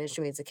takes a village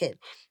to raise a kid.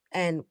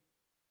 And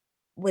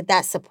with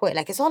that support,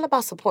 like it's all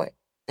about support.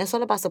 It's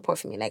all about support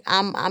for me. Like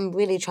I'm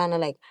really trying to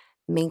like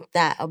make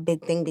that a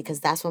big thing because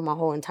that's what my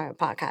whole entire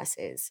podcast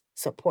is.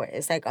 Support.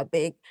 It's like a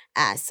big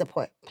ass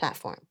support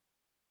platform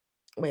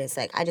where it's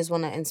like I just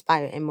want to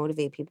inspire and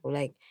motivate people.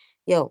 Like,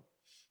 yo,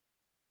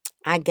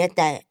 I get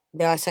that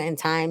there are certain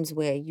times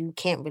where you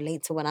can't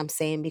relate to what I'm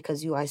saying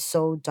because you are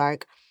so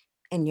dark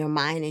in your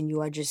mind and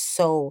you are just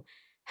so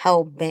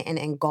hell bent and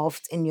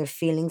engulfed in your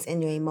feelings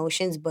and your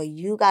emotions. But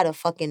you gotta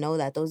fucking know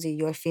that those are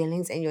your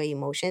feelings and your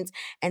emotions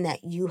and that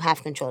you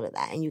have control of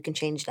that and you can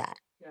change that.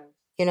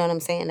 You know what I'm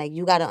saying? Like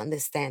you gotta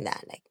understand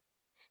that. Like,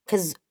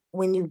 cause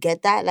when you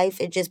get that,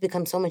 life it just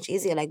becomes so much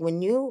easier. Like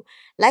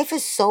life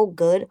is so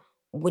good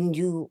when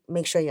you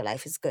make sure your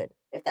life is good.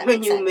 If that When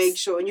makes you make sense.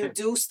 sure, when you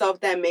do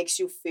stuff that makes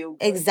you feel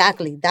good.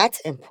 Exactly.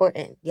 That's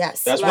important.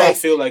 Yes. That's what I Like,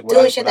 feel like.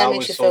 doing What shit I that always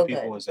makes you tell feel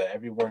people good. is that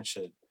everyone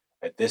should,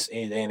 at this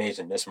day and age,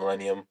 in this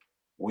millennium,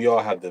 we all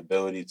have the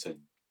ability to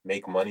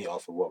make money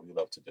off of what we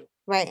love to do.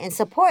 Right. And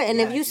support. And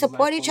if Yeah, you you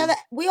support like each other,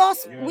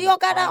 those- you're in we the all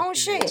got our prime own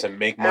period. shit. To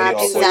make money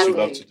off what you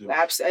love to do.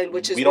 Absolutely.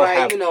 Which is We don't why,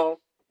 have- you know,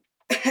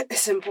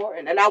 it's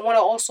important. And I want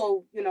to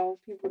also, you know,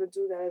 people to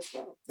do that as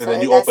well. And So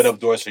then you that's- open up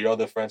doors for your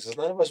other friends. 'Cause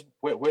none of us,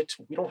 we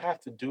don't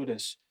have to do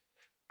this.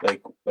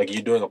 Like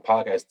you're doing a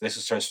podcast. This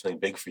is something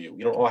big for you.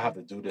 You don't all have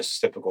to do this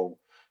typical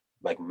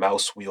like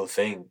mouse wheel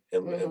thing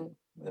and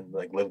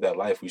like live that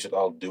life. We should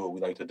all do what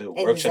we like to do.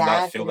 Work should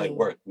not feel like Exactly.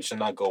 work. We should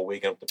not go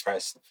waking up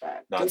depressed,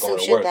 Fact. not Do some going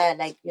to shit work. that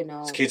like, you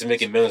know. These kids are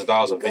making millions of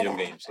dollars on Good video at.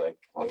 games. Like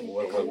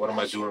what am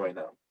I doing right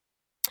now?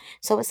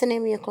 So what's the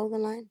name of your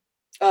clothing line?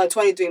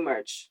 23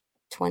 merch.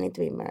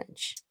 23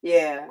 merch.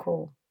 Yeah.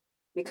 Cool.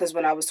 Because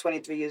when I was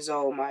 23 years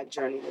old, my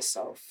journey was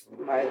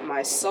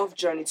my self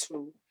journey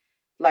to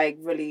like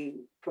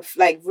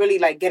really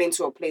like getting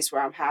to a place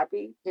where I'm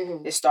happy.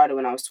 Mhm. It started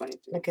when I was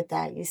 23. Look at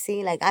that. You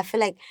see, like I feel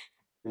like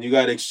And you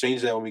gotta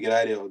exchange that when we get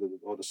out of here.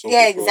 All the social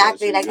yeah, for that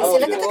exactly. shit. Like You you gotta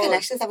see, do look at that. the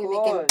connections that we're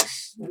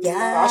making.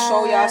 Yeah, I'll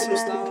show y'all some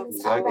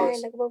stuff. All right,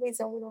 look what we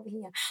doing over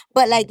here.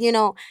 But like, you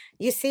know,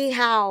 you see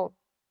how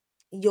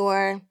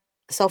your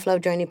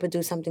self-love journey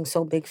produced something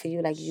so big for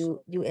you. Like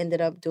you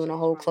ended up doing a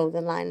whole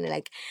clothing line. And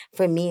like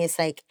for me, it's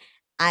like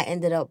I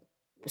ended up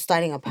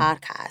starting a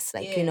podcast.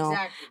 Like, you know,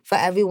 for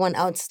everyone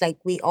else, like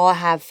we all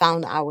have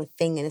found our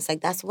thing. And it's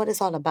like that's what it's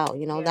all about,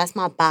 you know. Yeah. That's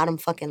my bottom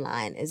fucking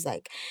line. Is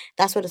like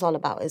that's what it's all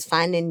about, is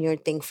finding your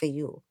thing for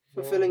you.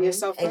 Fulfilling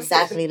yourself.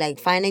 Exactly, like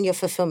finding your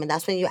fulfillment.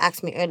 That's when you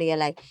asked me earlier,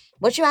 like,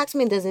 what you asked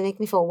me, does it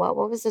make me feel what?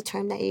 What was the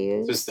term that you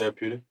used? Just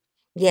therapeutic.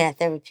 Yeah,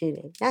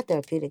 therapeutic. Not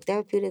therapeutic.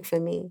 Therapeutic for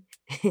me.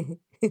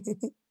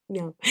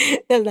 No,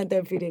 that's not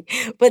therapeutic.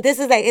 But this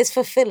is like, it's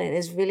fulfilling.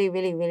 It's really,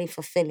 really, really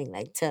fulfilling.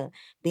 Like to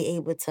be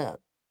able to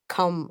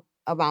come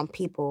around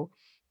people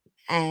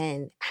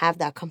and have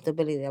that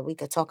comfortability that we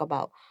could talk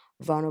about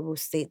vulnerable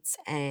states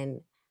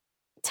and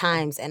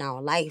times in our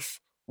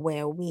life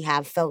where we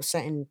have felt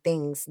certain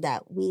things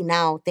that we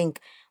now think,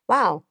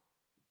 wow,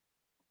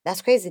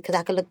 that's crazy, because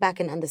I could look back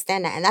and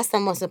understand that. And that's the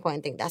most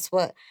important thing. That's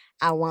what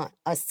I want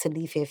us to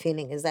leave here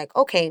feeling, is like,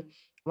 okay,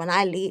 when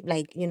I leave,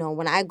 like, you know,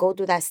 when I go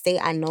through that state,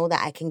 I know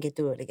that I can get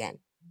through it again.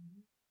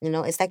 You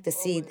know, it's like the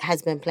seed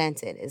has been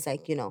planted. It's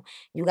like, you know,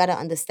 you got to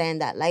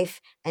understand that life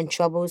and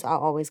troubles are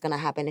always going to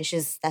happen.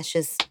 That's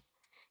just,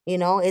 you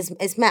know, it's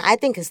meant, I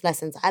think it's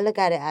lessons. I look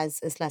at it as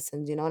it's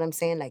lessons. You know what I'm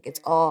saying? Like it's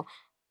all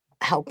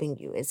helping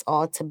you. It's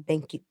all to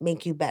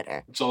make you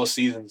better. It's all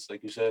seasons,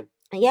 like you said.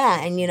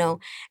 Yeah, and you know,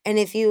 and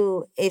if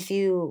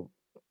you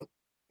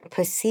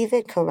perceive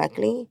it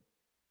correctly,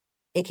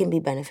 it can be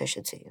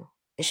beneficial to you.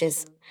 It's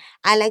just,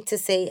 I like to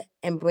say,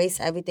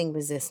 embrace everything,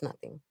 resist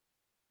nothing.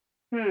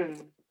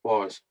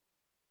 Pause.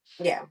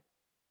 Yeah.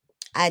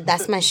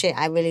 That's my shit.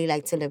 I really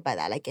like to live by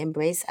that. Like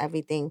embrace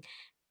everything,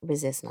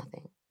 resist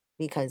nothing.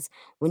 Because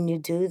when you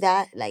do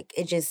that, like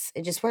it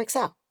just works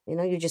out. You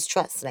know, you just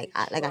trust. Like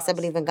I said,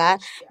 believe in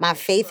God. My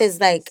faith is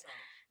like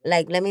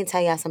let me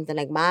tell y'all something.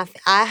 Like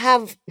I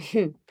have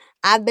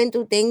I've been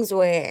through things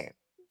where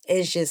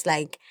it's just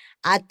like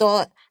I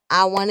thought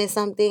I wanted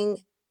something,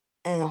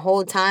 and the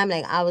whole time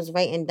like I was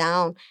writing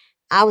down,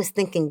 I was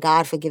thanking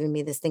God for giving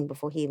me this thing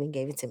before he even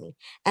gave it to me.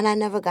 And I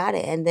never got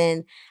it. And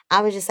then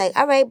I was just like,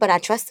 all right, but I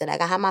trusted.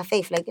 Like I had my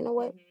faith. Like, you know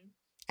what?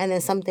 And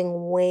then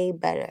something way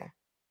better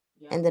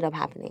ended up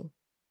happening.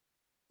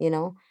 You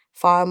know,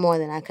 far more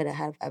than I could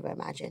have ever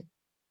imagined.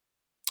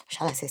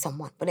 Shall I say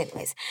someone? But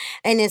anyways,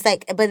 and it's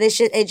like, but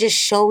it just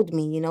showed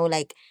me,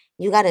 like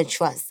you gotta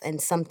trust in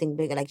something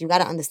bigger. Like you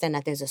gotta understand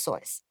that there's a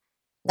source.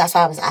 That's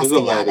why I was There's a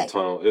asking light y'all. in the Like,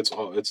 tunnel.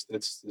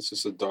 It's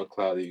just a dark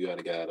cloud that you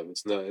gotta get out of.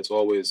 It's not. It's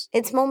always.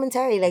 it's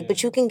momentary, like,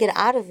 but Yeah. you can get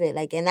out of it,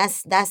 like, and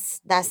that's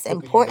The quicker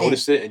important. You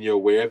notice it and you're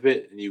aware of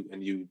it, and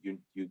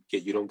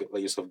you don't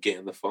let yourself get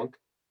in the funk.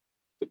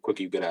 The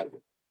quicker you get out of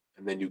it,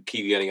 and then you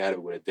keep getting out of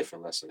it with a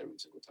different lesson every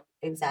single time.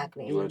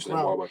 Exactly, You and learn you something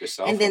more grow, about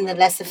yourself, and then and the learn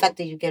less more.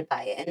 affected you get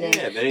by it, and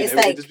Yeah, then then it's it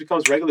like, just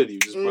becomes regular to you. You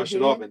just brush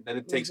it off, and then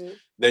it takes.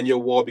 Then your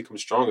wall becomes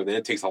stronger. Then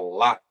it takes a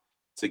lot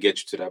to get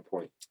you to that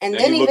point. and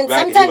Then then you look even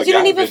back and you're sometimes like, you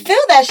don't "Yeah, even feel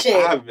that shit.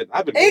 I've been,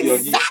 and you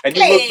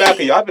look back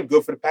and I've been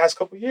good for the past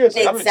couple of years.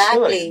 Like, I've been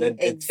chilling. And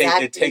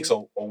then it takes a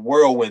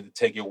whirlwind to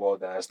take your wall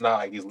down. It's not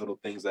like these little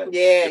things that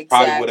it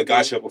probably would have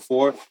got you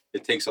before.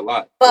 It takes a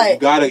lot.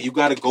 But you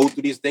gotta go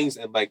through these things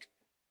and like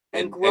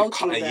and grow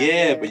through them.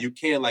 Yeah, but you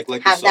can't like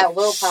let have that yourself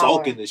willpower.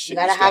 sulk in this shit. You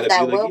gotta just have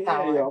that be like,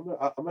 willpower.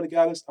 yeah, I'm gonna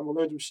get this. I'm gonna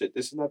learn some shit.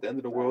 This is not the end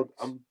of the world.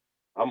 I'm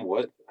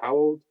what? How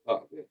old?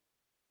 Oh, yeah.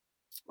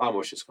 A lot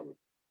more shit's coming.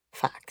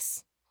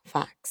 Facts.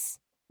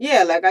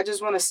 Yeah, like I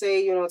just want to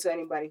say, to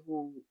anybody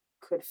who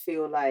could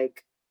feel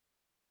like,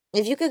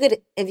 if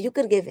you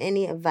could give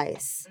any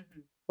advice,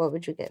 what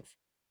would you give?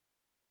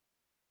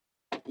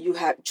 You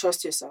have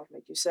trust yourself,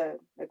 like you said,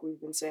 like we've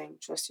been saying,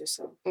 trust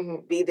yourself.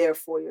 Mm-hmm. Be there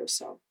for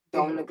yourself.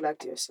 Don't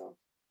neglect yourself.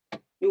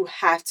 You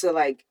have to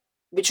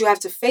but you have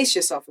to face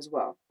yourself as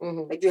well.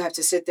 Mm-hmm. Like you have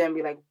to sit there and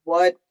be like,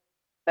 what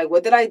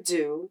did I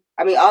do?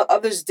 I mean,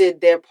 others did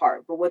their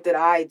part, but what did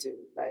I do?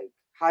 Like,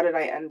 how did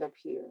I end up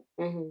here?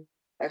 Mm-hmm.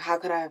 Like, how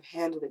could I have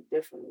handled it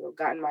differently or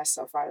gotten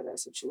myself out of that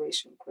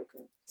situation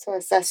quicker? So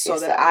assess so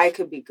yourself. that I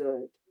could be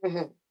good.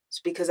 Mm-hmm. It's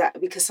because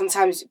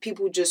sometimes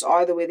people just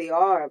are the way they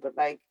are, but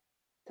like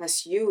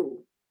that's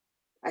you.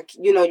 Like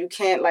you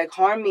can't like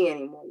harm me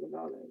anymore.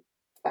 Like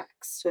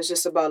facts. So it's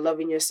just about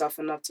loving yourself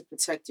enough to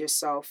protect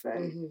yourself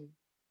and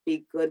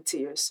be good to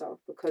yourself.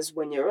 Because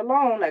when you're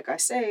alone, like I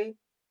say,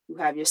 you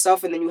have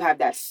yourself and then you have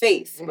that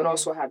faith, but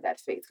also have that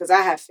faith. Because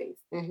I have faith.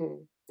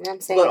 I'm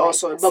saying, but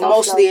also, but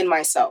mostly in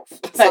myself.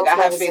 Like I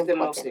have faith in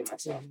mostly in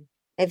myself.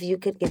 If you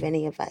could give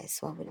any advice,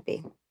 what would it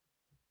be?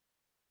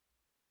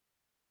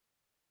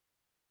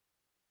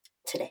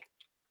 Today.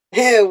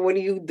 Yeah, what are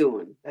you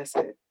doing? That's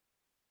it.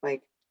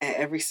 Like at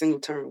every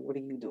single turn, what are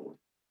you doing?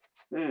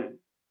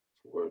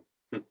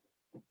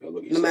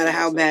 No matter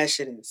how bad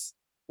shit is,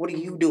 what are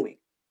you doing?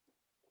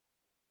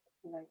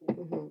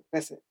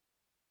 That's it.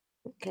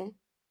 Okay.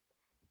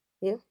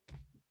 You?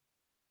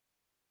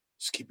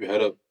 Just keep your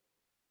head up.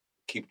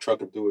 Keep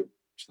trucking through it.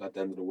 It's not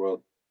the end of the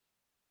world.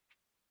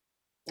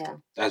 Yeah.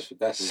 That's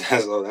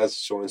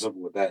short and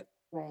simple with that.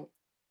 Right.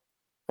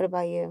 What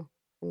about you,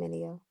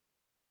 Emilio?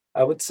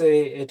 I would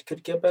say it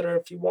could get better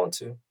if you want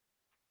to.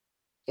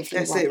 If you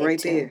that's want it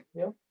right there.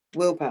 Yeah.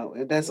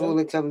 Willpower. That's all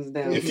it comes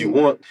down. If you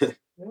want.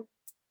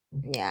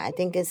 Yeah, I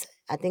think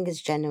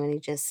it's genuinely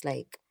just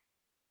like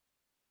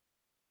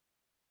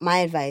my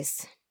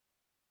advice.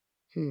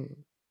 In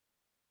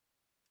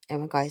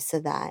regards to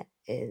that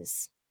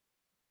is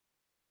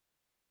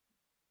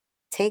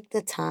take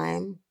the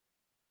time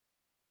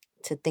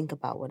to think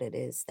about what it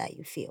is that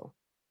you feel.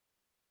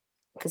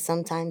 Because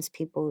sometimes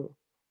people,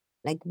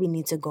 like, we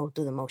need to go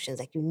through the motions.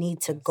 Like, you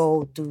need to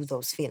go through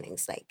those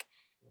feelings. Like,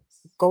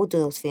 go through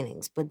those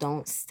feelings, but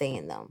don't stay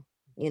in them.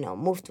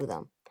 Move through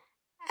them.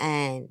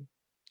 And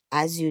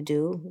as you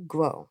do,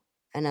 grow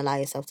and allow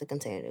yourself to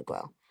continue to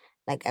grow.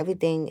 Like,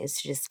 everything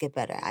is to just get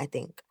better, I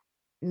think.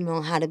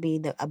 Know how to be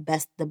the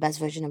best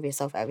version of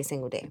yourself every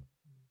single day.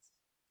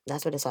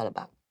 That's what it's all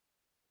about.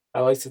 I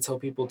like to tell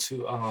people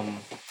to,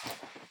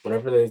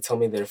 whenever they tell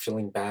me they're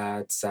feeling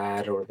bad,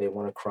 sad, or they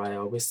want to cry, I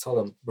always tell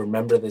them,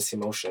 remember this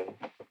emotion.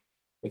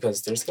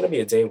 Because there's going to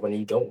be a day when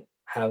you don't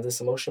have this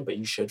emotion, but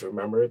you should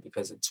remember it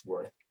because it's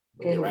worth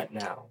where you're at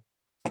now.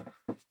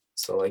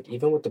 So, like,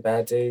 even with the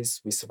bad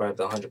days, we survived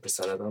 100%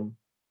 of them.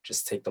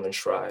 Just take them in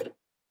stride.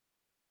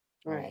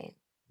 Right.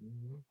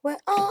 We're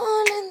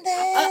all in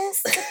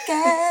this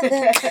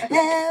together.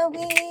 Here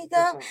we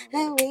go.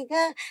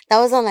 That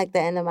was on like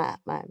the end of my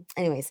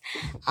anyways.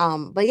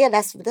 But yeah,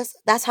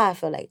 that's how I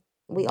feel like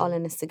we all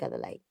in this together.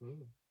 Like,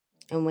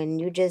 and when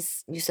you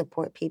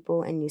support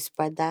people and you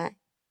spread that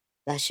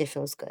shit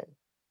feels good.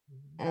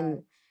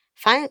 And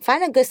find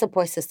a good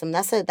support system.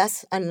 That's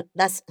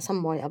some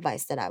more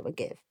advice that I would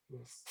give.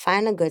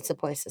 Find a good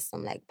support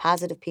system, like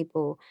positive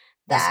people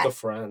that ask a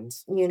friend.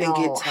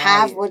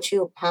 Have what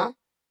you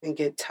and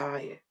get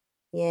tired.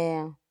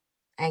 Yeah.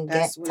 And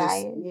get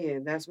tired. Yeah,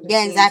 that's what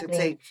it seems to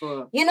take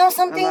for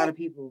something. A lot of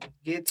people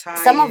get tired.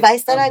 Some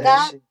advice that I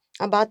got shit.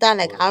 about that,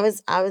 like I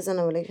was in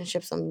a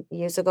relationship some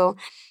years ago,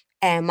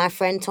 and my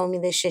friend told me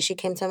this shit. She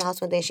came to my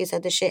house one day and she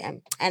said this shit,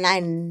 and I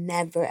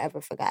never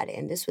ever forgot it.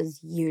 And this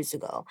was years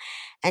ago.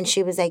 And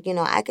she was like,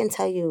 I can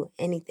tell you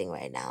anything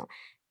right now.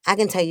 I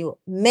can tell you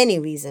many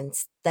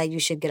reasons that you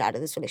should get out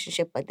of this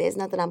relationship, but there's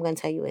nothing I'm going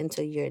to tell you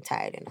until you're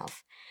tired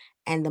enough.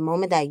 And the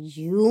moment that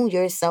you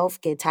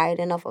yourself get tired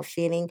enough of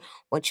feeling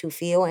what you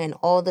feel and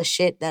all the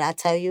shit that I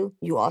tell you,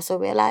 you also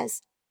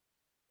realize,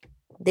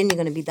 then you're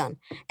gonna be done.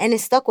 And it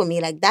stuck with me.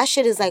 Like that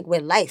shit is like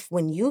with life.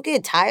 When you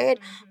get tired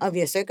of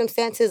your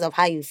circumstances, of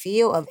how you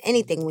feel, of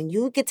anything, when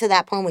you get to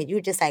that point where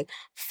you just like,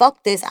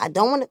 fuck this, I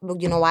don't want to,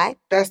 you know why?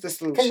 That's the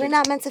Because we're solution.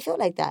 not meant to feel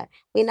like that.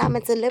 We're not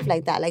meant to live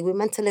like that. Like we're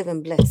meant to live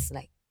in bliss.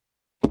 Like,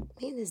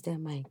 me this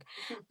damn mic.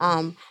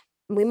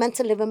 We meant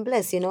to live in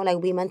bliss, you know, like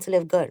we meant to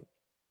live good.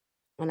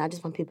 And I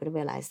just want people to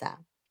realize that.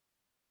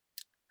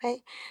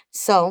 Right?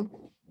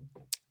 So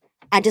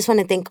I just want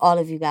to thank all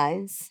of you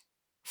guys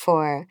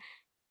for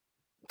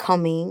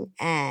coming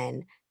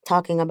and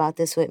talking about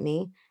this with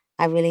me.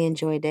 I really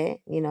enjoyed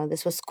it. You know,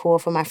 this was cool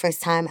for my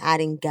first time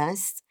adding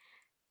guests.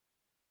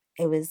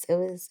 It was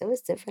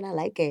different. I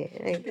like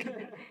it. Like,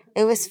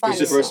 it was fun.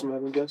 This is you your first know. time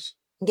having guests?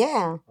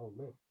 Yeah. Oh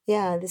man.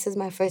 Yeah, this is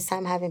my first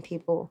time having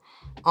people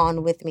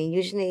on with me.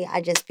 Usually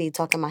I just be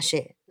talking my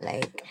shit.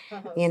 Like,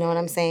 you know what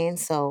I'm saying?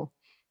 So,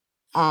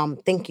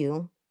 thank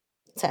you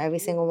to every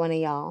single one of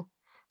y'all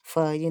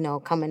for, you know,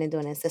 coming and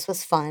doing this. This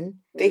was fun.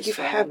 Thank you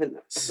for having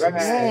us.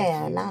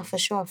 Yeah, nah, for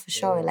sure, for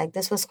sure. Yeah. Like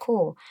this was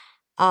cool.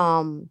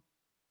 All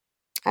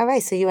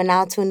right, so you are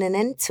now tuning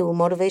in to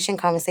Motivation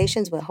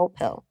Conversations with Hope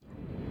Hill.